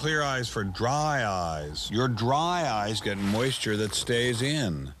 Introducing new Clear Eyes for dry eyes. Your dry eyes get moisture that stays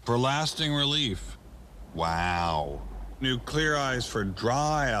in for lasting relief. Wow. New Clear Eyes for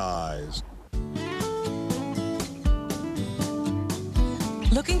dry eyes.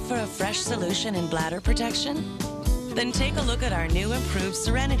 Looking for a fresh solution in bladder protection? Then take a look at our new improved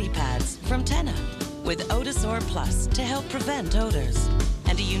Serenity Pads from Tenna with Odasor Plus to help prevent odors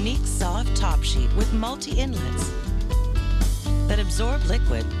and a unique soft top sheet with multi-inlets that absorb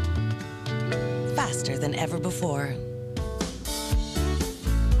liquid faster than ever before.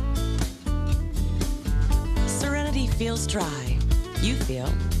 Serenity feels dry. You feel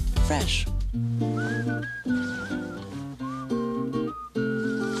fresh.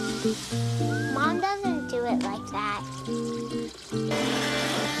 Mom doesn't do it like that.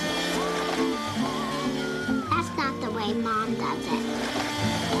 That's not the way Mom does it.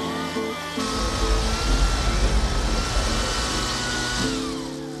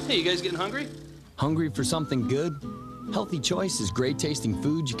 Hey, you guys getting hungry? Hungry for something good? Healthy Choice is great tasting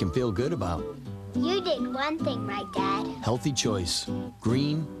food you can feel good about. You did one thing right, Dad. Healthy Choice.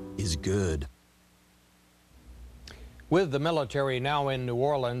 Green is good. With the military now in New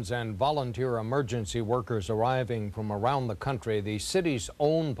Orleans and volunteer emergency workers arriving from around the country, the city's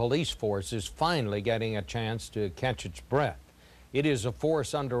own police force is finally getting a chance to catch its breath. It is a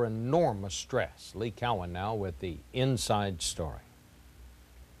force under enormous stress. Lee Cowan now with the inside story.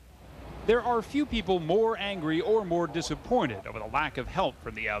 There are few people more angry or more disappointed over the lack of help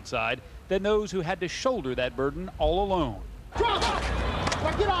from the outside than those who had to shoulder that burden all alone.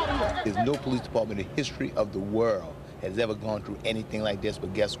 There's no police department in the history of the world has ever gone through anything like this,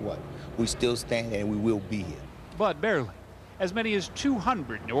 but guess what? We still stand and we will be here. But barely. As many as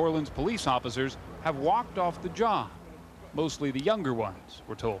 200 New Orleans police officers have walked off the job. Mostly the younger ones,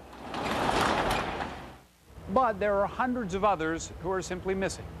 we're told. But there are hundreds of others who are simply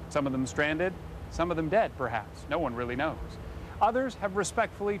missing. Some of them stranded, some of them dead, perhaps. No one really knows. Others have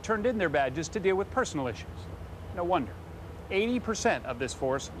respectfully turned in their badges to deal with personal issues. No wonder. 80% of this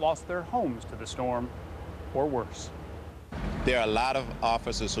force lost their homes to the storm, or worse. There are a lot of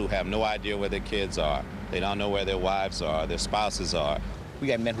officers who have no idea where their kids are. They don't know where their wives are, their spouses are. We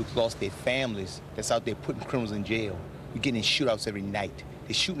got men who lost their families that's out there putting criminals in jail. We're getting in shootouts every night.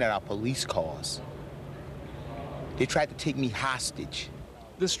 They're shooting at our police cars. They tried to take me hostage.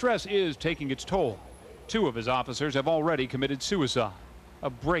 The stress is taking its toll. 2 of his officers have already committed suicide, a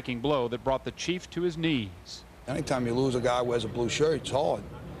breaking blow that brought the chief to his knees. Anytime you lose a guy who wears a blue shirt, it's hard,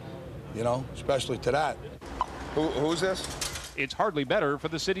 you know, especially to that. Who's this? It's hardly better for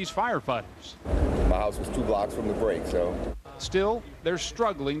the city's firefighters. My house was 2 blocks from the break, so. Still, they're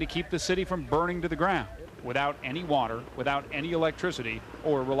struggling to keep the city from burning to the ground without any water, without any electricity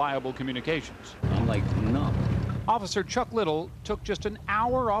or reliable communications. I'm like, no. Officer Chuck Little took just an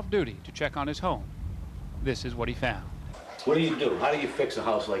hour off duty to check on his home. This is what he found. What do you do? How do you fix a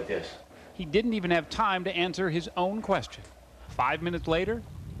house like this? He didn't even have time to answer his own question. 5 minutes later,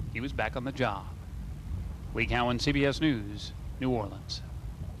 he was back on the job. Lee Cowan, CBS News, New Orleans.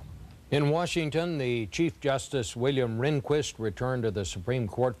 In Washington, the Chief Justice William Rehnquist returned to the Supreme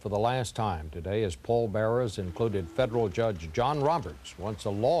Court for the last time. Today, his pallbearers included federal Judge John Roberts, once a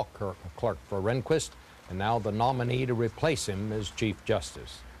law clerk for Rehnquist, and now the nominee to replace him as Chief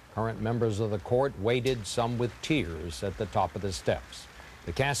Justice. Current members of the court waited, some with tears, at the top of the steps.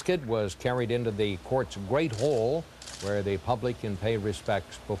 The casket was carried into the court's Great Hall, where the public can pay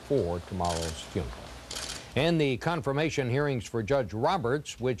respects before tomorrow's funeral. And the confirmation hearings for Judge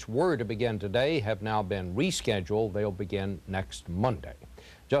Roberts, which were to begin today, have now been rescheduled. They'll begin next Monday.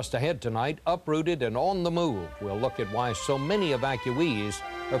 Just ahead tonight, uprooted and on the move, we'll look at why so many evacuees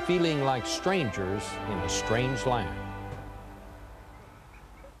are feeling like strangers in a strange land.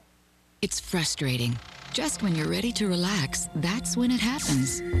 It's frustrating. Just when you're ready to relax, that's when it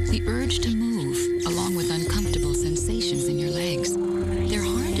happens. The urge to move, along with uncomfortable sensations in your legs. They're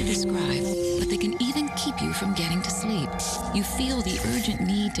hard to describe, but they can even keep you from getting to sleep. You feel the urgent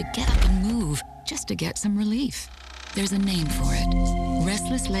need to get up and move, just to get some relief. There's a name for it,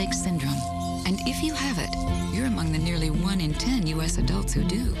 restless leg syndrome. And if you have it, you're among the nearly 1 in 10 U.S. adults who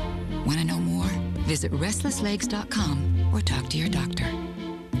do. Want to know more? Visit restlesslegs.com or talk to your doctor.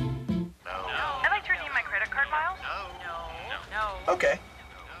 Okay.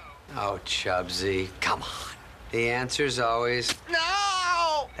 Oh, Chubsy, come on. The answer's always...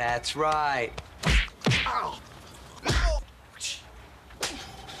 No! That's right. Ow. No!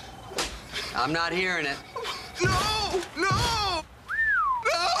 I'm not hearing it. No! No!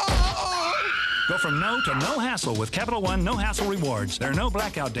 No! Go from no to no hassle with Capital One No Hassle Rewards. There are no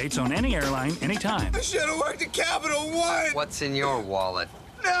blackout dates on any airline, anytime. I should have worked at Capital One! What's in your wallet?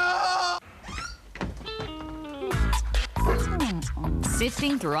 No!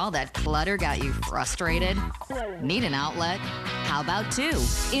 Sifting through all that clutter got you frustrated? Need an outlet? How about 2?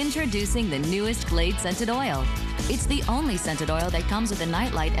 Introducing the newest Glade Scented Oil. It's the only scented oil that comes with a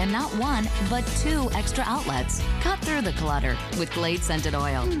nightlight and not 1, but 2 extra outlets. Cut through the clutter with Glade Scented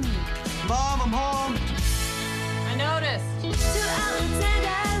Oil. Mom, I'm home. I noticed. 2 outlets and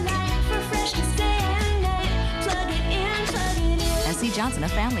a light for fresh to stay at night. Plug it in, plug it in. S.C. Johnson, a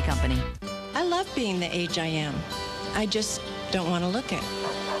family company. I love being the age I am. I just don't want to look it.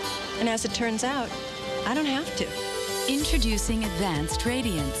 And as it turns out, I don't have to. Introducing Advanced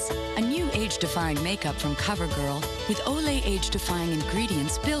Radiance, a new age-defying makeup from CoverGirl with Olay age-defying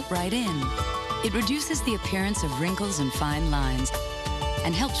ingredients built right in. It reduces the appearance of wrinkles and fine lines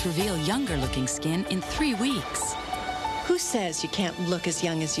and helps reveal younger-looking skin in 3 weeks. Who says you can't look as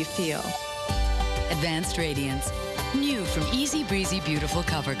young as you feel? Advanced Radiance, new from Easy Breezy Beautiful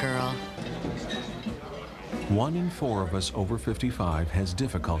CoverGirl. 1 in 4 of us over 55 has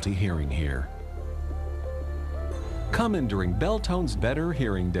difficulty hearing here. Come in during Belltone's Better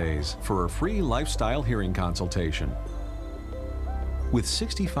Hearing Days for a free lifestyle hearing consultation. with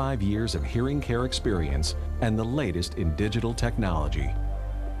 65 years of hearing care experience and the latest in digital technology.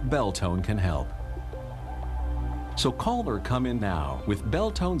 Belltone can help. So call or come in now with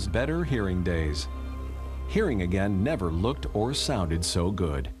Belltone's Better Hearing Days. Hearing again never looked or sounded so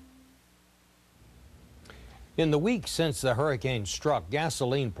good. In the week since the hurricane struck,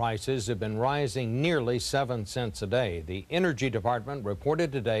 gasoline prices have been rising nearly 7 cents a day. The Energy Department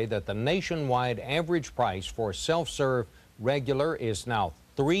reported today that the nationwide average price for self-serve regular is now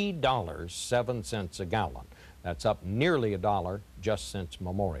 $3.07 a gallon. That's up nearly $1 just since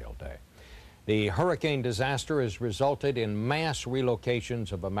Memorial Day. The hurricane disaster has resulted in mass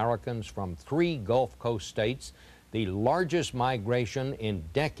relocations of Americans from 3 Gulf Coast states, the largest migration in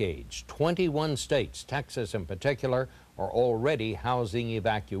decades. 21 states, Texas in particular, are already housing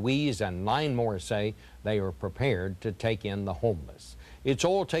evacuees, and 9 more say they are prepared to take in the homeless. It's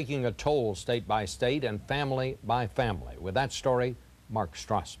all taking a toll state by state and family by family. With that story, Mark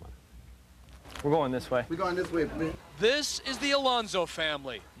Strassman. We're going this way. We're going this way, man. This is the Alonzo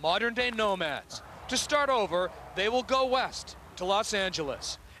family, modern-day nomads. To start over, they will go west to Los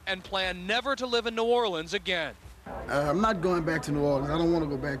Angeles and plan never to live in New Orleans again. I'm not going back to New Orleans. I don't want to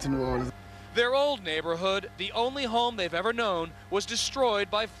go back to New Orleans. Their old neighborhood, the only home they've ever known, was destroyed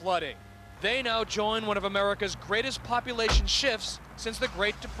by flooding. They now join one of America's greatest population shifts since the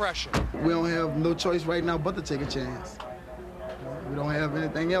Great Depression. We don't have no choice right now but to take a chance. We don't have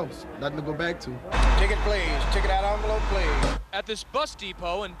anything else, nothing to go back to. Ticket, please. Ticket out envelope, please. At this bus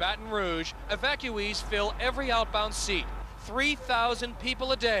depot in Baton Rouge, evacuees fill every outbound seat. 3,000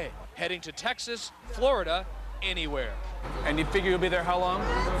 people a day, heading to Texas, Florida, anywhere. And you figure you'll be there how long?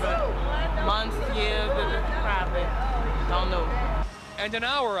 Months, years, probably. Don't know. And an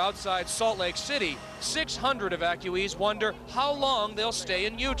hour outside Salt Lake City, 600 evacuees wonder how long they'll stay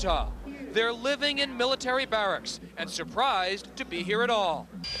in Utah. They're living in military barracks and surprised to be here at all.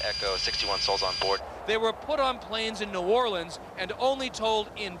 Echo, 61 souls on board. They were put on planes in New Orleans and only told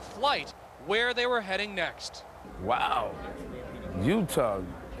in flight where they were heading next. Wow, Utah,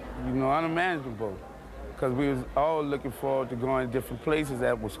 unimaginable, because we was all looking forward to going to different places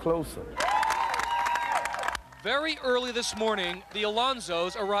that was closer. Very early this morning, the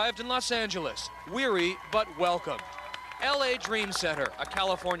Alonzos arrived in Los Angeles, weary but welcomed. LA Dream Center, a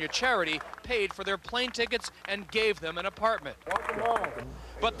California charity, paid for their plane tickets and gave them an apartment.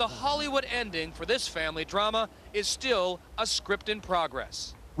 But the Hollywood ending for this family drama is still a script in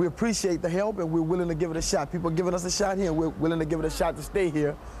progress. We appreciate the help and we're willing to give it a shot. People are giving us a shot here. We're willing to give it a shot to stay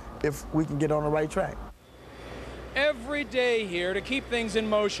here if we can get on the right track. Every day here to keep things in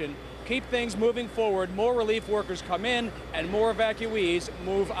motion, keep things moving forward, more relief workers come in and more evacuees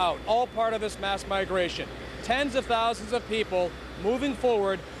move out. All part of this mass migration. Tens of thousands of people moving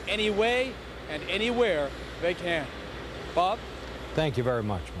forward any way and anywhere they can. Bob? Thank you very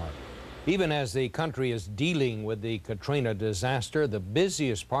much, Mark. Even as the country is dealing with the Katrina disaster, the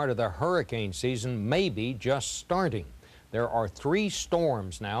busiest part of the hurricane season may be just starting. There are 3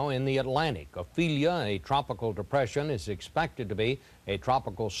 storms now in the Atlantic. Ophelia, a tropical depression, is expected to be a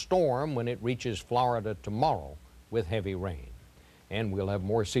tropical storm when it reaches Florida tomorrow with heavy rain. And we'll have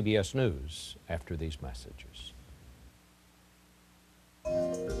more CBS News after these messages.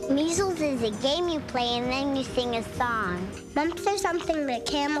 Measles is a game you play and then you sing a song. Mumps are something that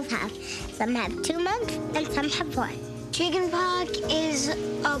camels have. Some have 2 months and some have 1. Chickenpox is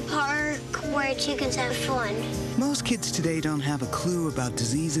a park where chickens have fun. Most kids today don't have a clue about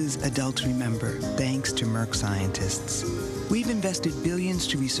diseases adults remember, thanks to Merck scientists. We've invested billions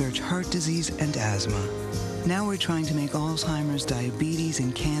to research heart disease and asthma. Now we're trying to make Alzheimer's, diabetes,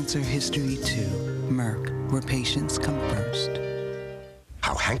 and cancer history too. Merck, where patients come first.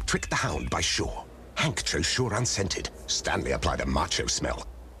 How Hank Tricked the Hound by Sure. Hank chose Sure Unscented. Stanley applied a macho smell.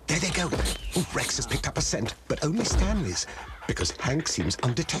 There they go. Oh, Rex has picked up a scent, but only Stanley's, because Hank seems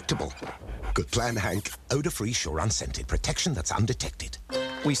undetectable. Good plan, Hank. Odor-free Sure Unscented. Protection that's undetected.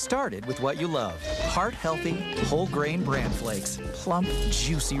 We started with what you love. Heart-healthy, whole-grain bran flakes, plump,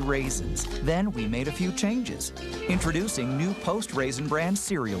 juicy raisins. Then we made a few changes. Introducing new Post-Raisin Bran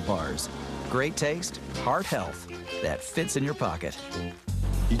cereal bars. Great taste, heart health. That fits in your pocket.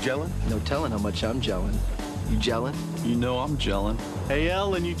 You gelling? No telling how much I'm gelling. You gelling? You know I'm gelling. Hey,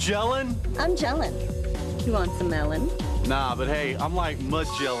 Ellen, you gelling? I'm gelling. You want some melon? Nah, but hey, I'm like mud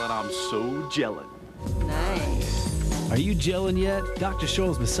gelling. I'm so gelling. Nice. Are you gelling yet? Dr.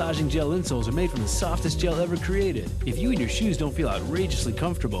 Scholl's massaging gel insoles are made from the softest gel ever created. If you and your shoes don't feel outrageously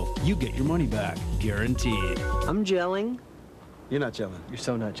comfortable, you get your money back. Guaranteed. I'm gelling. You're not gelling. You're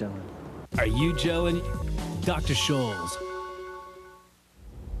so not gelling. Are you gelling? Dr. Scholl's.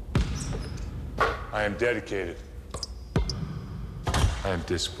 I am dedicated. I am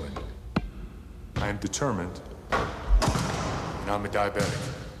disciplined. I am determined. And I'm a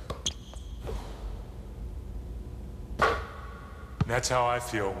diabetic. And that's how I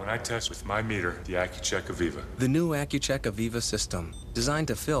feel when I test with my meter, the Accu-Check Aviva. The new Accu-Check Aviva system, designed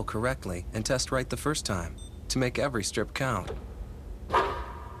to fill correctly and test right the first time, to make every strip count.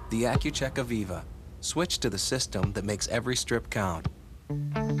 The Accu-Check Aviva. Switch to the system that makes every strip count.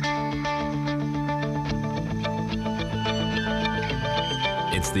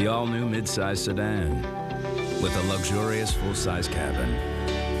 It's the all-new midsize sedan with a luxurious full-size cabin,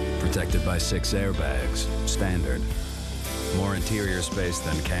 protected by 6 airbags, standard. More interior space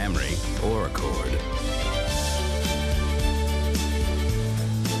than Camry or Accord.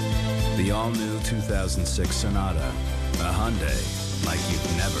 The all-new 2006 Sonata, a Hyundai like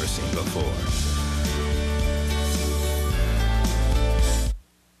you've never seen before.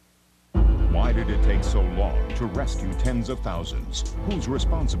 Why did it take so long to rescue tens of thousands? Who's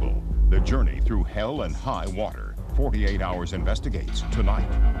responsible? The journey through hell and high water. 48 Hours investigates tonight.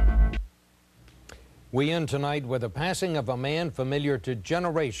 We end tonight with the passing of a man familiar to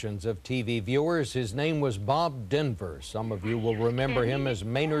generations of TV viewers. His name was Bob Denver. Some of you will remember him as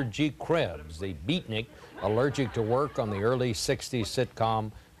Maynard G. Krebs, the beatnik allergic to work on the early 60s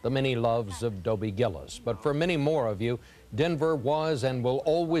sitcom The Many Loves of Dobie Gillis. But for many more of you, Denver was and will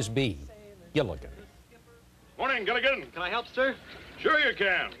always be Gilligan. Morning, Gilligan. Can I help, sir? Sure you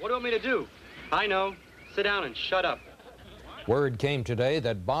can. What do you want me to do? I know. Sit down and shut up. Word came today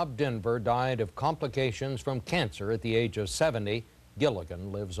that Bob Denver died of complications from cancer at the age of 70.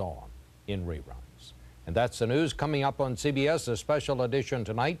 Gilligan lives on in reruns. And that's the news coming up on CBS, a special edition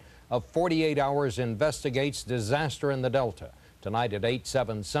tonight of 48 Hours Investigates Disaster in the Delta. Tonight at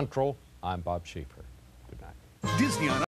 8/7 Central, I'm Bob Schieffer. Good night. Disney on